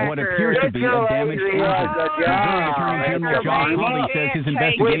there with what appears to be a damaged engine. Missouri Attorney General Josh Hawley says his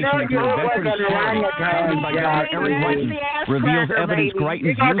investigation into a veteran's charity founded by Governor Eric Greitens reveals evidence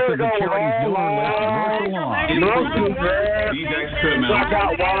Greitens' use of the charity's donor list broke the law. These extra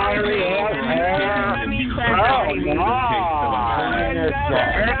amounts.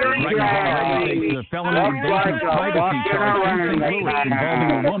 The felony invasion of privacy charge in St. Louis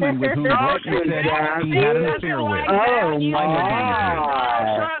involving a woman with whom Greitens said he had an affair with. Oh, my.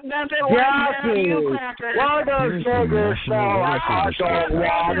 Jackie, why does niggas smell like hot dog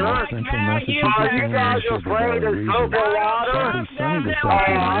water? Are you guys afraid of soda water? I'm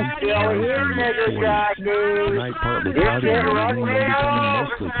still here, nigga Jackie. It's getting ugly out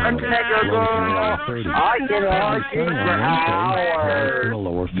A nigger girl, I can argue for hours. In the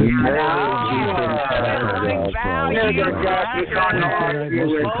lower 50s. Nigger Jackie can argue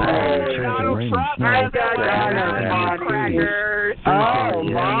with hours. Oh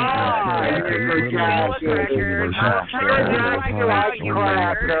my, nigger Jackie. Nigger Jackie likes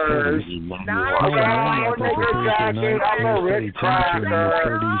crackers. Nigger Jackie, I'm a rich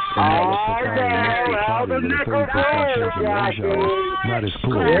cracker. Oh, the nigger Jackie. Not as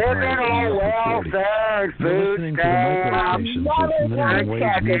cool. Living on welfare, food stamps. Minimum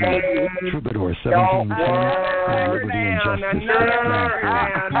wage meeting. Troubadour 1710. Liberty and justice.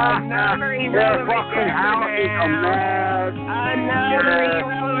 They're fucking houses a mess. Another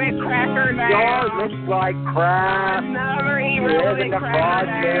irrelevant cracker now. Yours looks like crap. Another irrelevant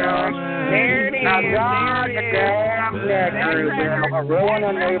cracker. There it is. Now, God, the damn nigger will ruin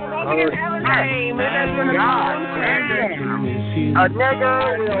a neighborhood. God damn. A nigger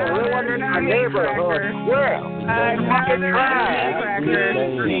will ruin a neighborhood. Well, fucking trash.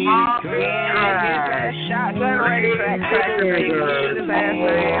 Shotgun ready for that cracker, baby. Shoot his ass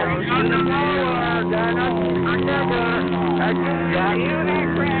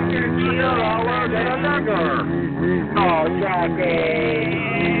Oh, Jackie.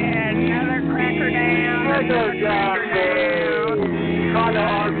 Another cracker down. Another Jackie. Trying to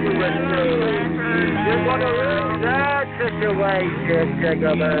argue with me. You're going to lose that situation,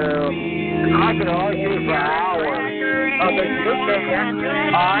 Jigaboo. I can argue for hours.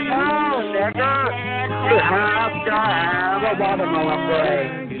 I know, nigga. You have to have a watermelon break.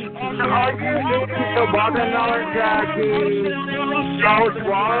 Are you eating the watermelon, Jackie? So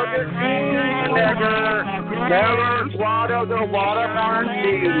swallow the seed, nigga. Never swallow the watermelon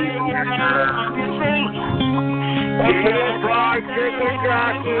seed. Eating fried chicken,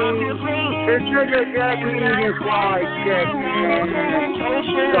 Jackie. The sugar Jackie eating fried chicken.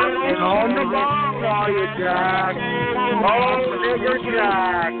 Something on the bone, are you, Jack? Oh, nigger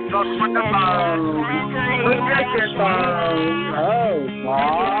Jack. Look for the bone. The chicken bone. Oh, my.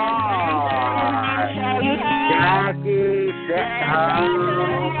 Jackie, sit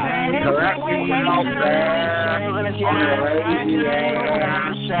home. Collecting welfare on the lazy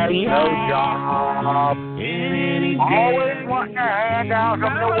ass. No job. Always wanting a handout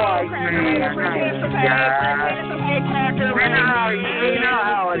from the white man. You know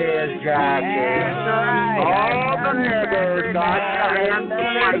how it is, Jackie. All the niggers got to hand the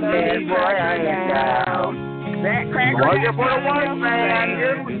white man for a handout. Well, you put a white man,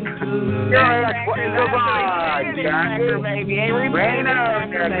 your ass wouldn't survive, Jackie. Rain out,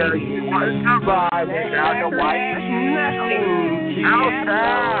 nigger, you wouldn't survive without the white man.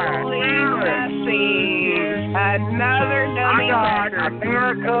 Outside. Another dummy. I got a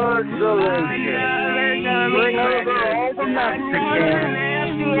miracle solution. Bring over all the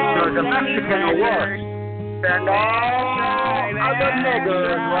Mexicans. So the Mexican will work. Send all other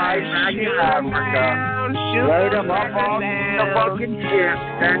niggers right back in Africa. Load them up on the fucking ship.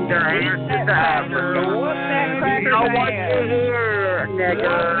 Send their asses to Africa. We don't want you here,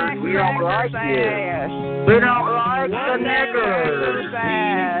 niggers. We don't like you. We don't like the niggers.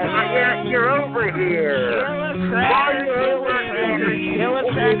 Yet you're over here. Why are you over here? Kill a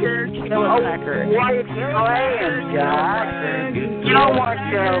cracker, kill a cracker. Why are you playing, Jack? You don't want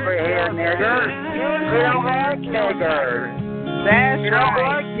you over here, niggers. We don't like niggers. That's you don't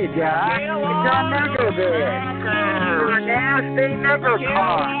like you, Jack. It's a nigger bitch. You're a nasty nigger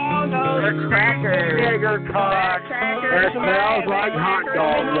cock. A cracker. Nigger cock. It smells like hot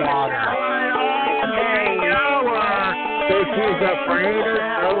dog water. So she's afraid of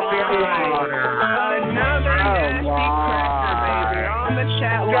soapy water. Another nasty cracker, baby, on the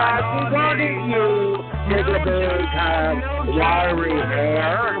chat line. God, what do you niggers have wiry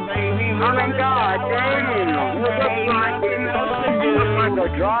hair? I mean, God damn. You look like a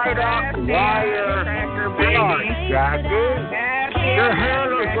dried up wire. Jackie. Your hair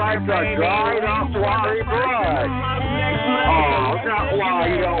looks like a dried up wiry brush. Oh, not why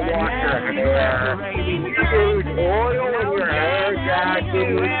you don't wash your hair. You use oil in your hair,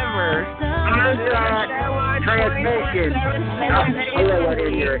 Jackie. How's that transmission? Oil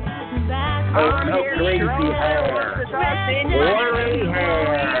in your crazy hair. Oily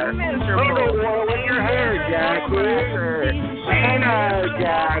hair. Put the oil in your hair, Jackie. I know,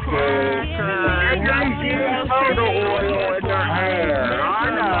 Jackie. You guys use put the oil in your hair. I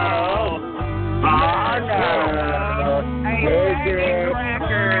know. Is it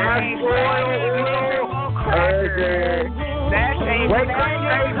Wake up,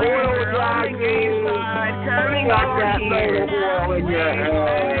 oil Jackie. Got that little oil in your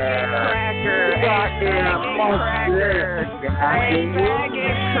hair. You got that monster,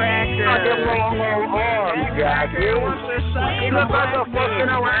 Jackie. them long old arms, Jackie. He looks like a fucking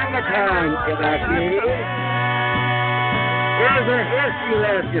orangutan, Jackie. Here's a history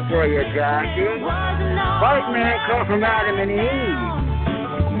lesson for you, Jackie. White man come from Adam and Eve.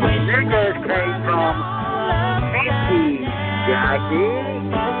 Niggers came from Mickey, Jackie.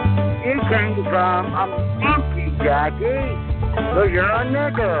 You came from a monkey, Jackie. So you're a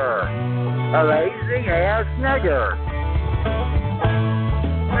nigger. A lazy ass nigger.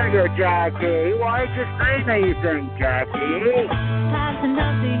 Nigger, Jackie. Why didn't you say anything, Jackie?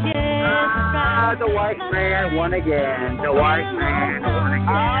 The white man won again. The white man won again.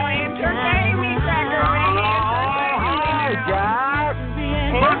 Oh, entertain me, Cracker Baby. Oh, Jack.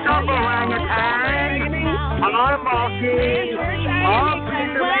 What's up, orangutan? I'm monkey. I'm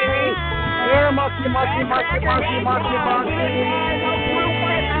Cracker Baby. Here, monkey.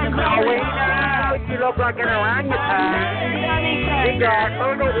 You look like an orangutan. You got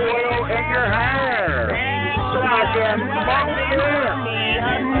little oil in your hair. Like a monkey lips.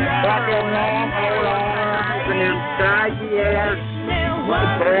 Like a long old arms and them saggy ass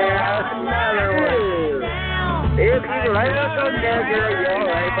breath. If you lay with a nigger, you'll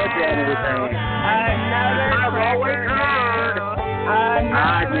lay with anything. I've always heard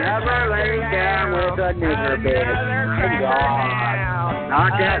I'd never lay down with a nigger, bitch. Thank God.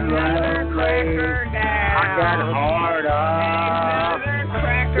 Not that lonely, not that hard up.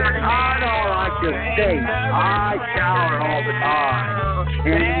 I don't like to stink. I shower all the time.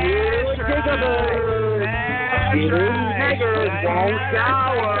 And you niggers, you niggers won't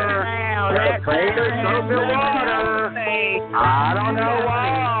shower. They're afraid of soap and water. I don't know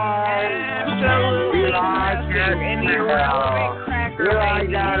why. You like that smell. You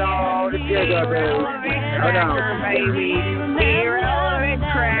like that all the niggers. No, baby.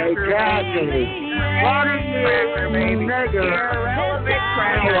 Hey, Jackie, what are you, nigger?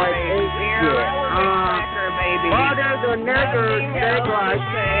 Like shit, what are the niggers think like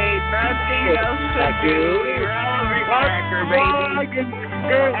shit, Jackie? Why did you think,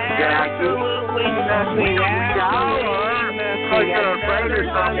 Jackie? We don't shower because you're afraid of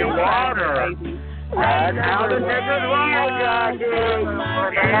something water. That's how the niggers roll, Jackie.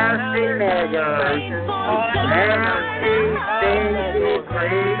 Nasty niggers. Nasty, stinky,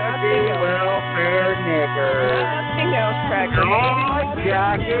 crazy, welfare niggers. Oh,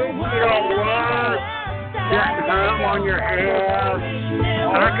 Jackie, you don't work. Just come on your ass.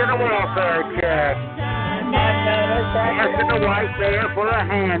 Look at a welfare check. Asking the white man for a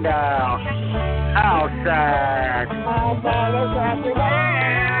handout. Outside.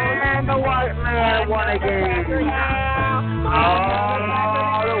 And the white man won again.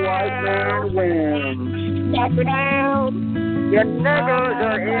 Oh, the white man wins. Knock it down. Your niggers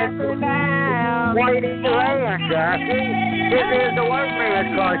are in waiting land, Jackie. This is the white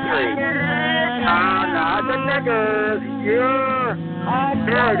man's country. Not the niggers. Your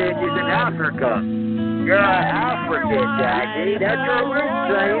heritage is in Africa. You're an African, Jackie. That's your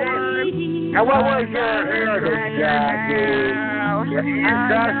roots, ain't it? Now, what was your heritage, Jackie? Your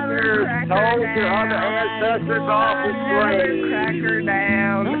ancestors told your other ancestors off to slave. Cracker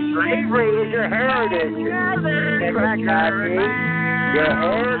down. Slavery is your heritage, Jackie. Your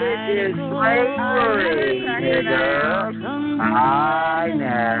heritage is slavery, nigga. I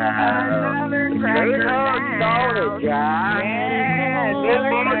know. They don't know it, Jack.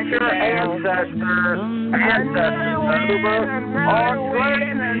 Look your ancestors over on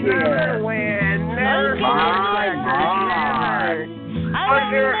slave shit. Put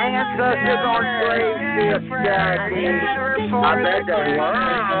your ancestors on slave ships, Jackie. I bet they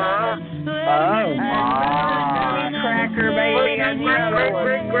were. Oh, my. Cracker baby, another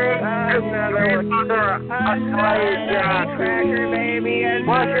a slave, Jackie.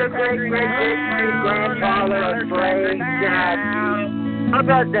 Was your great-great-great-great-grandfather a slave, Jackie? I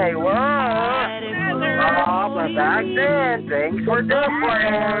bet they were. Oh, but back then, things were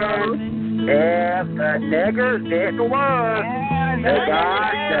different. If the niggers didn't work, they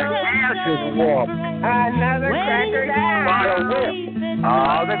got their asses whooped. Another cracker down. By a whip.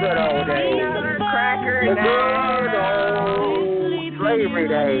 Oh, the good old days. Another cracker down. The good old slavery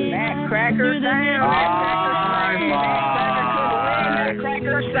days. That cracker down.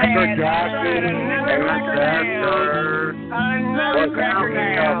 Cracker Jackie. Ancestors. Look out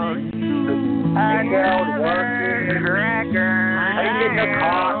here. Another working cracker. Taking the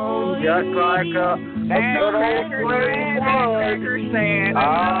cotton. Just like a good old slave was. And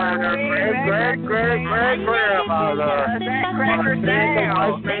her great-great-great-great-grandmother. Cracker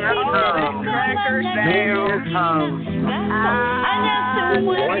down. Cracker down.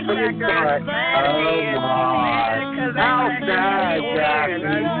 Voice of his butt. Oh, my. Outside,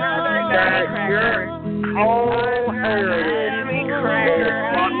 Jackie. that your whole heritage is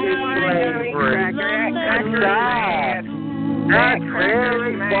fucking slavery. That's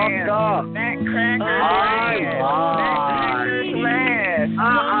really fucked up.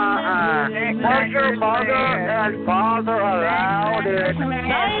 Was your mother and father allowed it on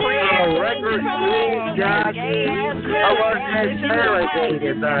a record screen, Jackie? I wasn't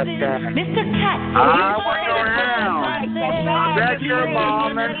interrogated back then. I went around. I bet your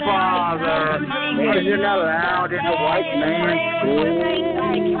mom and father wasn't allowed in a white man's school,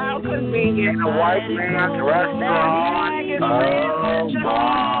 in a white man's restaurant. Oh, that's right.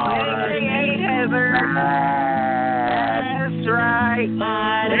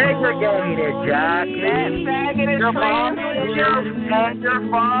 Segregated, Jackie. Your mom and your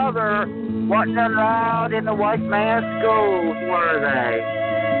father wasn't allowed in the white man's schools, were they?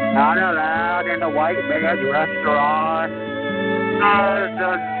 Not allowed in the white man's restaurant.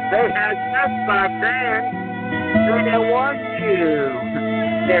 They had sex back then. They didn't want you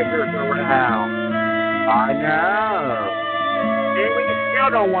niggers around. I know. And we still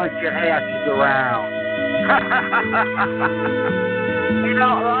don't want your asses around. We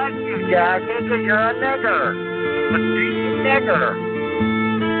don't like you, Jackie, because you're a nigger. A stinky nigger.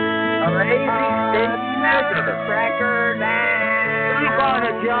 A lazy, stinky nigger. Cracker down. You got a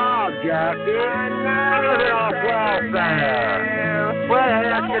job, Jackie. Living off welfare. We're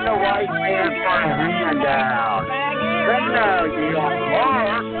asking the white man for a handout. They know you don't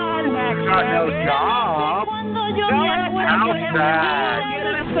work. You got no job. Outside.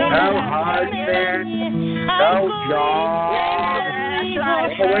 No husband. No job.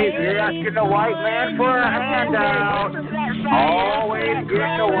 Always asking the white man for a handout. Always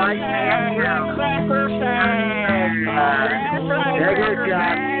get the white man nigger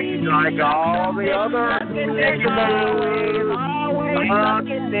Jackie, like all the other nigger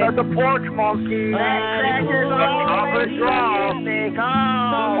the porch monkey, upper draw,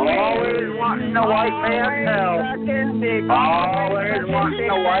 always wanting the white man's help, always wanting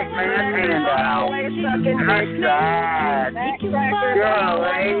the white man's handout. That's sad. You're a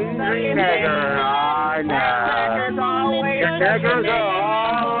lazy nigger, I know. Your niggers are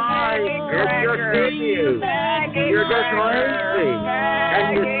alright, it's just in you. You're just lazy,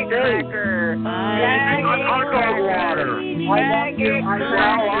 and you stink. Like hot dog water. I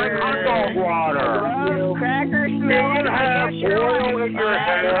smell like hot dog water. You have oil in your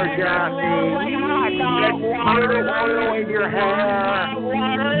hair, Jackie. Motor oil in your hair.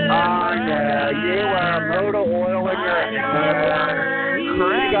 Oh, yeah, you wear motor oil in your hair.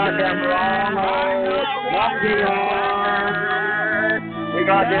 You got them long old monkey arms. You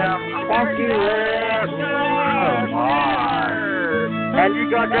got them funky lips. Oh, my. And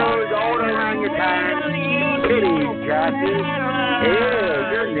you got those old orangutan titties, Jackie. Ew,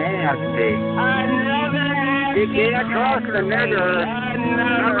 you're nasty. You can't trust a nigger.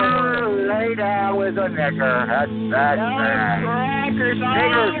 Never lay down with a nigger. That's bad.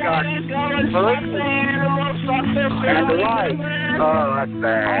 Niggers got police and the light. Oh, that's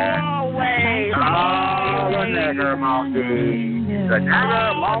bad. Oh, the nigger monkey. The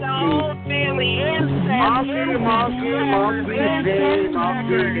nigger monkey. Monkey,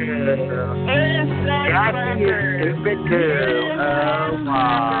 Jackie is stupid too. Oh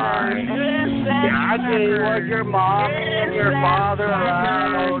my. Jackie, was your mom and your father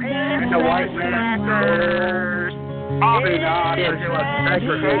allowed in the white man's schools? Probably not, because it was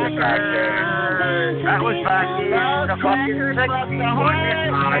segregated back then. That was back in the fucking 60s, wasn't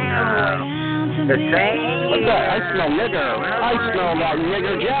it? I know. The same. What's that? I smell nigger. I smell that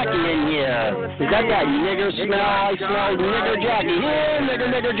nigger Jackie in here. Is that nigger smell? I smell nigger Jackie. Here,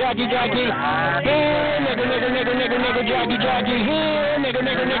 nigger Jackie. Here, nigger Jackie. Here, nigger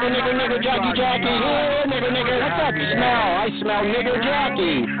Jackie. Here, nigger. What's that smell? I smell nigger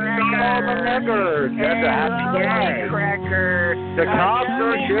Jackie. All the niggers. That's a happy day. The cops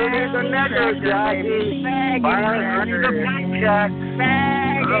are shooting the niggers, Jackie. Finally earning the paycheck.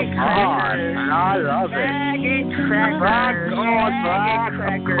 Come on, I love it. Back on,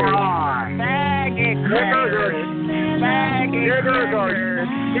 Niggers are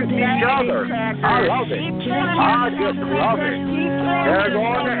shooting each other. I love it. I just love it. They're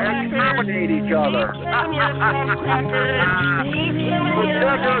going to exterminate each other. The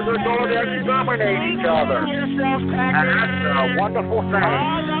niggers are going to exterminate each other. And that's a wonderful thing.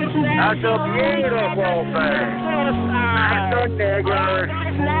 That's a beautiful thing. That's the niggers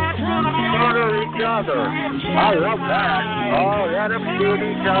murder each other. I love that. Oh, let them shoot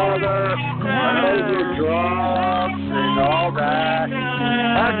each other. They do drugs and all that.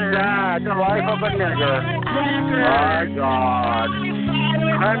 That's sad. The life of a nigger. My God.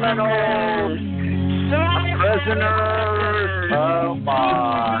 criminals, prisoners of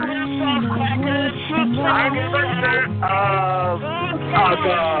mine. 90% of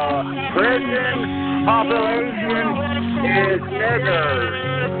the prison population is niggers.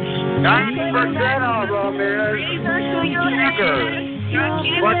 90% of them is niggers.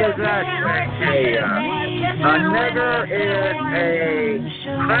 What does that say to you? A nigger is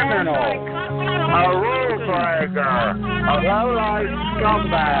a criminal, a rule breaker, a low-life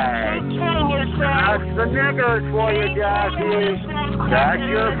scumbag. That's the niggers for you, Jackie. That's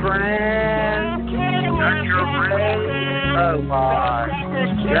your friend. That's your race. Oh, my.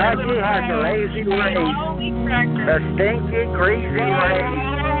 Jackie has a lazy race. A stinky, greasy race.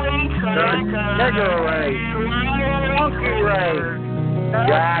 The nigger race. Monkey race.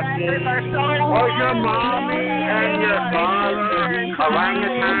 Jackie, was your mommy and your father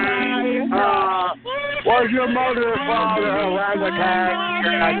orangutan? Was your mother and father orangutan,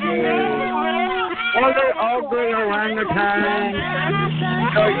 Jackie? Was they ugly orangutan?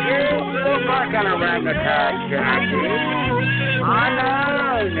 So you look like an orangutan, Jackie. I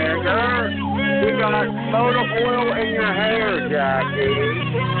know, nigger. You got soda oil in your hair, Jackie.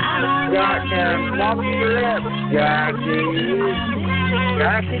 Got them monkey lips, Jackie.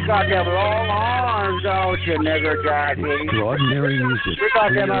 Jackie got them long arms, don't you, nigger, Jackie? Extraordinary music. We got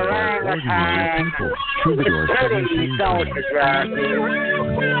them created by orangutan. ordinary people. Troubadour Pretty, 17. don't you, Jackie?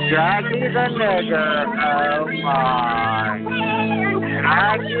 Jackie's a nigger, oh my.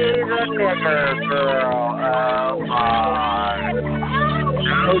 Jackie's a nigger girl, oh my.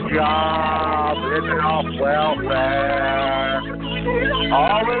 No job, living off welfare.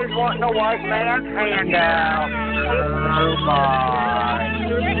 Always wanting a white man's handout. Oh my.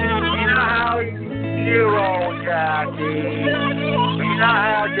 You know how you roll, Jackie. You know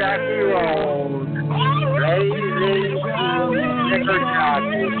how Jackie rolls. Lazy, nigger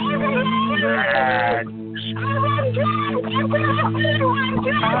Jackie. Bad.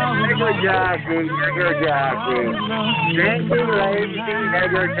 Nigger Jackie, nigger Jackie. Stinky, lazy,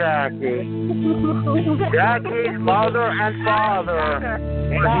 nigger Jackie. Jackie's mother and father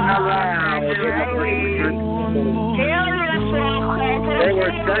wasn't around in the prison. They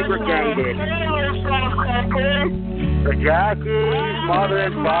were segregated. So Jackie's mother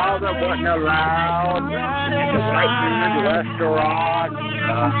and father wasn't allowed in the white man's restaurant.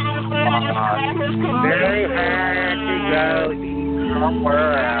 They had to go eat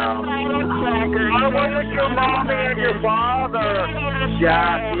somewhere else. Why wasn't your mommy and your father,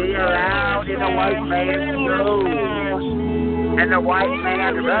 Jackie, allowed in the white man's room? In the white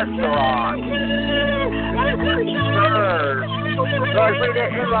man's restaurant? Sure. Because we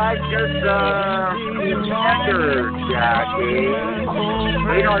didn't like to serve niggers, Jackie.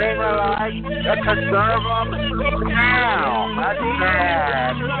 We don't even like to serve them now. That's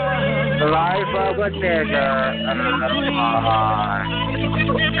sad. The life of a nigger.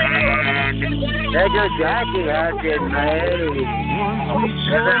 And nigger Jackie has been made.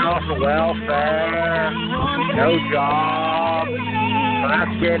 Living off of welfare. No job. Not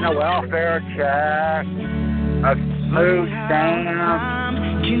getting a welfare check. A food stamp.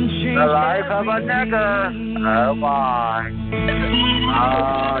 The life of a nigger. Oh my.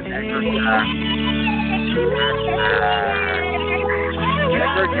 Oh, nigger Jackie.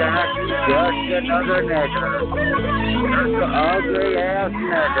 Nigger Jackie's just another nigger. Just an ugly ass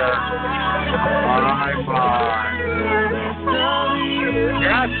nigger. My.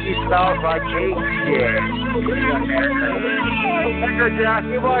 Jackie smells like cheap shit. Nigger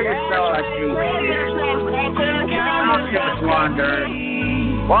Jackie, why you smell like cheap shit? I'm just wondering,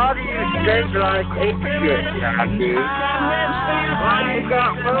 why do you stink like cheap shit, Jackie? Why you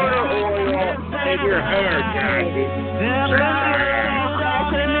got motor oil in your hair, Jackie?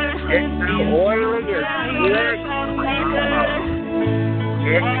 It's so oily, it's slick.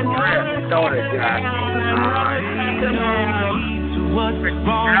 It's drips, don't it, Jackie?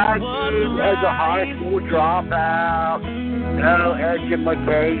 Jackie is a high school dropout, no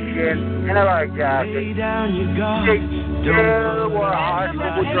education, and I like Jackie. You were a high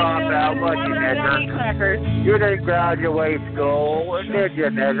school dropout, but you nigger. You didn't graduate school, did you,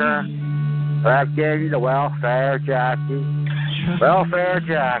 nigger? Back in the welfare, Jackie. Welfare,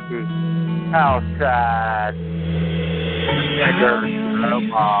 Jackie. How sad. Nigger,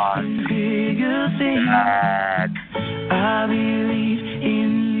 come on. Sad. I believe in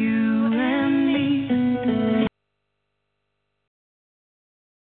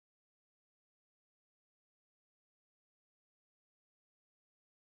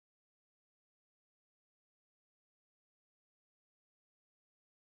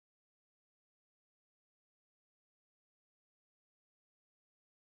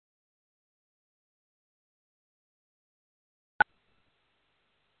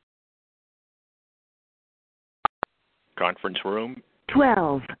Conference room.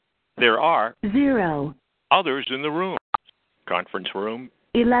 12. There are 0. others in the room. Conference room.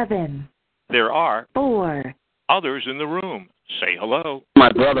 11. There are 4. others in the room. Say hello.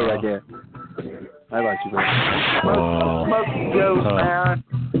 My brother right there. I like you, bro.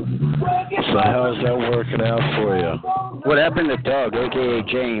 So how's that working out for you? What happened to Doug, a.k.a.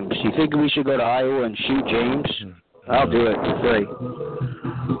 James? You think we should go to Iowa and shoot James? I'll do it for free.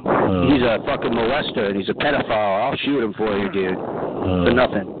 He's a fucking molester and he's a pedophile. I'll shoot him for you, dude. For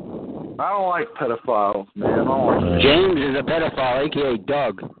nothing. I don't like pedophiles, man. I don't like James is a pedophile, a.k.a.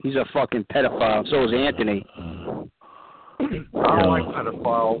 Doug. He's a fucking pedophile. So is Anthony. I don't like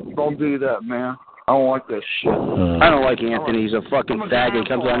pedophiles. Don't do that, man. I don't like that shit. I don't like Anthony. He's a fucking faggot. He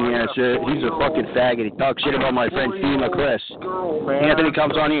comes on here and says he's a fucking faggot. He talks shit about my friend FEMA Chris. Anthony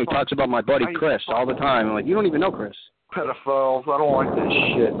comes on here and talks about my buddy Chris all the time. I'm like, you don't even know Chris. Pedophiles. I don't like that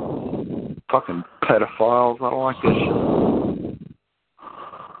shit. Fucking pedophiles. I don't like that shit.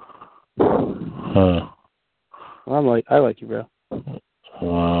 I like you, bro.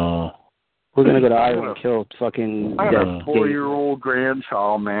 Wow. We're gonna go to Iowa and kill fucking. I got a 4-year-old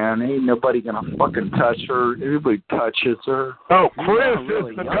grandchild, man. Ain't nobody gonna fucking touch her. Everybody touches her. Oh, Chris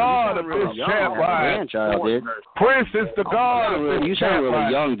is the god of this chat line. Grandchild, dude. Chris is the god of this You chat sound really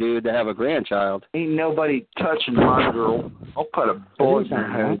line. young, dude, to have a grandchild. Ain't nobody touching my girl. I'll put a bullet in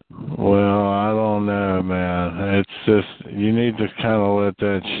her head. Well, I don't know, man. It's just you need to kind of let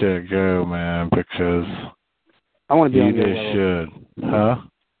that shit go, man, because I want to be you on your just level. should, huh?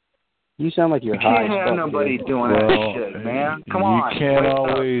 You sound like you're You high. can't have nobody doing that shit, man. Come on. You can't wake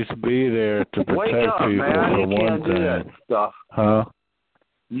always be there to protect wake up, people man. for You one can't do that thing, stuff. huh?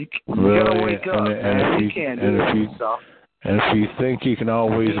 You Really? gotta wake up, man. You can't do that stuff. And if you think you can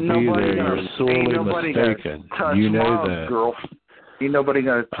always Ain't be nobody there, gonna- you're sorely ain't nobody gonna mistaken. touch You know my that. girl. Ain't nobody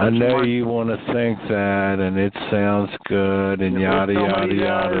gonna touch I know my you want to think that, and it sounds good, and yada yada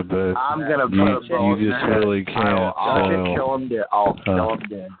yada, but I'm gonna put a bullet you in just her head. really can't. I'll So, kill him dead. I'll kill him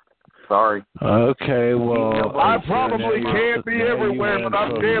dead. Sorry. Okay, well, I probably can't be everywhere, but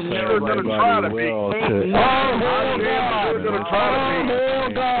I'm damn sure gonna try to be. Oh,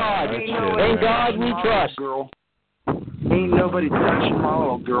 God. In God we trust. Girl. Ain't nobody touching my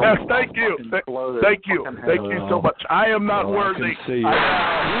little girl. Yes, thank you. Thank you. Thank you so much. I am not worthy. You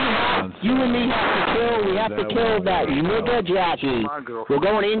and me have to kill that nigga Jackie. We're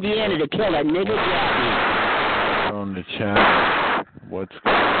going to Indiana to kill that nigga Jackie. On the chat, what's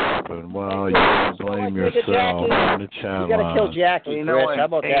going to happen? Well, you can blame yourself on the chat. You gotta kill Jackie, Chris. How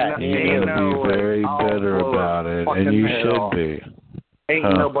about that? You're going to be very bitter about it, and you should be.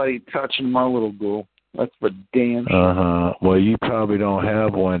 Ain't nobody touching my little girl. That's for damn sure. Uh-huh. Well, you probably don't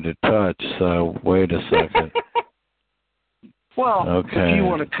have one to touch, so wait a second. Well, okay. if you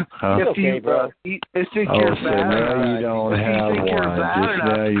want to, if you, think you're so bad, now you don't have one. Just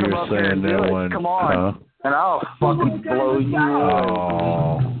now you're saying that one. Come on, and I'll fucking blow you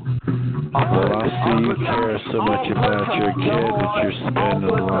away. Well, I see you care so much about your kid that you're spending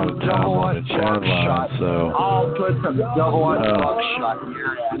a lot of time on the chat line, so... I'll put some double-edged buckshot in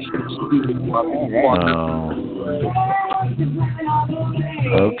your ass, you stupid fucking fucker.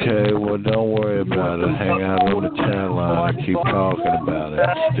 Okay, well, don't worry about it. Hang out on the chat line and keep talking about it,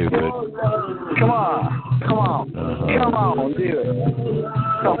 stupid. Come on, come on, come on, dude.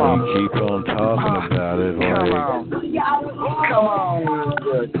 Come on. You keep on talking about it, Come on,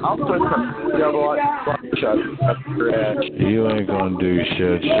 dude. I'll put some double-edged buckshot up your ass. You ain't gonna do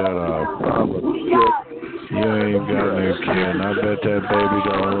shit. Shut up. You ain't got no kid. I bet that baby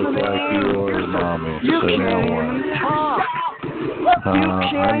don't look like you or his mommy. So now what? You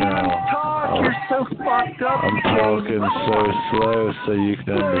can't even talk. You're so fucked up. I'm talking so slow so you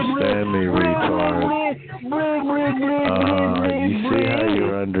can understand me, retard. You see how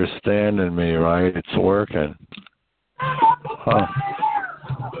you're understanding me, right? It's working. Huh.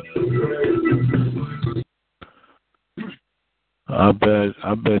 I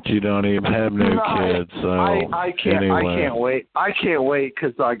bet you don't even have no kids. So I can't wait. I can't wait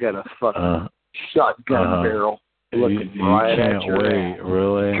because I got a fucking shotgun barrel looking right at your ass.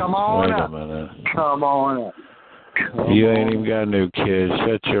 Really? Come on Wait up. a minute. Come on up. You ain't even got no kids.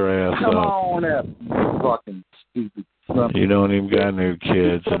 Shut your ass Come up. on up, you fucking stupid son. You don't even got no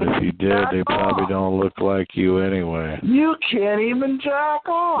kids, and if you did, they probably don't look like you anyway. You can't even jack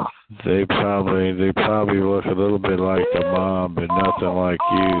off. They probably look a little bit like the mom, but nothing like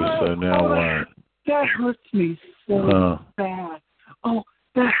you. So now what? That hurts me so bad. Oh,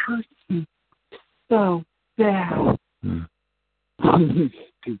 that hurts me so bad. You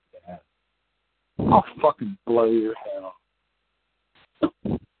stupid ass. I'll fucking blow your head off.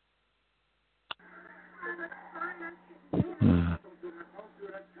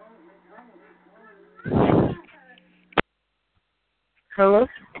 Hello?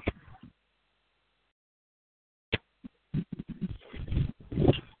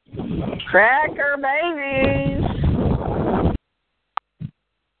 Cracker babies.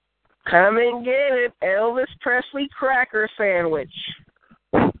 Come and get it. Elvis Presley cracker sandwich.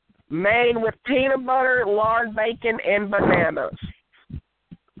 Made with peanut butter, lard bacon, and bananas.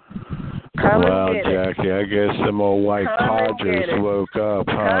 Come well, and get Jackie, it. I guess them old white codgers woke up,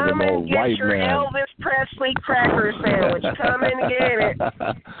 huh? Come Them old and get white your men. Elvis Presley cracker sandwich. Come and get it.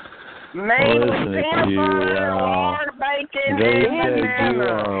 Made with peanut butter, lard bacon, They and said you bananas.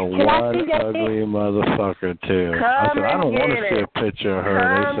 are one ugly motherfucker, too. I said, I don't want to see a picture of her.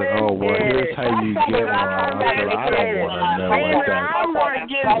 They said, oh, well, here's how you get one. I said, I don't want to know what that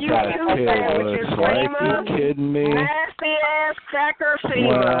kid looks like. You kidding me? Nasty-ass cracker fever.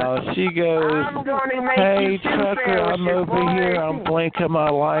 Well, she goes, hey, Tucker, I'm over here. I'm blinking my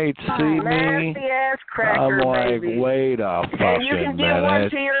lights. See me? Nasty-ass cracker, I'm like, baby. wait a And fucking you can give one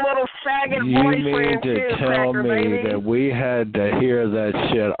minute. to your little faggot You boyfriend, mean to too, tell cracker me baby. that we had to hear that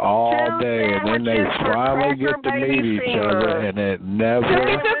shit all day, and then they finally get to meet each other, and it never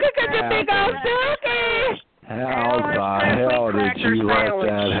happened? How the hell did you let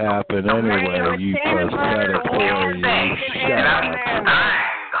that happen anyway, you pathetic boy, you shut up.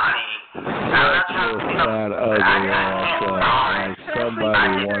 Shut your fat ugly ass up, like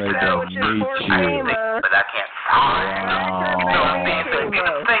somebody wanted to meet you. But I can't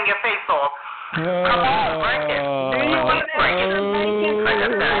Bang your face off. Break it. Do you want to break it? Like I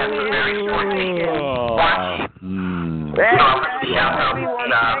said, I have a very short weekend. Watch.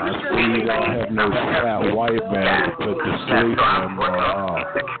 You don't have no fat white man to put to sleep no more.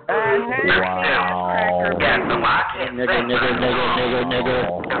 Wow. Nigga.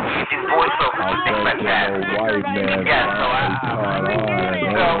 His voice so I think the old white man finally caught on and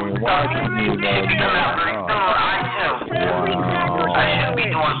ain't watching you no more. I should be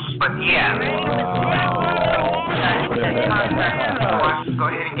doing, but yeah. Go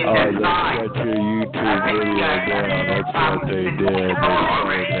ahead and get that side. Got your YouTube video down. That's what they did. They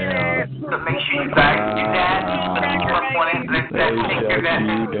shut it down. So make sure you guys do that. They shut you down.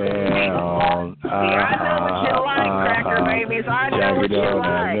 Jack it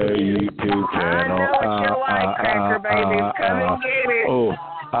on their YouTube channel.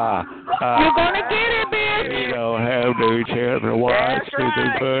 You're gonna get it, bitch. You don't have no chance to watch. You're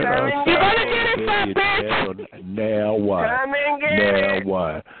gonna get it, fat bitch. Now what? Come and get now it.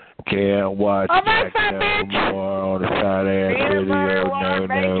 What? Can't watch that no more on the fat ass video.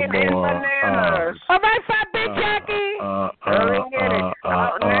 No more. Alright, fat bitch, Jackie. Come and get it.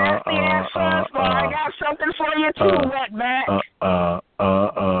 Nasty ass sauce, I got something for you too, wetback.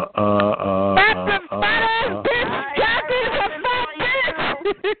 That's the fat ass bitch, Jackie. The fat bitch.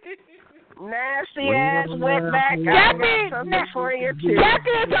 Nasty ass wetback. Jackie, something for you too. Jackie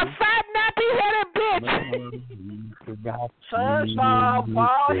is a fat nappy headed bitch. Fuzzball,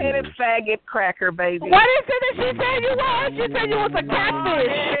 bald-headed faggot cracker baby. What is it that she said you was? She said you was a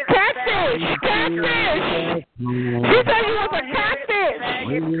catfish. Catfish. She said you was a catfish.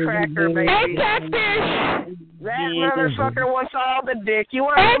 Cracker baby. Hey, catfish. That motherfucker wants all the dick. You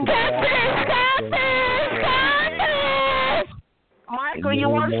want some catfish. Michael, you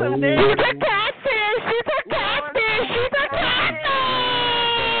want some dick? She's a catfish.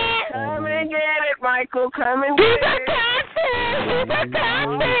 Come and get it, Michael. Come and get it. She's a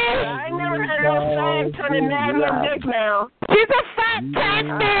catfish. I never heard of a fag turning that in dick now. She's a fat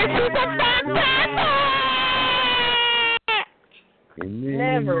catfish.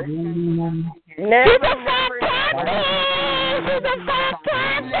 Never. She's a fat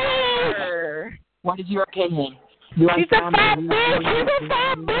catfish. What is your opinion? She's a fat bitch.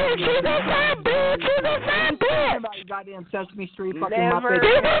 Everybody goddamn Sesame Street fucking Never. Muppet.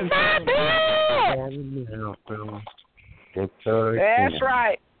 She's a fat bitch. That's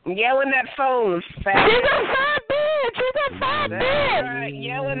right. Yelling that phone, faggot. She's a fat bitch. Right.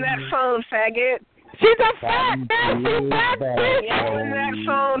 Yelling that phone, faggot. She's a fat bitch. Yelling that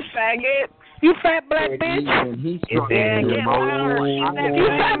phone, faggot. You fat black bitch. Yeah, get louder. You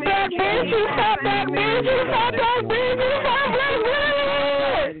fat black bitch. You fat black bitch.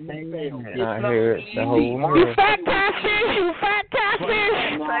 I hear it the whole You fat catfish.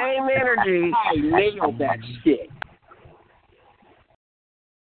 Same energy. I nailed that shit.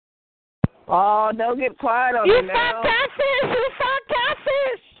 Oh, don't get quiet on me now. You fat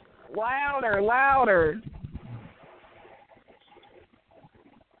catfish. Louder.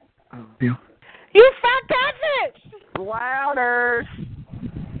 You fat catfish. Louder.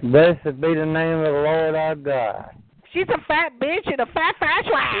 Blessed be the name of the Lord our God. She's a fat bitch and a fat fat.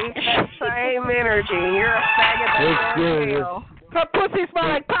 Same energy. You're a faggot. Her pussy smell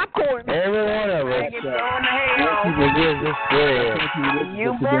like popcorn. Every one of us.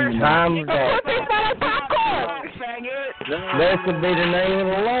 You better time's Her up. pussy smell like popcorn. Blessed be the name of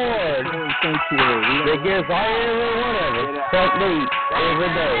the Lord that gives every one of us technique every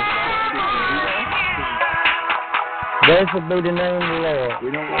day. Blessed be the name of the Lord.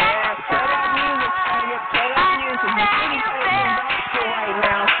 Play that music, faggot. Play that music. You city playing gospel right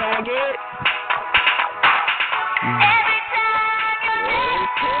now, faggot.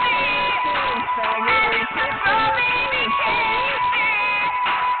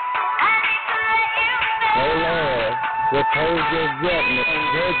 Oh Lord, withhold your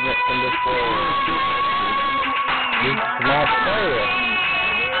judgment from this world. This is my prayer,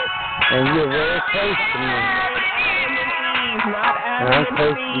 and you're very close to me, and I'm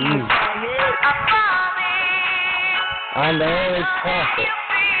close to you. I'm the only prophet,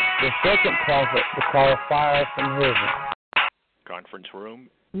 the second prophet to call fire from heaven. Conference room.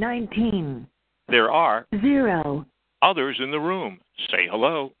 19. There are 0. others in the room. Say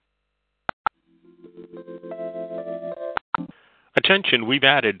hello. Attention, we've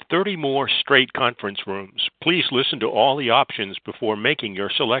added 30 more straight conference rooms. Please listen to all the options before making your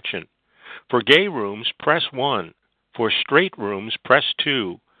selection. For gay rooms, press 1. For straight rooms, press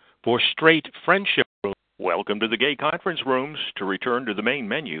 2. For straight friendship rooms, welcome to the gay conference rooms. To return to the main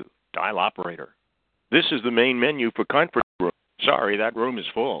menu, dial operator. This is the main menu for conference room. Sorry, that room is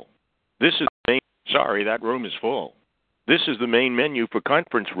full. Sorry, that room is full. This is the main menu for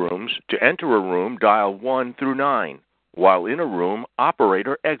conference rooms. To enter a room, dial 1 through 9. While in a room,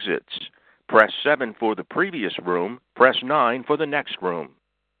 operator exits. Press 7 for the previous room. Press 9 for the next room.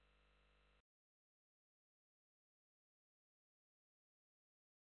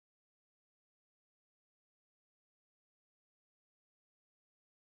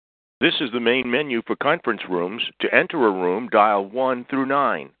 This is the main menu for conference rooms. To enter a room, dial 1 through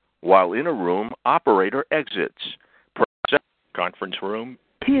 9. While in a room, operator exits. Press 7. Conference room.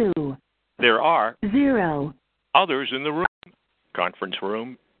 2. There are 0. others in the room. Conference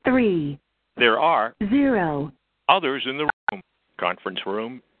room. 3. There are 0. others in the room. Conference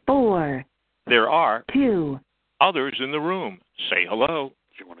room. 4. There are 2. others in the room. Say hello.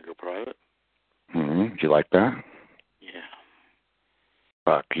 Do you want to go private? Do you like that? Yeah.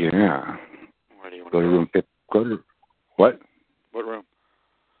 Fuck yeah. Where do you want Go to room 50. Go to what? What room?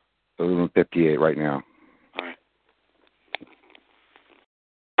 Go to room 58 right now. All right.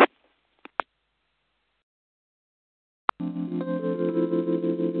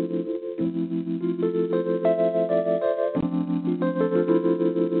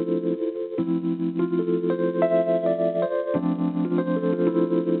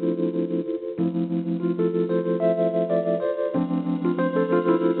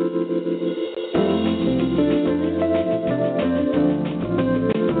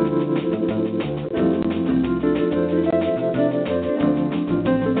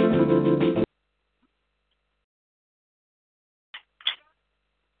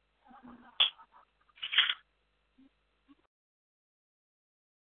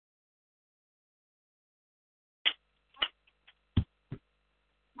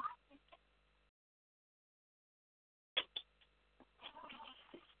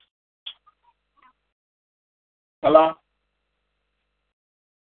 Hello?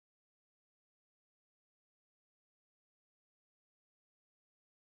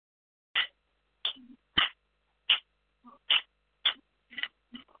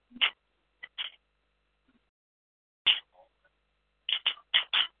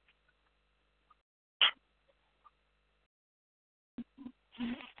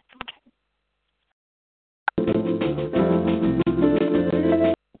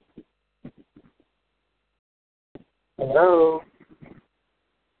 Hello?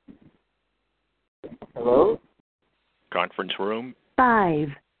 Hello? Conference room. 5.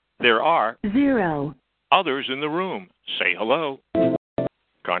 There are 0. others in the room. Say hello.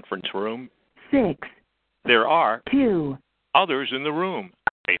 Conference room. 6. There are 2. others in the room.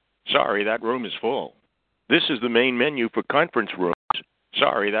 Sorry, that room is full. This is the main menu for conference rooms.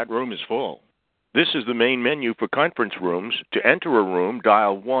 Sorry, that room is full. This is the main menu for conference rooms. To enter a room,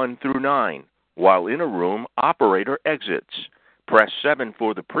 dial 1 through 9. While in a room, operator exits. Press 7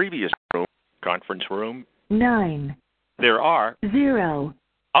 for the previous room. Conference room. 9. There are 0.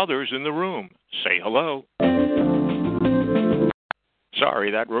 others in the room. Say hello.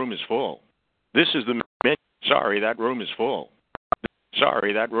 Sorry, that room is full. This is the menu. Sorry, that room is full.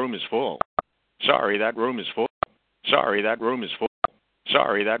 Sorry, that room is full. Sorry, that room is full. Sorry, that room is full.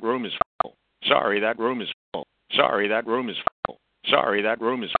 Sorry, that room is full. Sorry, that room is full. Sorry, that room is full. Sorry, that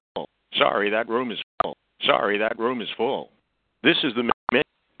room is full. Sorry, that room is full. Sorry, that room is full. This is the main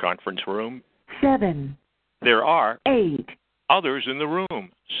conference room. 7. There are 8. others in the room.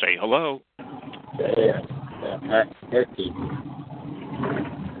 Say hello.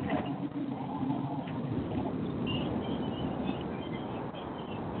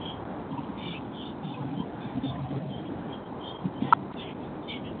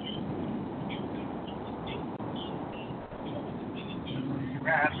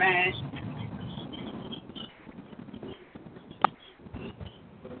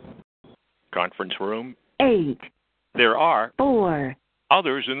 Conference room. 8. There are 4.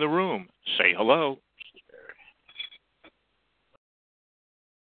 others in the room. Say hello.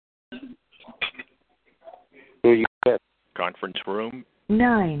 Conference room.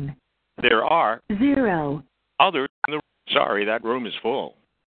 9. There are 0. others in the room. Sorry, that room is full.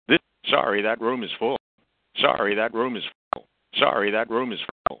 Sorry, that room is full. Sorry, that room is full. Sorry, that room is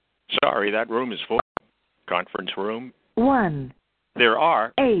full. Sorry, that room is full. Conference room. 1. There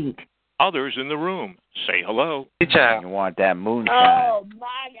are 8. others in the room. Say hello. You want that moonshine. Oh,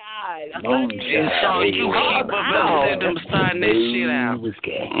 my God. Moonshine. So you capable of them starting that shit out.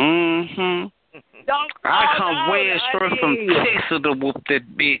 Mm-hmm. I come way straight from Texas to whoop that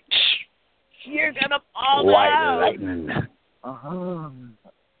bitch. You're going to fall White down. lightning.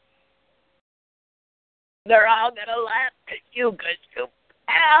 They're all going to laugh at you because you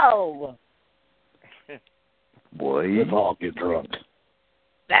fell. Boy, you all get drunk.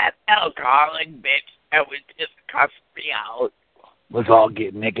 That alcoholic bitch that was just cussed me out. Let's all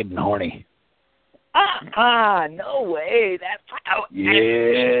get naked and horny. No way. That's how.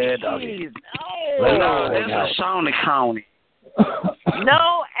 Yeah, doggy. No, that's a Shawnee County.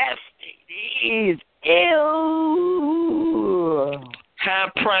 No STDs. Ew. High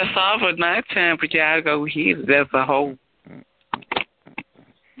press off at nighttime, but y'all go here. That's a whole.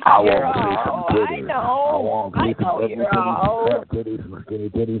 I want to see some titties. I know. I want to see some titties, some skinny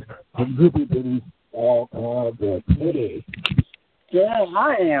titties, some goopy titties, all kinds of titties. Yeah,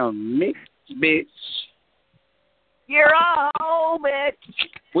 I am mixed, bitch. You're a hoe, bitch.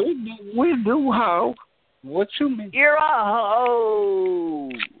 We do hoe. What you mean? You're a hoe.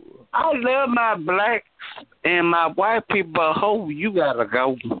 I love my blacks and my white people, but hoe, you gotta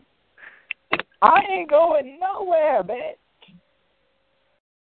go. I ain't going nowhere, bitch.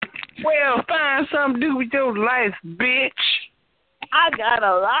 Well, find something to do with your life, bitch. I got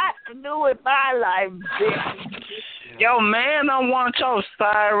a lot to do with my life, bitch. Yo, man, I want your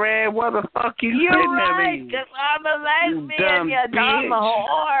siren. What the fuck you You're sitting right, at me? because I'm a lesbian, you dumb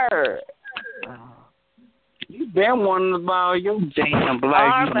whore. You been wanting to borrow your damn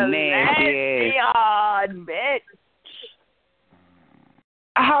black, you nasty ass. I'm a lesbian, bitch.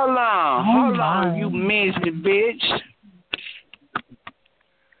 How long, you miserable bitch?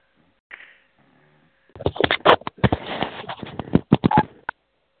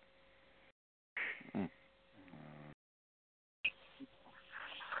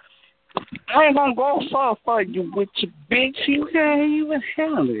 I ain't gonna go far for you with your bitch. You can't even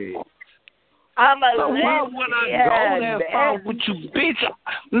handle it. I'm a so lesbian, why would I go that far with you, bitch?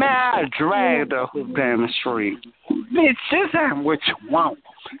 Man, I dragged her down the street. Bitch, this ain't what you want.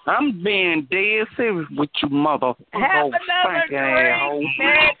 I'm being dead serious with you, motherfucker. Have another drink,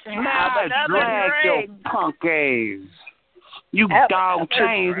 bitch. I dragged your punk ass. You dog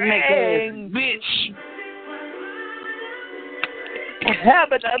chains, nigga, bitch.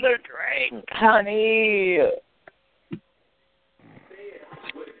 Have another drink, honey.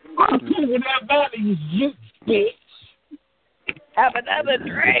 I'm thinking about you, bitch. Have another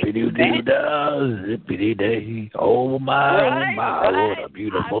drink, Zippity day. Oh my, what a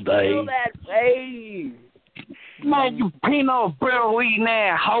beautiful day. Feel that way. Man, you peanut butter eating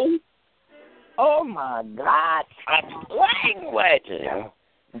that hoe. Oh my God, such language.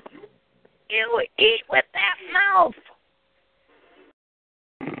 You eat with that mouth.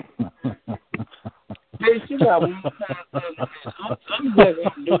 Bitch, you got one time. I'm just gonna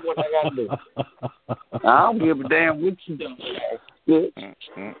do what I gotta do. I don't give a damn what you do, bitch.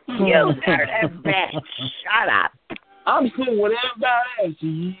 You dirty bitch. Shut up. I'm saying whatever I ask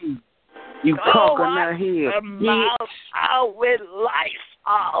you. You coconut here, mouth out with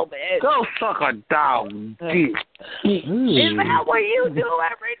Lysol, bitch. Go suck a dog, dick. Is that what you do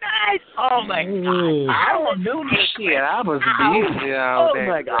every night? Oh my God. I don't do this shit. I was busy all day. Oh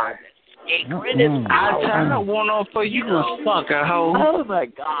my God. I turn the one on for you to fuck a hoe. Oh my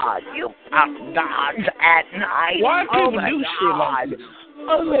God, you fuck dogs at night. Why people do shit like that?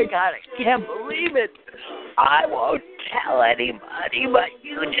 Oh my God, I can't believe it. I won't tell anybody, but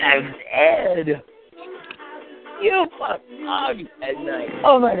you just did. You fuck dogs at night.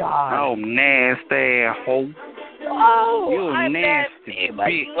 Oh my God. Oh, nasty hoe. Oh, You I nasty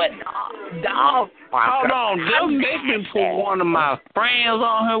bitch. Dog. Hold on, don't make me put one of my friends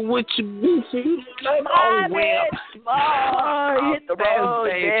on here with you, bitch. Like, oh, well. Hit the road,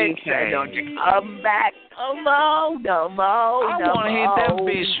 bitch. Don't you come back no more, no more. I want to hit that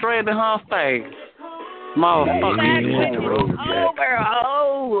bitch straight in her face. Motherfucker.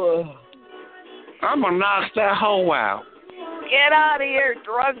 Over, I'm going to knock that hoe out. Get out of here,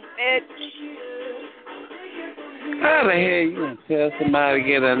 drunk bitch. How the hell you gonna tell somebody to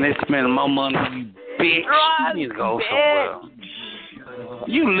get a next minute more money, you bitch? You need to go somewhere.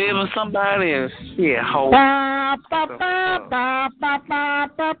 You living somebody else. Shit, hoe. That's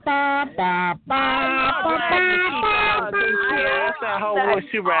that hoe what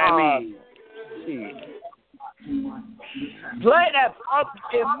she riding in. Play that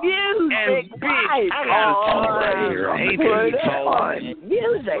fucking music. And bitch, I got a song right here.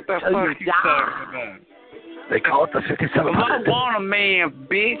 Music till you die. They call it the 5700. If I want a man,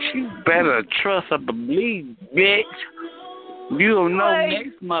 bitch, you better trust or believe, bitch. You'll know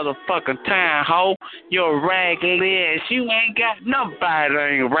next motherfucking time, ho. You're raggedy ass. You ain't got nobody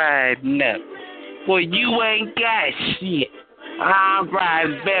ain't riding up. Well, you ain't got shit. I'm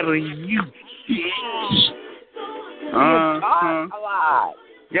riding better than you, bitch.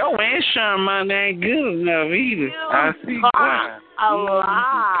 Your insurance money ain't good enough either. I see why.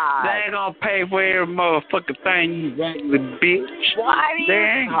 They ain't gonna pay for every motherfucking thing you regular bitch. Why do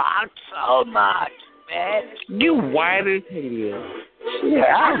you talk so much, bitch? You white as hell.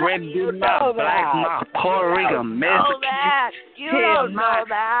 Yeah, I ready to do my black, my Puerto Rican, Mexican. You don't know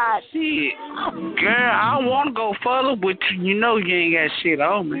that. Shit. Girl, I don't want to go further with you. You know you ain't got shit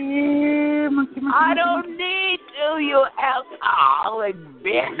on me. I don't need to, you alcoholic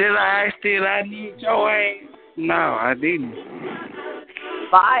bitch. Did I ask did I need your ass? No, I didn't.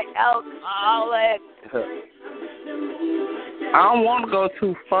 Bye, alcoholic. I don't want to go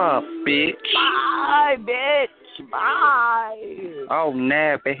too far, bitch. Bye, bitch. Bye. Oh,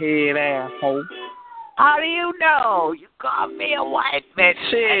 nappy head asshole. How do you know? You called me a white bitch.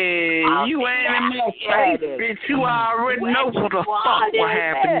 Shit, you ain't in my face, bitch. You already know what the fuck will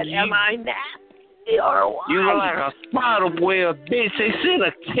happen to you. Am I nasty or what? You look like a spider web, bitch. They should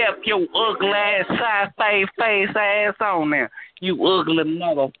have kept your ugly ass, sci-fi face ass on there. You ugly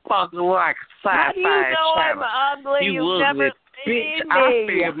motherfucker like a sci-fi How do you know channel. I'm ugly? You You've ugly never bitch. seen I me.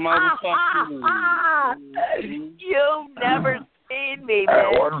 feel motherfucker. You've never seen me,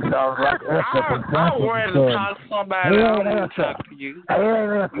 bitch. I'm ready to talk to somebody. I don't want to talk to you. You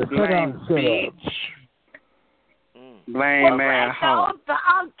blame bitch. Blame asshole. Don't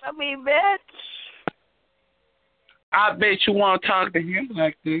talk to me, bitch. I bet you want to talk to him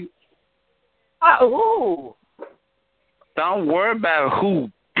like this. Who? Don't worry about who,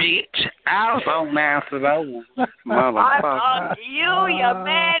 bitch. I don't answer that one. I'm talking to you, your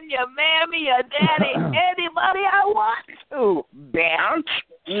man, your mammy, your daddy, anybody I want to, bitch.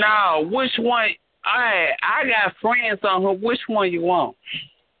 No, which one? I got friends on her. Which one you want?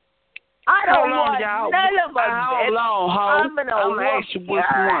 I don't want none of them, bitch. Hold on, ho. I'm gonna ask you which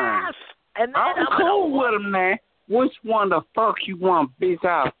one. And then I'm cool with him, man. Which one the fuck you want, bitch?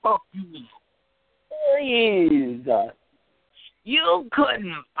 I'll fuck you. Please. You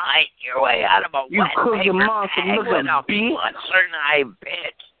couldn't fight your way out of a you wet paper monster bag with a bitch. monster knife,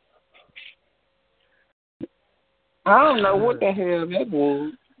 bitch. I don't know what the hell that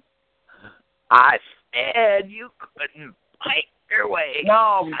was. I said you couldn't fight your way.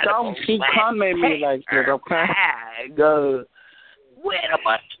 No, don't keep coming at me like that, okay? Bag with a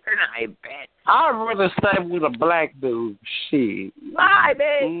monster knife, bitch. I'd rather stay with a black dude. Shit. Bye,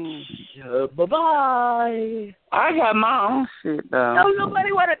 bitch. Bye-bye. I got my own shit, though. No,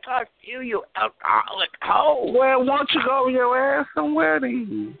 nobody want to talk to you, you alcoholic hoe. Well, why don't you go your ass somewhere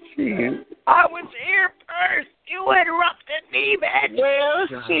then? Shit. I was here first. You interrupted me, bitch. Well,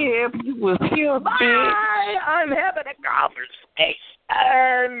 shit, you was here, Bye. bitch. I'm having a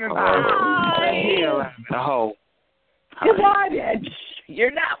conversation. Bye. The hoe. Goodbye, bitch.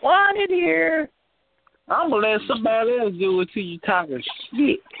 You're not wanted here. I'm going to let somebody else do it till you talking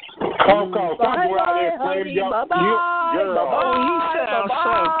shit. Coco, stop around there, friend. Bye-bye. Oh, he sounds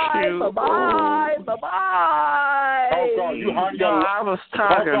so cute. Bye-bye. Bye-bye. Coco, you hurt your I was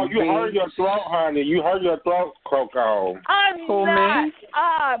talking, Coco, you hurt your throat, honey. You hurt your throat, Coco. I'm not.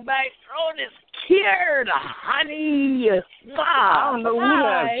 My throat is cured, honey. I don't know who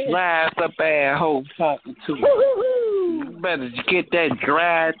that dried up ass hoe talking to. You better get that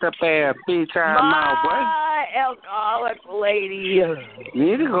dried up ass bitch out of my way. alcoholic lady. You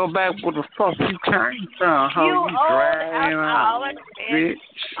need to go back where the fuck you came from, ho. You You dragging alcoholic bitch.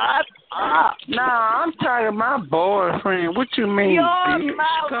 Shut up. Nah, I'm talking about my boyfriend. What you mean, Your bitch?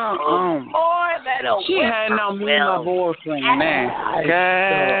 mouth Come is on. more than a She had no me and my boyfriend now.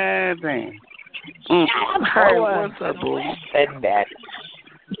 God damn. Hey, what's up, boy? And that.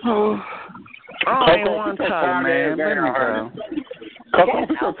 Oh, I ain't want to talk, man. Let me go. Cause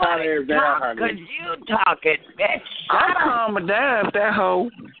you talking, bitch. I'm calming down, that hoe.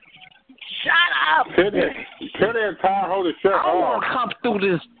 Shut up. Tell that tire holder shut up. I want to come through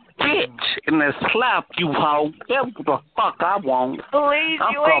this bitch and then slap you, hoe. That's what the fuck I want. Please,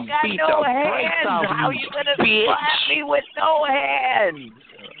 I'm you ain't got beat no the brakes hands. off How you, you gonna bitch. slap me with no hands?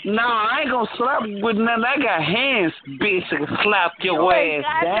 No, I ain't gonna slap you with nothing. I got hands, bitch, that can slap your You ass ain't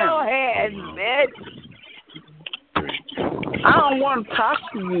got down. no hands, bitch. I don't want to talk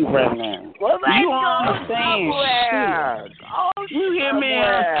to you right now. Well, then you go understand somewhere. shit. Go You hear me?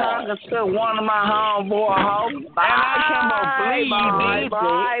 I'm talking to one of my homeboy hoes, and I can't believe you did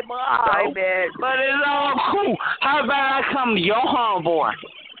that. Bye, bitch. But it's all cool. How about I come to your homeboy?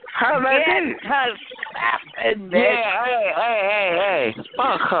 How about that? Bitch. Yeah, hey.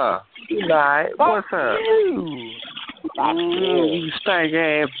 Fuck her. You right. What's up? You. You stank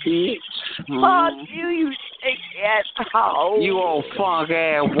ass bitch. Fuck you stink ass hoe. You old funk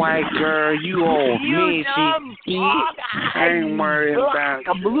ass white girl. You old You Missy bitch. I ain't worried about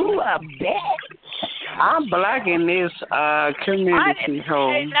a blue bitch. I'm black in this community, hoe.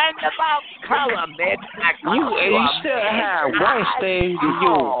 I didn't say nothing about color, bitch. You still have white stains to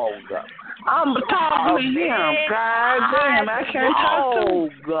you. I'm talking to him. God damn, I can't talk to him.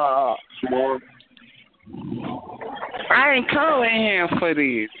 God. I ain't calling him for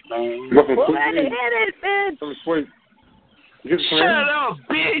this, man. Well, let me hit it, bitch. Shut up,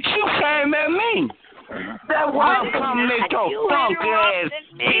 bitch. You came at me. That's why I'm coming at your funky ass,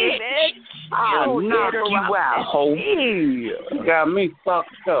 bitch. I'll knock you out, hoe. You got me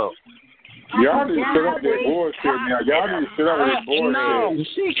fucked up. Y'all need to shut up that bullshit now. Y'all need to shut up that bullshit. No,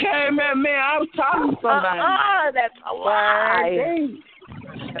 she came at me. I was talking to somebody. That's a lie.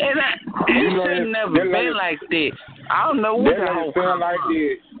 And you should never been like that. I don't know what that lady sound like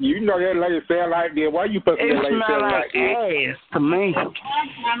that. You know that lady sound like that. Why you fucking that lady sound like that? Ass to me.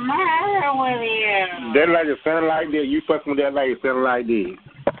 That lady sound like that. You fucking with that lady sound like that.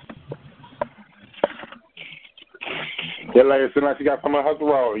 That lady sound like she got some of her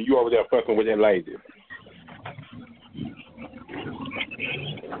wrong. You over there fucking with that lady.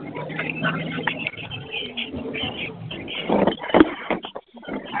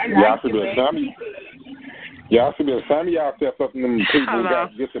 Y'all should be some. Y'all should be some of y'all step up them people who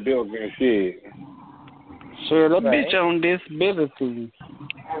got disabilities and shit. Sure, that bitch on disability.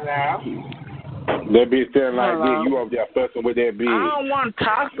 Hello. That bitch sound like that. You over there fucking with that bitch. I don't want to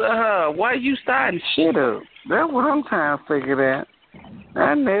talk to her. Why you starting shit up? That's what I'm trying to figure out.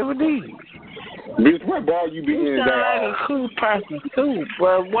 I never did. Bitch, what bar you be in today? You sound like a cool person too,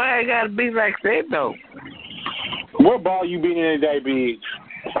 but why it gotta be like that though? What bar you be in today, bitch?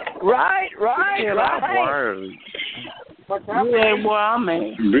 Right. Yeah, boy, I'm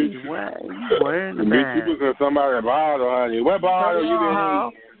in. Bitch, bitch, you looking at somebody bar, honey. What bar you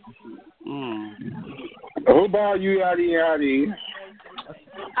been in? Who bar you out here?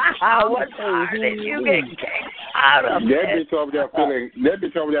 What bar did you get kicked out of? That bitch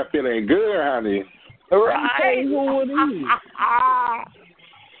over there feeling good, honey. Right. Who it is?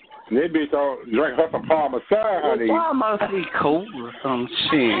 That bitch drink her some Parmesan, honey. Why must be cool or some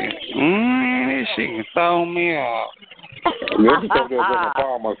shit? This shit can throw me off. That bitch over there drinking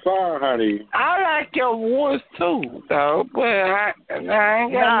Parmesan, honey. I like your voice too, though, but I ain't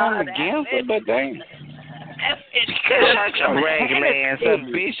got nothing against it, but damn. Shut your regular ass up,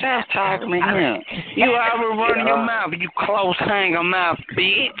 bitch. I was talking to him. You always running your mouth, you close hanger mouth,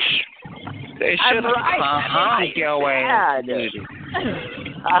 bitch. They should have hung your ass with it.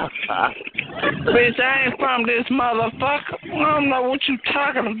 Bitch, I ain't from this motherfucker. I don't know what you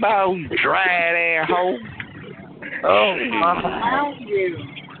talking about, you dried ass hoe. Oh, my.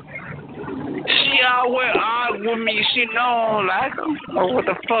 She always argue with me. She know I don't like her. Well, what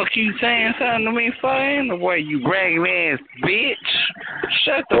the fuck you saying something to me for anyway, you ragged ass bitch?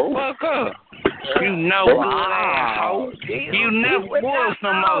 Shut the fuck up. You know good asshole. You never was no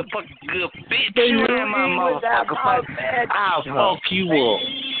motherfucking good bitch. You ain't my motherfucker face. I'll fuck you up.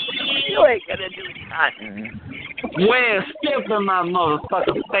 You ain't gonna do nothing. Well, step in my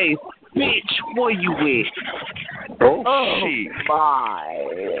motherfucking face. Bitch, where you at? Oh, shit.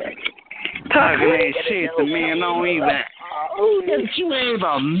 Bye. Talking that shit to me and don't even. You ain't even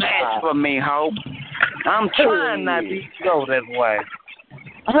a match for me, hoe. I'm trying not to go that way.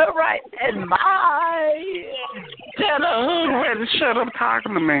 All right, and bye. Tell the hood ready to shut up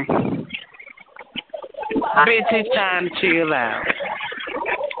talking to me. Bitch, he's trying to chill out.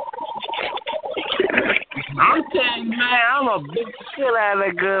 I'm telling you, man, I'm a big shit out of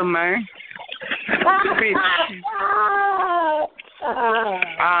that girl, man. Bitch.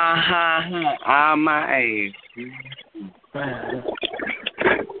 All my age.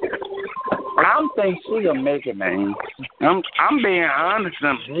 I don't think she gonna make it, man. I'm being honest.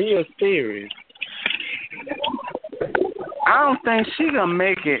 I'm real serious. I don't think she gonna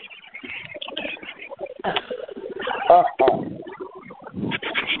make it.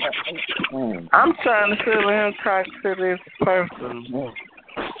 I'm trying to sit here and talk to this person.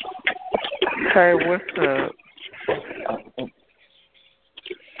 Hey, what's up?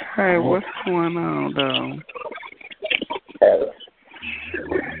 Hey, what's going on, though?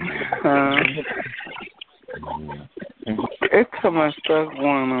 It's too much stuff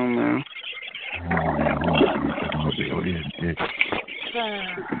going on, man.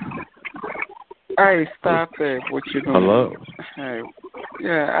 Hey, stop it. What you doing? Hello. Hey,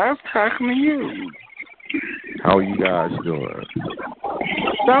 yeah, I was talking to you. How are you guys doing?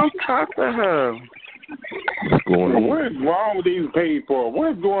 Don't talk to her. What's going on? What's wrong with these people?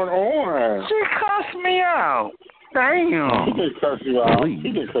 What's going on? She cussed me out. Damn. He didn't cuss you out. He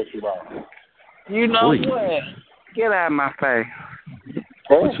didn't cuss you out. You know what? Get out of my face.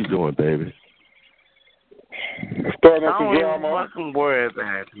 What you doing, baby? Starting up some Don't drama. fucking worry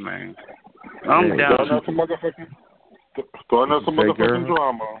about it, man. I'm down. Starting up some motherfucking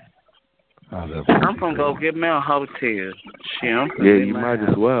drama. I'm gonna go get me a hotel. Shit, yeah, you might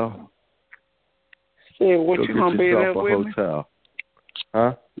as well. Shit, what go you gonna be there with me? Hotel.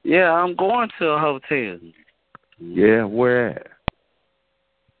 Huh? Yeah, I'm going to a hotel. Yeah, where at?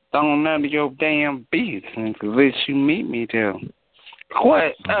 Don't none of your damn business unless you meet me there.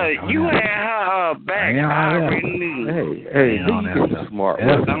 What? You had her back. I already knew. Hey, you get smart.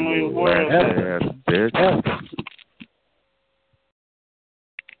 Don't even worry about it. Bitch.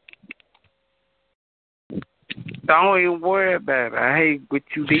 Don't even worry about it. I hate what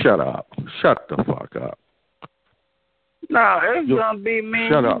you did. Shut up. Shut the fuck up. No, it's gonna be me.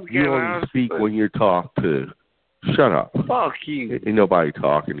 Shut up. You only speak when you're talked to. Shut up. Fuck you. Ain't nobody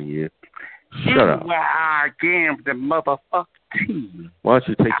talking to you. Shut up. Well, I gave the motherfucker tea. Why don't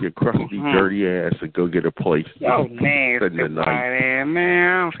you take your crusty, dirty ass and go get a place to spend the night?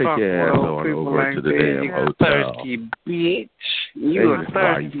 Man, take your ass on over to the damn hotel. Thirsty bitch. You a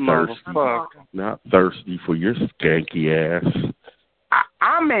thirsty motherfucker. Not thirsty for your skanky ass.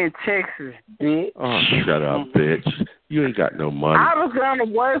 I'm in Texas, bitch. Oh, shut up, bitch. You ain't got no money. I was gonna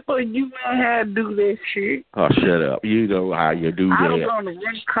work for you and how to do that shit. Oh, shut up. You know how you do that. I was gonna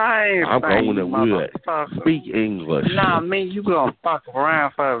rent car and I'm going to wood. Speak English. Nah, man, you gonna fuck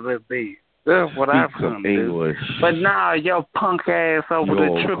around for a little bit. That's what I'm gonna English. do. But nah, your punk ass over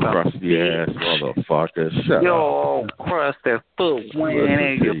the trip. Crusty ass motherfucker. Shut your up. old crusty foot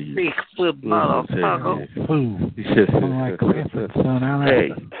wearing and your big foot motherfucker.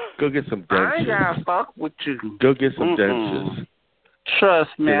 Hey, go get some dentures. I ain't gotta fuck with you. Go get some dentures.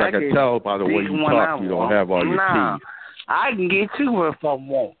 Trust me, I can tell by the way you talk you don't have all your teeth. I can get you if I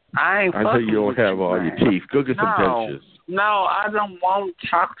want. I ain't fucking I know you don't have all your teeth. Go get some dentures. No, I don't want to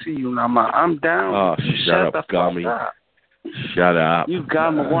talk to you no more. I'm down. Oh, shut up, gummy. Shut up. You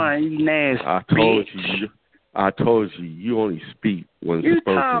gummy one, you nasty. I told you, you only speak when you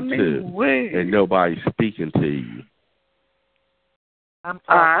spoken to, and nobody's speaking to you.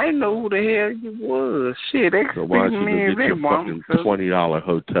 I ain't know who the hell you was. Shit, they so why speak don't me you if go they get your want fucking $20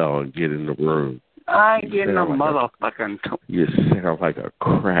 hotel and get in the room? I ain't getting no motherfucking. You sound like a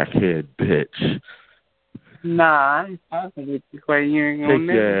crackhead bitch. Nah, I ain't talking with you. Why you ain't gonna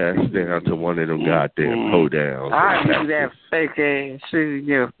take your ass down to one of them goddamn hoedowns. I need that fake ass shit.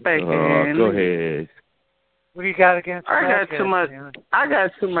 Your fake ass. Go ahead. What do you got against? I got too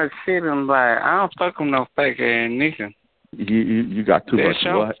much shit in life. I don't fuck with no fake ass nigga. You got too much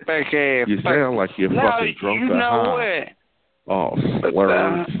what? Fake ass. You sound like you're fucking drunk or high. What? Oh,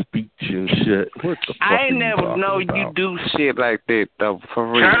 slurred speech and shit. What the fuck I ain't never know you do shit like that, though,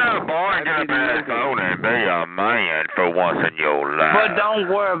 for real. Shut up, boy. Get up in that phone and be a man for once in your life. But don't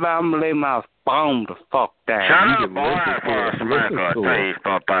worry about I'm going to lay my phone the fuck down. Shut up, boy, before I smack a teeth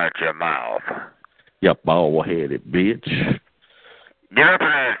up out your mouth. You bald-headed bitch. Get up in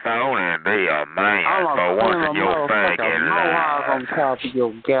that phone and be a man for once in your fucking life. On top of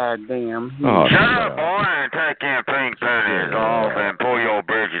your goddamn head. Oh, shut up, boy, and take your pink panties off and pull your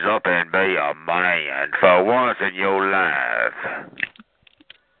britches up and be a man for once in your life.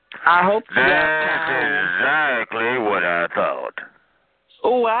 I hope you That's exactly what I thought.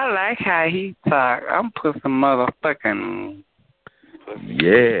 Oh, I like how he talk. I'm put some motherfucking.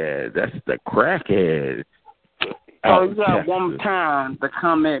 Yeah, that's the crackhead. Oh, you got one time to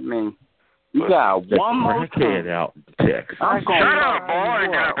come at me. You got the one more crackhead time. out in Texas. Shut up, boy.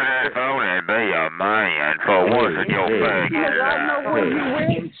 Get up in that phone and be a man for once in your faggot life.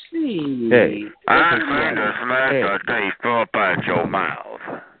 Hey, I'm going to smack the teeth up out your mouth.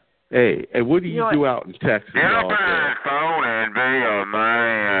 Hey, what do you do out in Texas? Get up in that phone and be a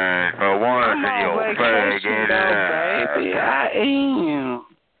man for once in your faggot life. Baby, I am.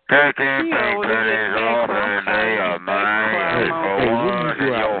 Take your pink pennies off and be a man for once in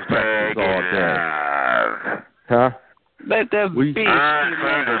your faggot life. Huh? Let that bitch. I'm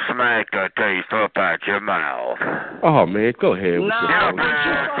going to smack the teeth up out your mouth. Oh, man, go ahead. Get up in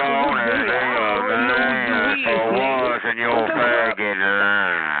that phone and be a man for once in your faggot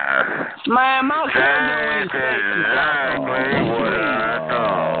life. Man, my That's exactly what I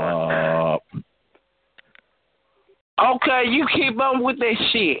thought. Okay, you keep on with that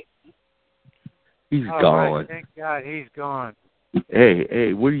shit. He's gone. Right, thank God he's gone.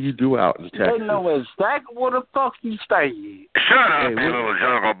 Hey, what do you do out in Texas? They know exactly where the fuck you stay. Shut up, you little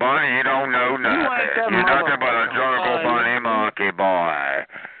jungle bunny. You don't know nothing. You're nothing but a jungle bunny monkey boy.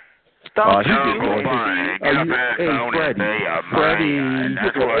 Stop jungle bunny. Get up in that phone and be a man.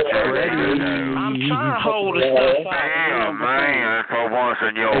 That's what you're doing. I'm trying to hold the stuff out. Be a man for once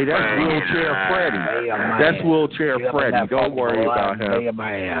in your Hey, that's Wheelchair Freddy. That's Wheelchair Freddy. Don't worry about him.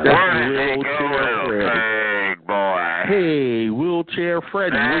 That's Wheelchair Freddy. Boy. Hey, Wheelchair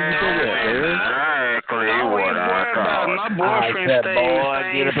Freddy. Where you going at, man? Exactly what I thought. My boyfriend I said, boy,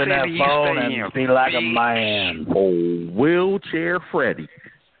 get up in that phone and be like a man. Oh, Wheelchair Freddy.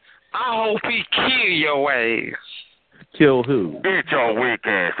 I hope he kill your ass. Kill who? Get your weak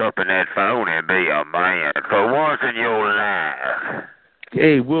ass up in that phone and be a man for once in your life.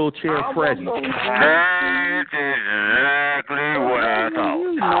 Hey, Wheelchair Freddy. That's exactly what I thought.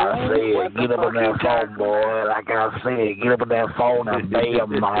 I said, get up in that phone, boy. Like I said, get up in that phone and be a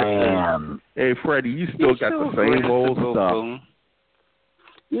man. Hey, Freddy, you still got the same old stuff.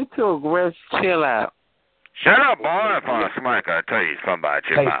 You too aggressive. Chill out. Shut up, boy, if I smack a teeth from out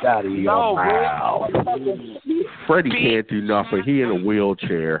your mouth. Take out of your mouth. Freddie can't do nothing. He in a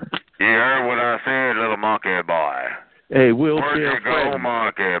wheelchair. You heard what I said, little monkey boy. Hey, Wheelchair Where'd you go, Freddy.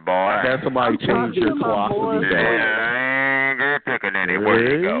 monkey boy? Got somebody change your clock with you, I ain't good picking any.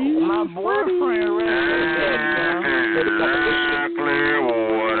 Where'd you go? My boyfriend exactly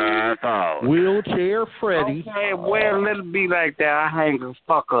what I thought. Wheelchair Freddy. Okay, well, let it be like that. I hang the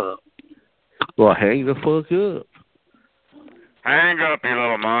fuck up. Well, hang the fuck up. Hang up, you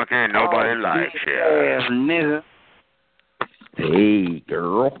little monkey. Nobody likes you. Ass nigga. Hey,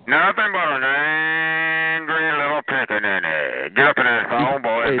 girl. Nothing but an angry little pickaninny. Get up in that phone,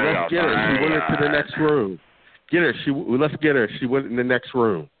 boy. Hey, let's get her. She went into the next room. Get her. Let's get her. She went in the next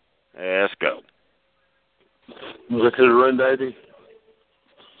room. Yeah, let's go. Look to the run, baby.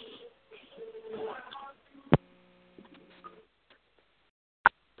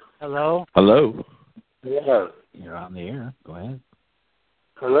 Hello? Hello? Yeah. You're on the air. Go ahead.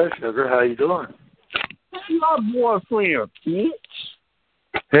 Hello, sugar. How you doing? My boyfriend, bitch.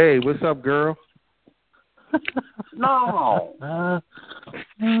 Hey, what's up, girl? No.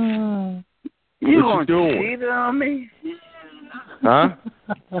 You gonna doing? cheat on me? Huh?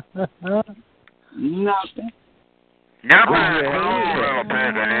 Nothing. Get up in that phone, little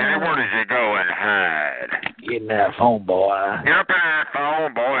pickaninny. Where did you go and hide? Get in that phone, boy. Get up in that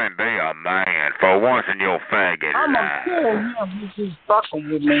phone, boy, and be a man for once in your faggot I'm life. gonna kill him if he's fucking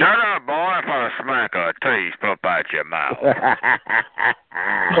with me. Shut up, boy, if I smack a teeth up out your mouth.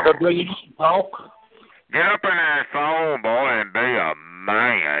 Talk. Get up in that phone, boy, and be a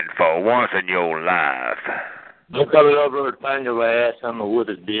man for once in your life. Don't come over and find your ass. I'm a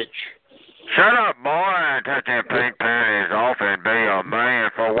wooded bitch. Shut up, boy, and take your pink panties off and be a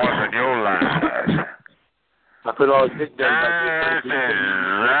man for once in your life. I put all the big That's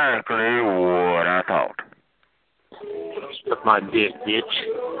exactly what I thought. Suck my dick, bitch.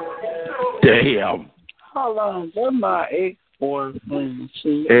 Damn. Hold on, that's my ex-boyfriend.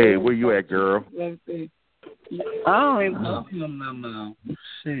 Hey, where you at, girl? I don't even know him no more.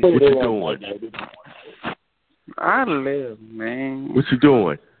 Shit. What you doing? I live, man. What you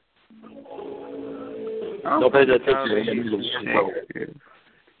doing? Don't pay that attention.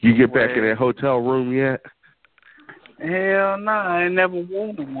 You get back in that hotel room yet? Hell no, I ain't never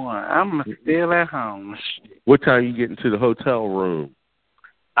wanted one. I'm still at home. What time you get into the hotel room?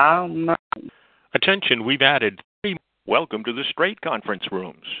 I don't know. Attention, we've added 3 Welcome to the straight conference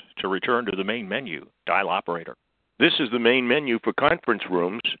rooms. To return to the main menu, dial operator. This is the main menu for conference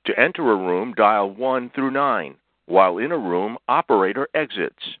rooms. To enter a room, dial 1 through 9. While in a room, operator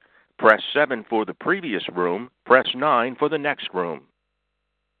exits. Press 7 for the previous room. Press 9 for the next room.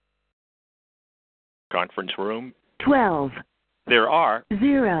 Conference room. 12. There are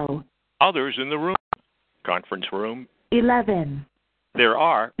 0. others in the room. Conference room. 11. There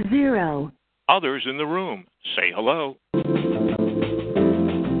are 0. others in the room. Say hello.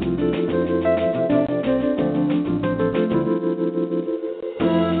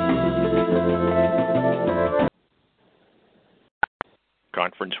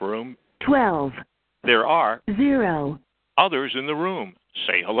 Conference room. 12. There are 0. others in the room.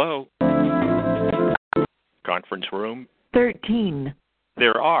 Say hello. Conference room. 13.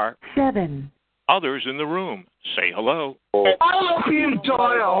 There are 7. others in the room. Say hello. I hope you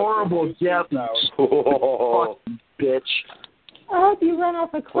die a horrible death now. Fucking bitch. I hope you run off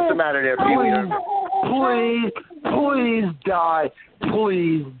a cliff. What's the matter there, Please die.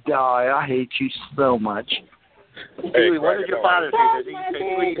 Please die. I hate you so much. Hey, what did your father say? Did he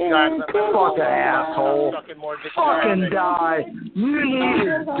say, please, God? Fucking asshole. Fucking die. You need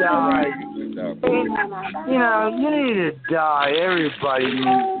to die. You need to die. Everybody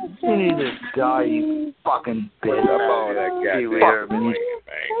needs. You need to die, you fucking bitch.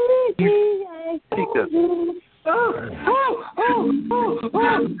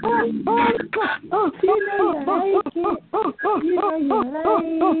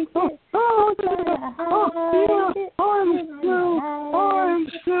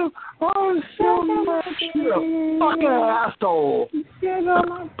 I'm so much you fucking asshole.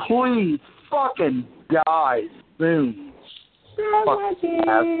 Please fucking die soon. Fucking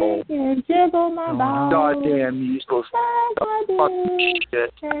asshole. Goddamn useless fucking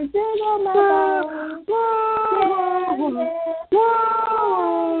shit.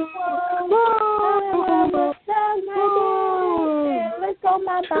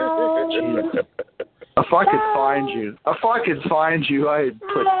 If I could find you, I'd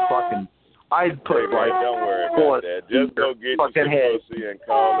put like don't worry bullet about that. Just go get fucking your head. pussy and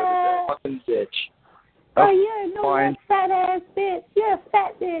call it a Fucking bitch. Oh, you're no fat ass bitch. You're a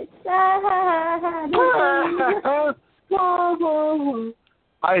fat bitch.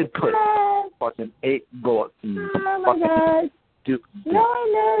 I'd put fucking 8 bullets in you. Oh my God. Stupid. No, I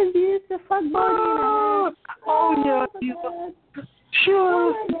love you. It's a fuck body. Oh yeah, you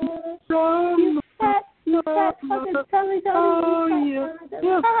sure. You fat fucking telly. Oh yeah,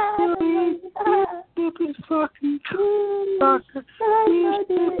 you stupid fucking sucker. You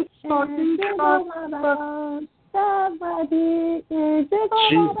stupid fucking cocksucker.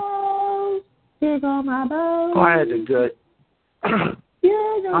 I had to go.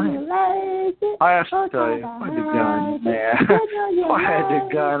 I have to tell you, I had the gun, man. If I had the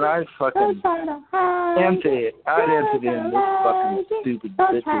gun, I'd fucking empty it. I'd empty it in this fucking stupid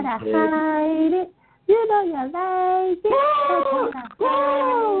bitch's head. You know you like it.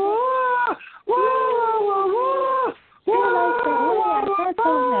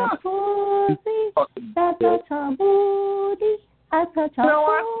 I touch your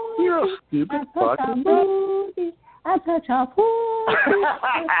booty. You're a stupid fucking bitch. I touch your booty.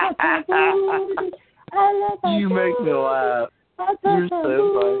 You make me laugh. You're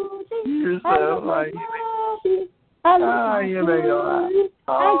so funny. You're so funny. Oh, you make me laugh.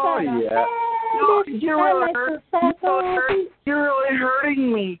 Oh, yeah. You're really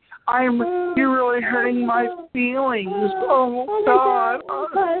hurting me. You're really hurting my feelings. Oh, God.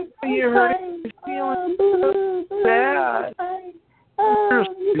 You're hurting my feelings so bad. You're a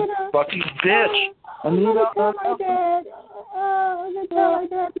stupid fucking bitch.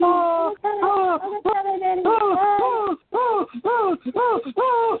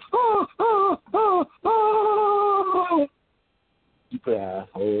 Stupid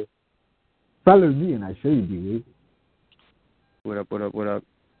asshole. Follow me and I show you, dude. What up, what up, what up?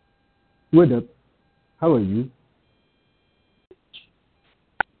 What up? How are you?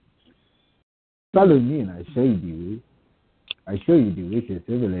 Follow me and I show you, dude. I show you the way to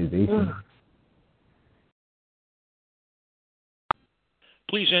civilization.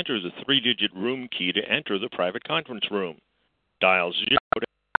 Please enter the 3-digit room key to enter the private conference room. Dial 0.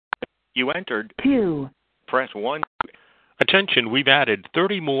 You entered 2. Press 1. Attention, we've added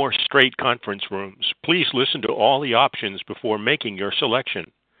 30 more straight conference rooms. Please listen to all the options before making your selection.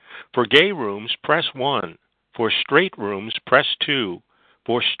 For gay rooms, press 1. For straight rooms, press 2.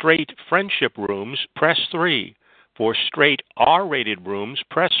 For straight friendship rooms, press 3. For straight R-rated rooms,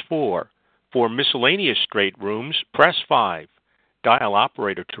 press 4. For miscellaneous straight rooms, press 5. Dial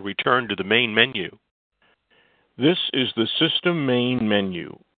operator to return to the main menu. This is the system main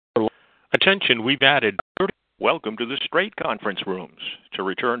menu. Attention, we've added 30. Welcome to the straight conference rooms. To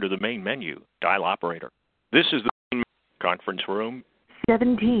return to the main menu, dial operator. This is the main conference room.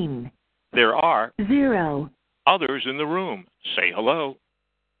 17. There are 0. others in the room. Say hello.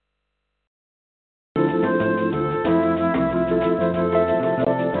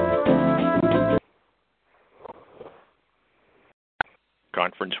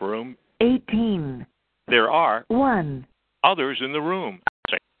 Conference room. 18. There are 1. others in the room.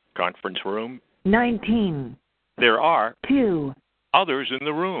 Say conference room. 19. There are 2. others in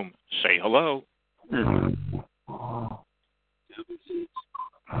the room. Say hello.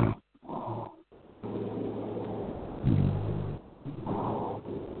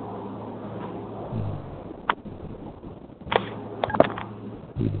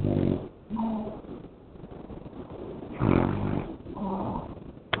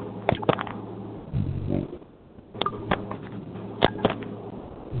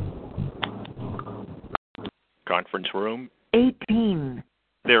 Conference room. 18.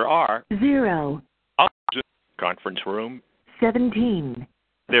 There are 0. others in the conference room. 17.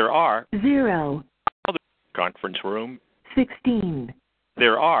 There are 0. others in the conference room. 16.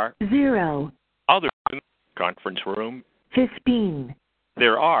 There are 0. others in the conference room. 15.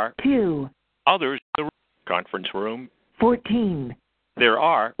 There are 2. others in the conference room. 14. There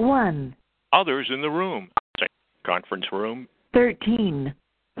are 1. others in the room. Say conference room. 13.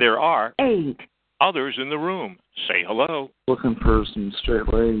 There are 8. others in the room. Say hello. Looking for some straight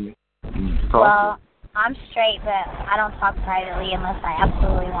lady. Well, I'm straight, but I don't talk privately unless I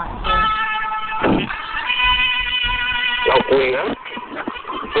absolutely want to. La oscuridad,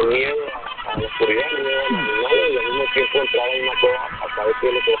 el miedo a la oscuridad, el miedo a los animales y al mismo tiempo entrar en una cueva a saber qué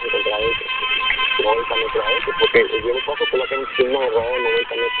es lo que vas a encontrar dentro. 90 metros adentro, porque yo no paso por la calle sin una alrededor de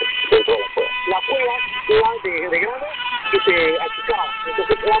 90 metros dentro de la cueva. La cueva iba de grande y se achicaba,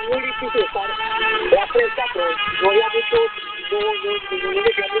 entonces era muy difícil estar, era fresca, pero no había mucho, no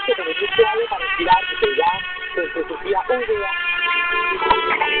me quedaba mucho, pero mucho agua para respirar, porque ya se sentía húmeda.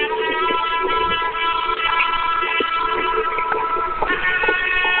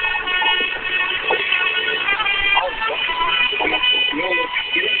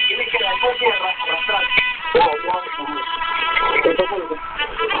 Tiene que la tierra arrastrar. Entonces,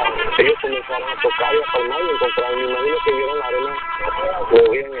 ellos comenzaron a tocar y a palmar y encontraron, me imagino que vieron la arena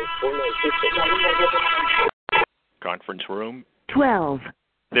movida en el fondo del piso. Conference room. 12.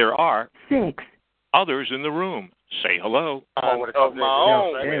 There are 6. others in the room. Say hello. Of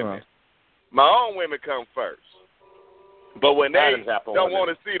my own women come first. But when they don't want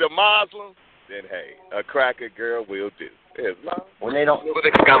to see the Muslims, then hey, a cracker girl will do. When they don't. Luego de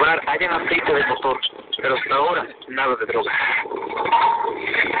excavar, hayan aceite de motor, pero hasta ahora, nada de droga.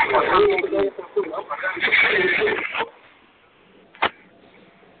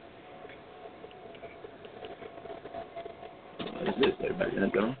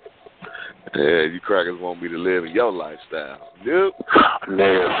 Yeah, you crackers want me to live in your lifestyle. Nope.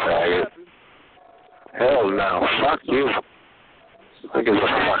 Nigga, faggot. Hell no. Fuck you. I give a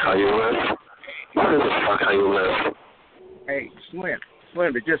fuck how you live. I give a fuck how you live. Hey, Slim,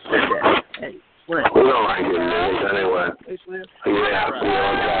 it just said that. Hey, Slim. We don't like you niggas anyway. Hey, Slim. Yeah,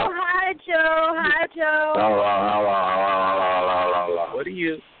 Oh, hi, Joe. Hi, Joe. Hello.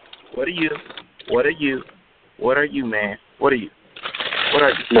 What are you, man? What are you?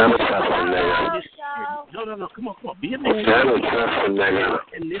 Never trust a nigga. No. Come on. Be a man. Never trust a nigga. What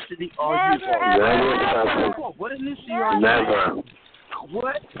ethnicity are you? Never trust him. What ethnicity are you? Never.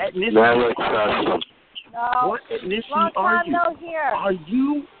 What ethnicity? Never trust him. No. What ethnicity are you? No here. Are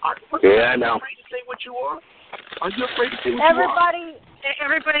you? Yeah, I know. Afraid to say what you are? Are you afraid to say what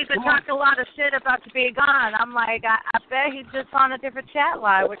Everybody's been talking a lot of shit about you being gone. I'm like, I bet he's just on a different chat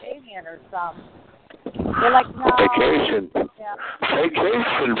line with Damien or something. They're like, no. Vacation. Yeah.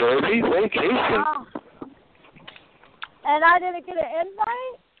 Vacation, baby. Vacation. Oh. And I didn't get an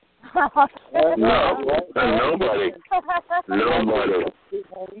invite? No. Nobody. I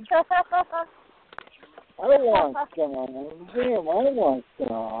don't want some. Damn, I don't want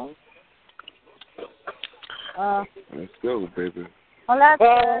some. Let's go, baby. Well, that's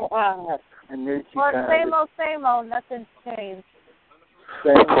good. And then she well, same old. Nothing's changed.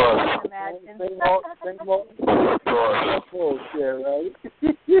 Same old. Bullshit, right?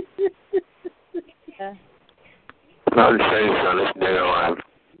 Yeah. Not changed on this nigga line.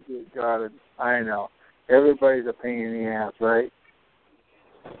 Got it. I know. Everybody's a pain in the ass, right?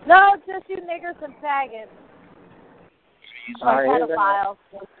 No, just you niggers and faggots. Pedophiles.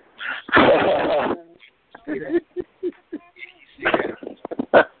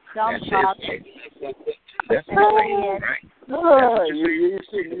 Dumb talk. That's what you're saying, right? That's what you're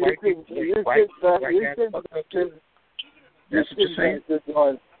saying. White people, white guys fuck up too. That's what you're saying.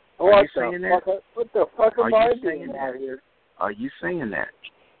 Are you saying that? What the fuck am I saying doing out here? Are you saying that?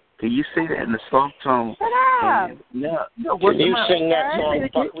 Can you say that in a soft tone? Shut up. No. Can you sing that song,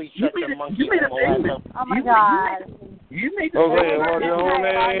 Fuck We Shut the Monkey? You made a statement. Oh, my God. You made the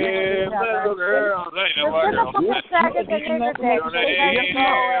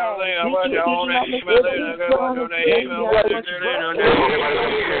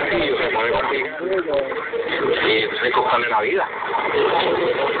de la vida.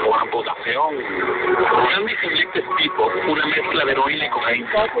 Una amputación. Una selected people, una mezcla de heroína y cocaína.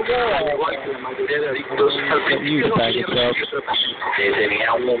 Igual que la mayoría de adictos al principio no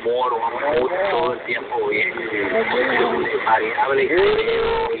tenía un humor o un mood todo el tiempo bien variable.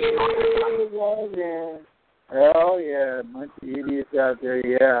 Oh yeah, bunch of idiots out there.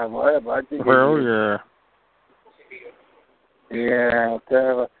 Yeah, what a bunch of idiots. Yeah,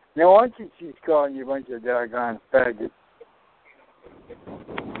 terrible. No wonder she's calling you a bunch of doggone faggots.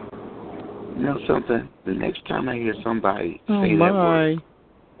 You know something? The next time I hear somebody Oh say my. that word,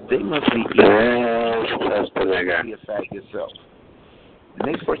 they must be either be a fag yourself. The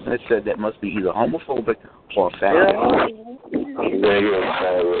next person that said that must be either homophobic or a fag.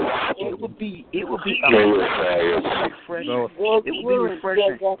 It would be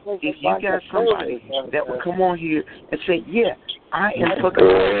refreshing if you got somebody that would come on here and say, yeah, I am fucking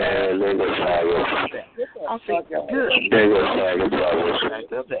I'll say, good. I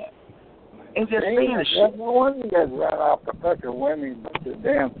love that. And just saying the shit. No wonder you guys ran off the fucking women, the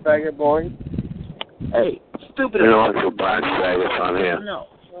damn faggot boy. Hey, stupid. You don't want to buy faggots on here. No.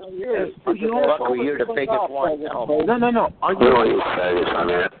 You're the biggest one. No.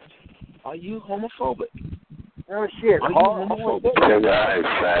 Are you homophobic? No shit. Are you homophobic?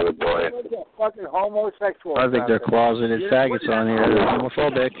 Faggot boy. Fucking homosexual. I think they're closeted faggots on here. They're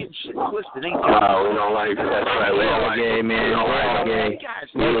homophobic. We don't like that. They're gay, man. They're gay.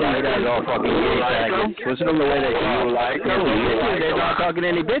 You guys all fucking gay faggots. Listen to the way they talk. They're not talking to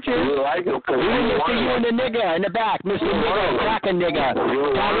any bitches. Mr. You and the nigga in the back. Mr. Nigga, cracker nigga.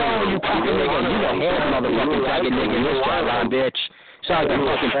 Tyrone, you cracker nigga. You the head motherfucking faggot nigga. You Tyrone, bitch. Sounds like a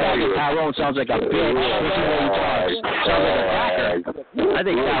fucking faggot. Tyrone sounds like a bitch. Listen to the way he talks. Sounds like a cracker. I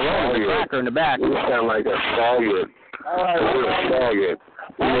think Tyrone is a cracker in the back. You sound like a faggot. You're a faggot.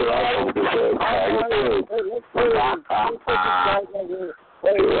 You're also a faggot too.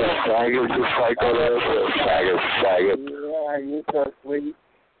 You're a faggot just like all the other faggot. Yeah, you're so sweet.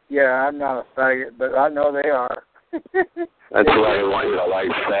 Yeah, I'm not a faggot, but I know they are. That's why I want you to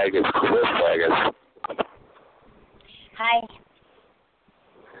like faggots. Quit faggots. Hi.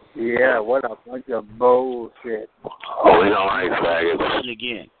 Yeah, what a bunch of bullshit. Oh, we don't like faggots. And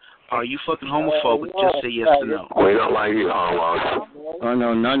again, are you fucking homophobic? Just say yes or no. We don't like you homos. Oh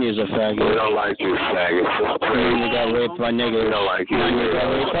no, Nunya's a faggot. We don't like you faggots. Nunya got raped by niggas. We don't like you. Nunya got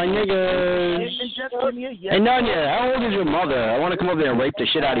raped by niggas. Hey Nunya, how old is your mother? I want to come over there and rape the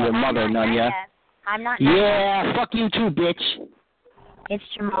shit out of your mother, Nunya. I'm not. Yeah, fuck you too, bitch. It's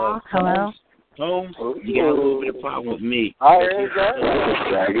Jamal. Hello. Holmes, you got a little bit of problem with me. One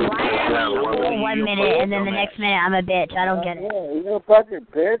minute, and then the next minute I'm a bitch. I don't get it. You a fucking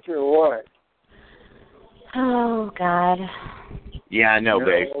bitch or what? Oh, God. Yeah, I know,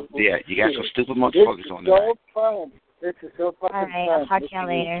 babe. Yeah, you got some stupid motherfuckers on there. So fun. This is so fucking all right, fun. I'll talk to y'all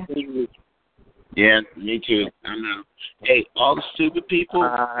later. Yeah, me too. I know. Hey, all the stupid people,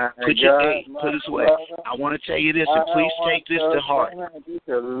 put this away. I want to tell you this, and please take this to heart.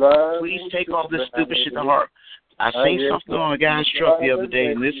 Please take all this stupid shit to heart. I seen something on a guy's truck the other day,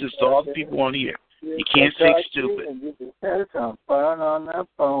 and this is to all the people on here. You can't think stupid. You just had some fun on that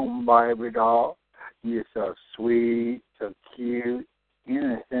phone, Barbie doll. You're so sweet, so cute,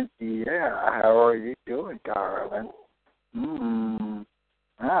 innocent. Yeah, how are you doing, darling?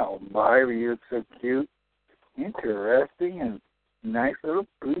 Oh, Barbie, you look so cute, interesting, and nice little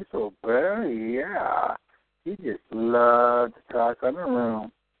piece of bear. Yeah, you just love to talk on the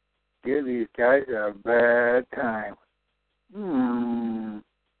room. Give these guys a bad time.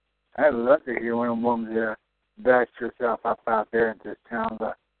 I'd love to hear one of them backs herself up out there and just tell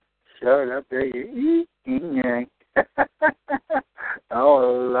them, shut up there, you yank.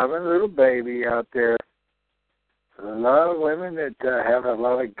 Oh, loving little baby out there. A lot of women that have a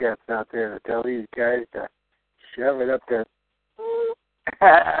lot of guts out there to tell these guys to shove it up there.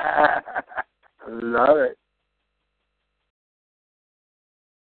 Love it.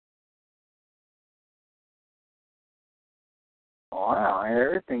 Wow,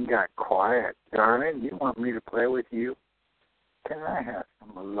 everything got quiet. Darling, you want me to play with you? Can I have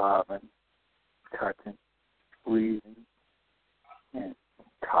some loving, touching? squeezing and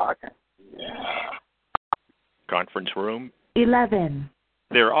talking. Yeah. Conference room. 11.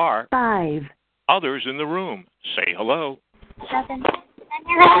 There are 5. others in the room. Say hello. 7.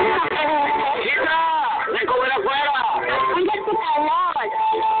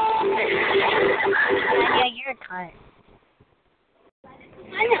 Yeah, you're a cunt.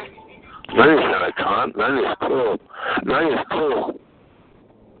 Lenny's not a cunt. Lenny's cool. Lenny's cool.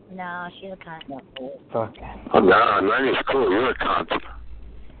 No, she's a cunt. Fuck. Oh, no, Lenny's cool. You're a cunt.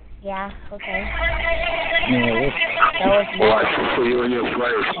 Yeah, okay. That was well, I should see you in your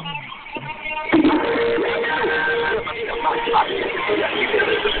place.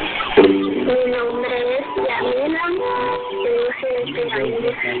 Mi nombre es Yamila, tengo 7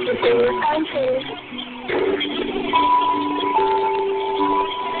 años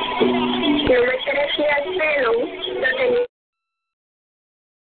no me crecía el pelo, lo tenía.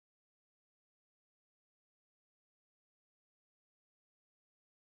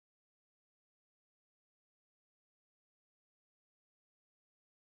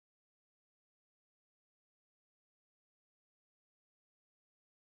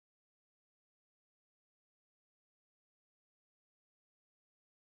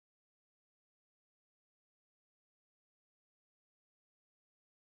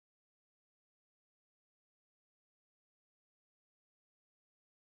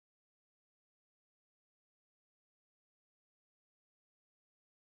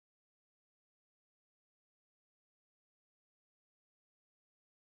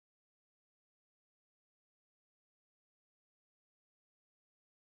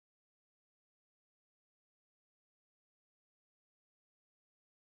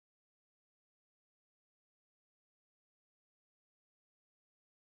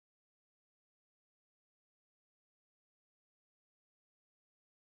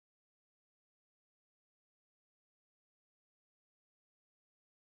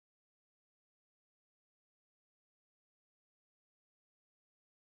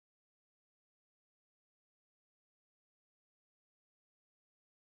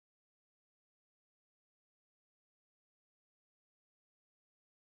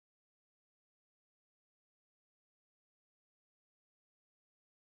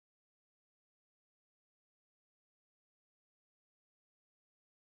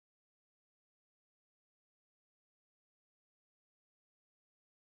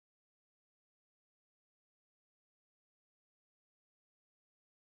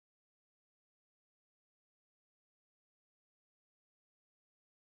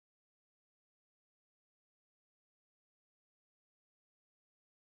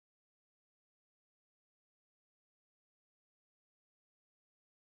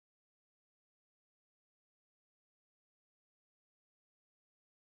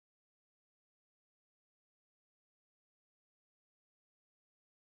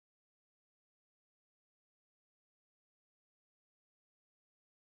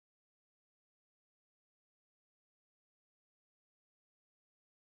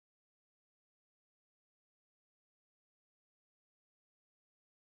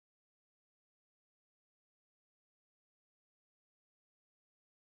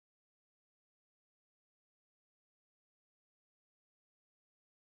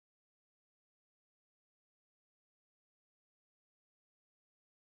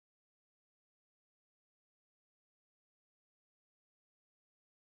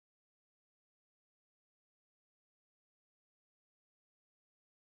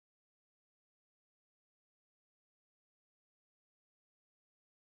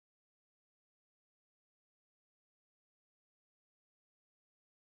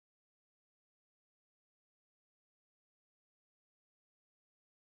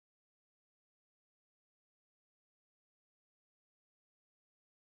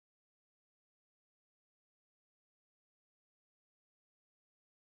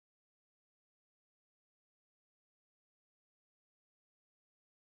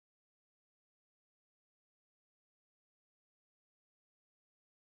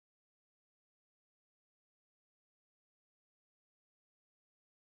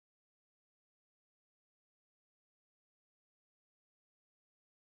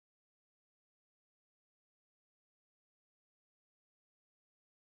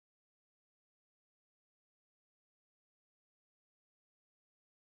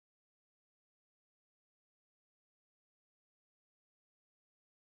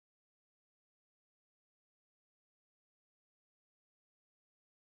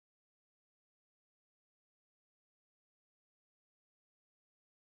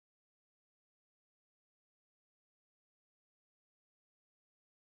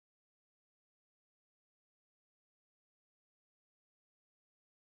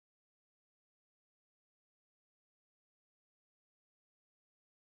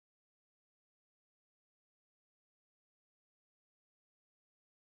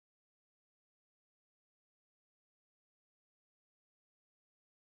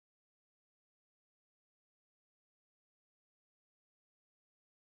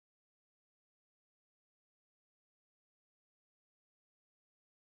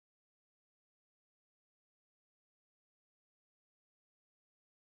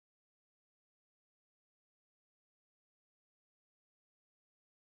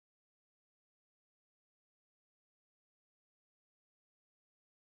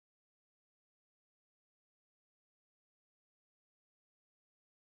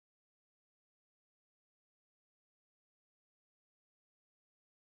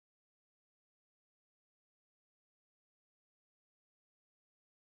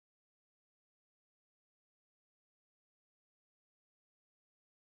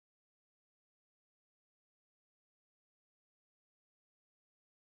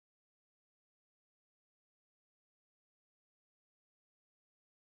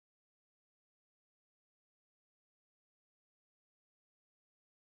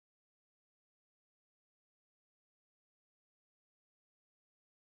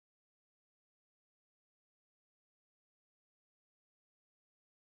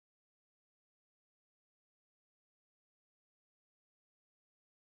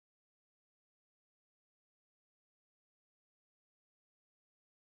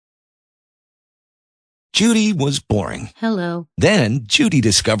 Judy was boring. Hello. Then Judy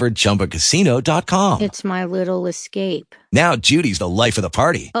discovered ChumbaCasino.com. It's my little escape. Now Judy's the life of the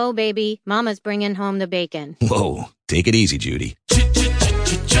party. Oh, baby, mama's bringing home the bacon. Whoa, take it easy, Judy.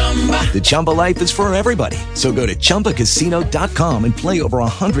 The Chumba life is for everybody. So go to ChumbaCasino.com and play over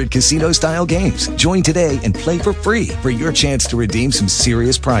 100 casino-style games. Join today and play for free for your chance to redeem some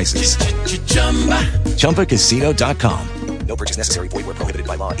serious prizes. ChumbaCasino.com. No purchase necessary. Void where prohibited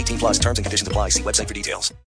by law. 18+ terms and conditions apply. See website for details.